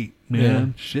 2008,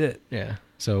 man. Yeah. Shit. Yeah.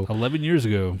 So 11 years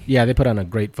ago. Yeah, they put on a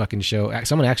great fucking show.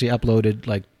 Someone actually uploaded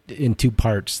like in 2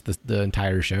 parts the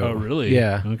entire show. Oh, really?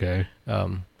 Yeah. Okay.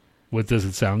 What, does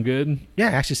it sound good? Yeah,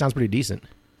 it actually sounds pretty decent.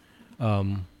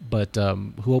 But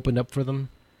who opened up for them?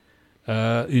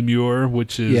 Immure,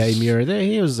 which is Immure.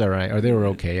 He was all right, or they were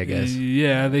okay, I guess.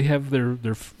 Yeah, they have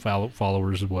their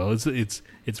followers as well.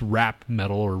 It's rap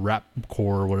metal or rap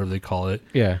core or whatever they call it.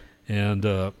 Yeah. And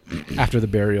After the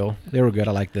Burial, they were good.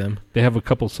 I like them. They have a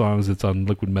couple songs that's on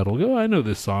Liquid Metal. Oh, I know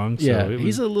this song. So Yeah,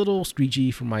 he's a little screechy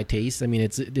for my taste. I mean,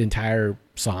 the entire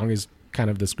song is kind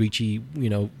of the screechy,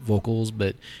 vocals,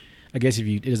 but I guess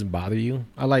it doesn't bother you.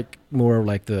 I like more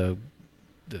like the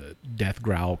death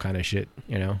growl kind of shit,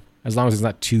 as long as it's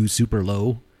not too super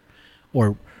low,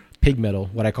 or pig metal.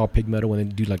 What I call pig metal when they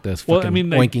do like the fucking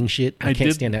oinking shit. I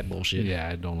can't stand that bullshit. Yeah,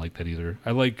 I don't like that either.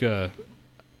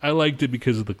 I liked it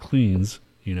because of the cleans,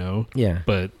 Yeah.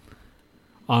 But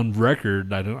on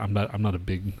record, I'm not a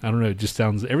big. I don't know. It just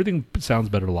everything sounds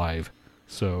better live.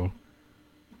 So,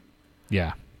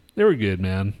 yeah, they were good,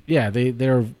 man. Yeah,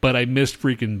 they're. But I missed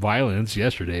freaking Violence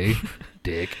yesterday,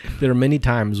 dick. There are many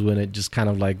times when it just kind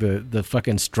of like the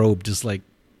fucking strobe just like,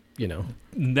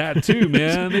 That too,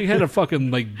 man. They had a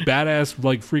fucking like badass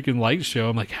like freaking light show.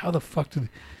 I'm like, how the fuck did?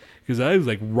 Because I was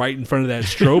like right in front of that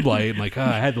strobe light. I'm like,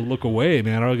 I had to look away,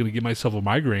 man. I was gonna give myself a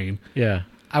migraine. Yeah,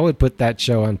 I would put that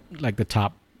show on like the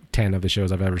top 10 of the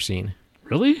shows I've ever seen.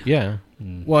 Really? Yeah.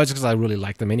 Well, it's because I really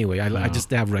like them anyway. I just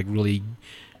have like really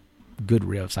good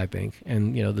riffs, I think,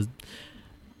 and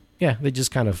they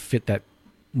just kind of fit that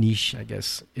niche, I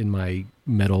guess, in my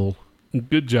metal.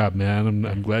 Good job, man.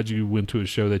 I'm glad you went to a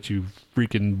show that you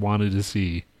freaking wanted to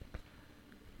see.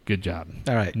 Good job.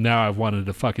 All right. Now I've wanted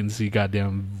to fucking see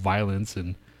goddamn Violence,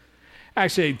 and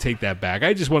actually I take that back.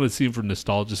 I just want to see him for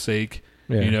nostalgia's sake.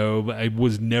 Yeah. I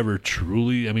was never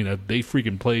truly. I mean, they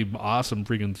freaking play awesome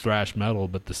freaking thrash metal,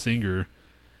 but the singer,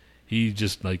 he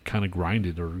just like kind of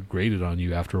grinded or grated on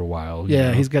you after a while.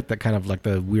 Yeah, he's got that kind of like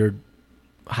the weird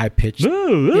high pitched.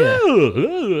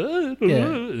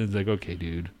 It's like, okay,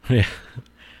 dude. Yeah.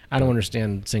 I don't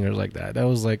understand singers like that. That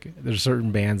was like, there's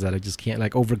certain bands that I just can't,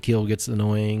 like Overkill gets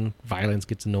annoying, Violence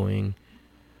gets annoying.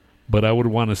 But I would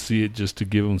want to see it just to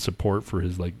give him support for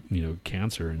his like,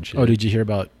 cancer and shit. Oh, did you hear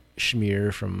about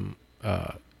Schmear from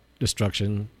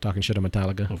Destruction talking shit on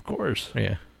Metallica? Of course.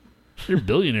 Yeah. They're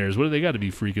billionaires. What do they got to be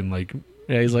freaking like?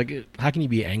 Yeah, he's like, how can you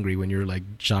be angry when you're like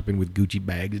shopping with Gucci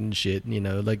bags and shit?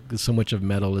 Like so much of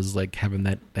metal is like having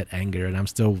that anger, and I'm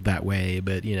still that way,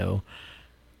 but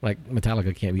like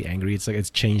Metallica can't be angry. It's like it's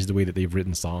changed the way that they've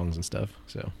written songs and stuff.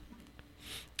 So,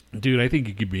 dude, I think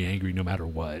you could be angry no matter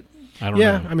what. I don't know.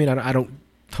 Yeah, I mean, I don't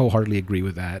wholeheartedly agree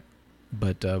with that,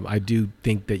 but I do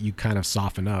think that you kind of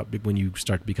soften up when you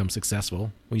start to become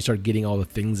successful. When you start getting all the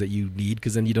things that you need,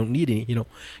 because then you don't need any. You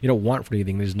don't want for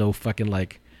anything. There's no fucking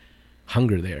like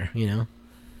hunger there. Yeah,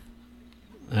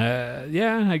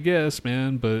 I guess,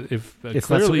 man. But if it's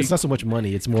clearly, not so much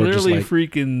money. It's more clearly just like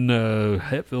freaking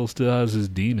Hetfield still has his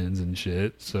demons and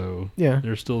shit. So yeah,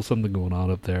 there's still something going on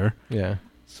up there. Yeah.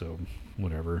 So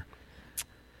whatever.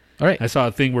 All right. I saw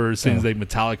a thing where it seems like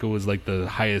Metallica was like the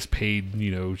highest paid,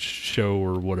 show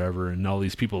or whatever, and all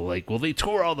these people were like, well, they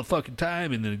tour all the fucking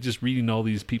time, and then just reading all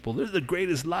these people, they're the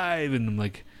greatest live, and I'm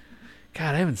like,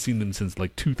 God, I haven't seen them since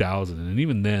like 2000, and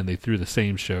even then they threw the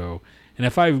same show. And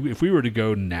if we were to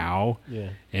go now,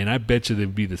 and I bet you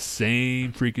they'd be the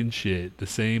same freaking shit, the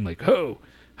same like ho,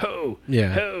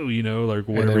 yeah, ho, like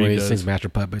whatever and then when he he does. sings Master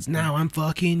Puppets, now I'm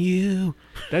fucking you.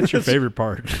 That's your favorite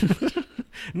part.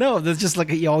 No, that's just like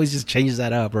he always just changes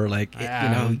that up, or like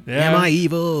am I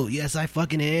evil? Yes, I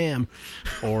fucking am.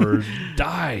 Or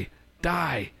die,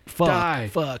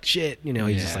 fuck, shit. He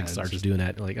just like starts doing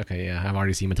that. Like, okay, yeah, I've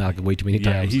already seen Metallica way too many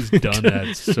times. Yeah, he's done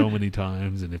that so many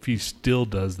times, and if he still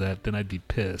does that, then I'd be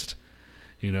pissed.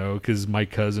 Because my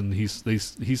cousin, he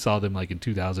saw them like in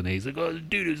 2008. He's like, oh,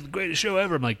 dude, it's the greatest show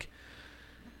ever. I'm like,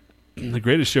 the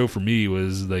greatest show for me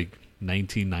was like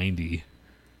 1990.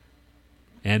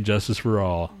 And Justice for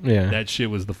All. Yeah. That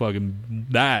shit was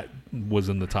that was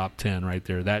in the top 10 right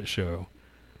there, that show.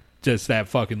 Just that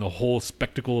fucking, the whole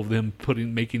spectacle of them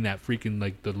making that freaking,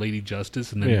 like, the Lady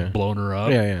Justice and then blowing her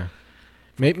up. Yeah, yeah.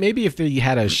 Maybe if they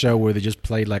had a show where they just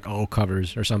played, like, all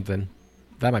covers or something,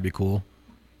 that might be cool.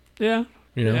 Yeah.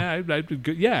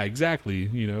 Yeah, exactly.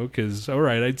 Because, all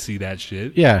right, I'd see that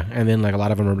shit. Yeah, and then, like, a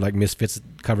lot of them are, like, Misfits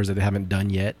covers that they haven't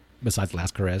done yet, besides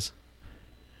Last Caress.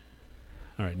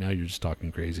 All right, now you're just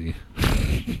talking crazy.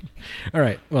 All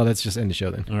right, well, let's just end the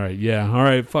show then. All right, yeah. All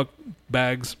right, fuck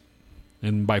bags.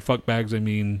 And by fuck bags, I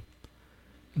mean...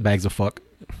 bags of fuck.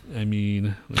 I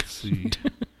mean, let's see.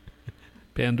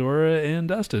 Pandora and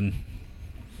Dustin.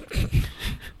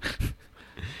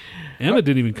 Emma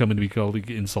didn't even come in to be called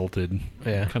insulted.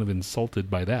 Yeah. Kind of insulted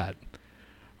by that.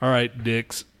 All right,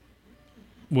 dicks.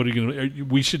 What are you gonna? Are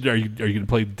you gonna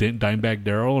play Dimebag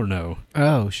Darrell or no?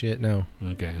 Oh shit, no.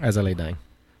 Okay. As I lay dying.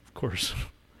 Of course.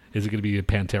 Is it going to be a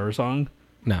Pantera song?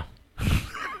 No.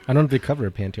 I don't know if they cover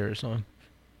a Pantera song.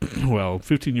 Well,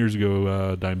 15 years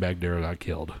ago, Dimebag Darrell got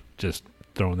killed. Just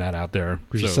throwing that out there.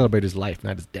 We should celebrate his life,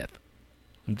 not his death.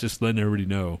 I'm just letting everybody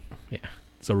know. Yeah.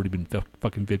 It's already been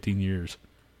fucking 15 years.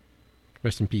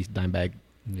 Rest in peace, Dimebag.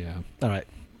 Yeah. All right.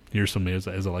 Here's somebody as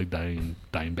I like dying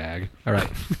bag. All right.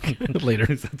 Later.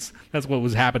 That's what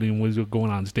was happening was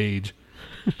going on stage.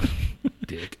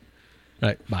 Dick. All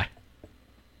right. Bye.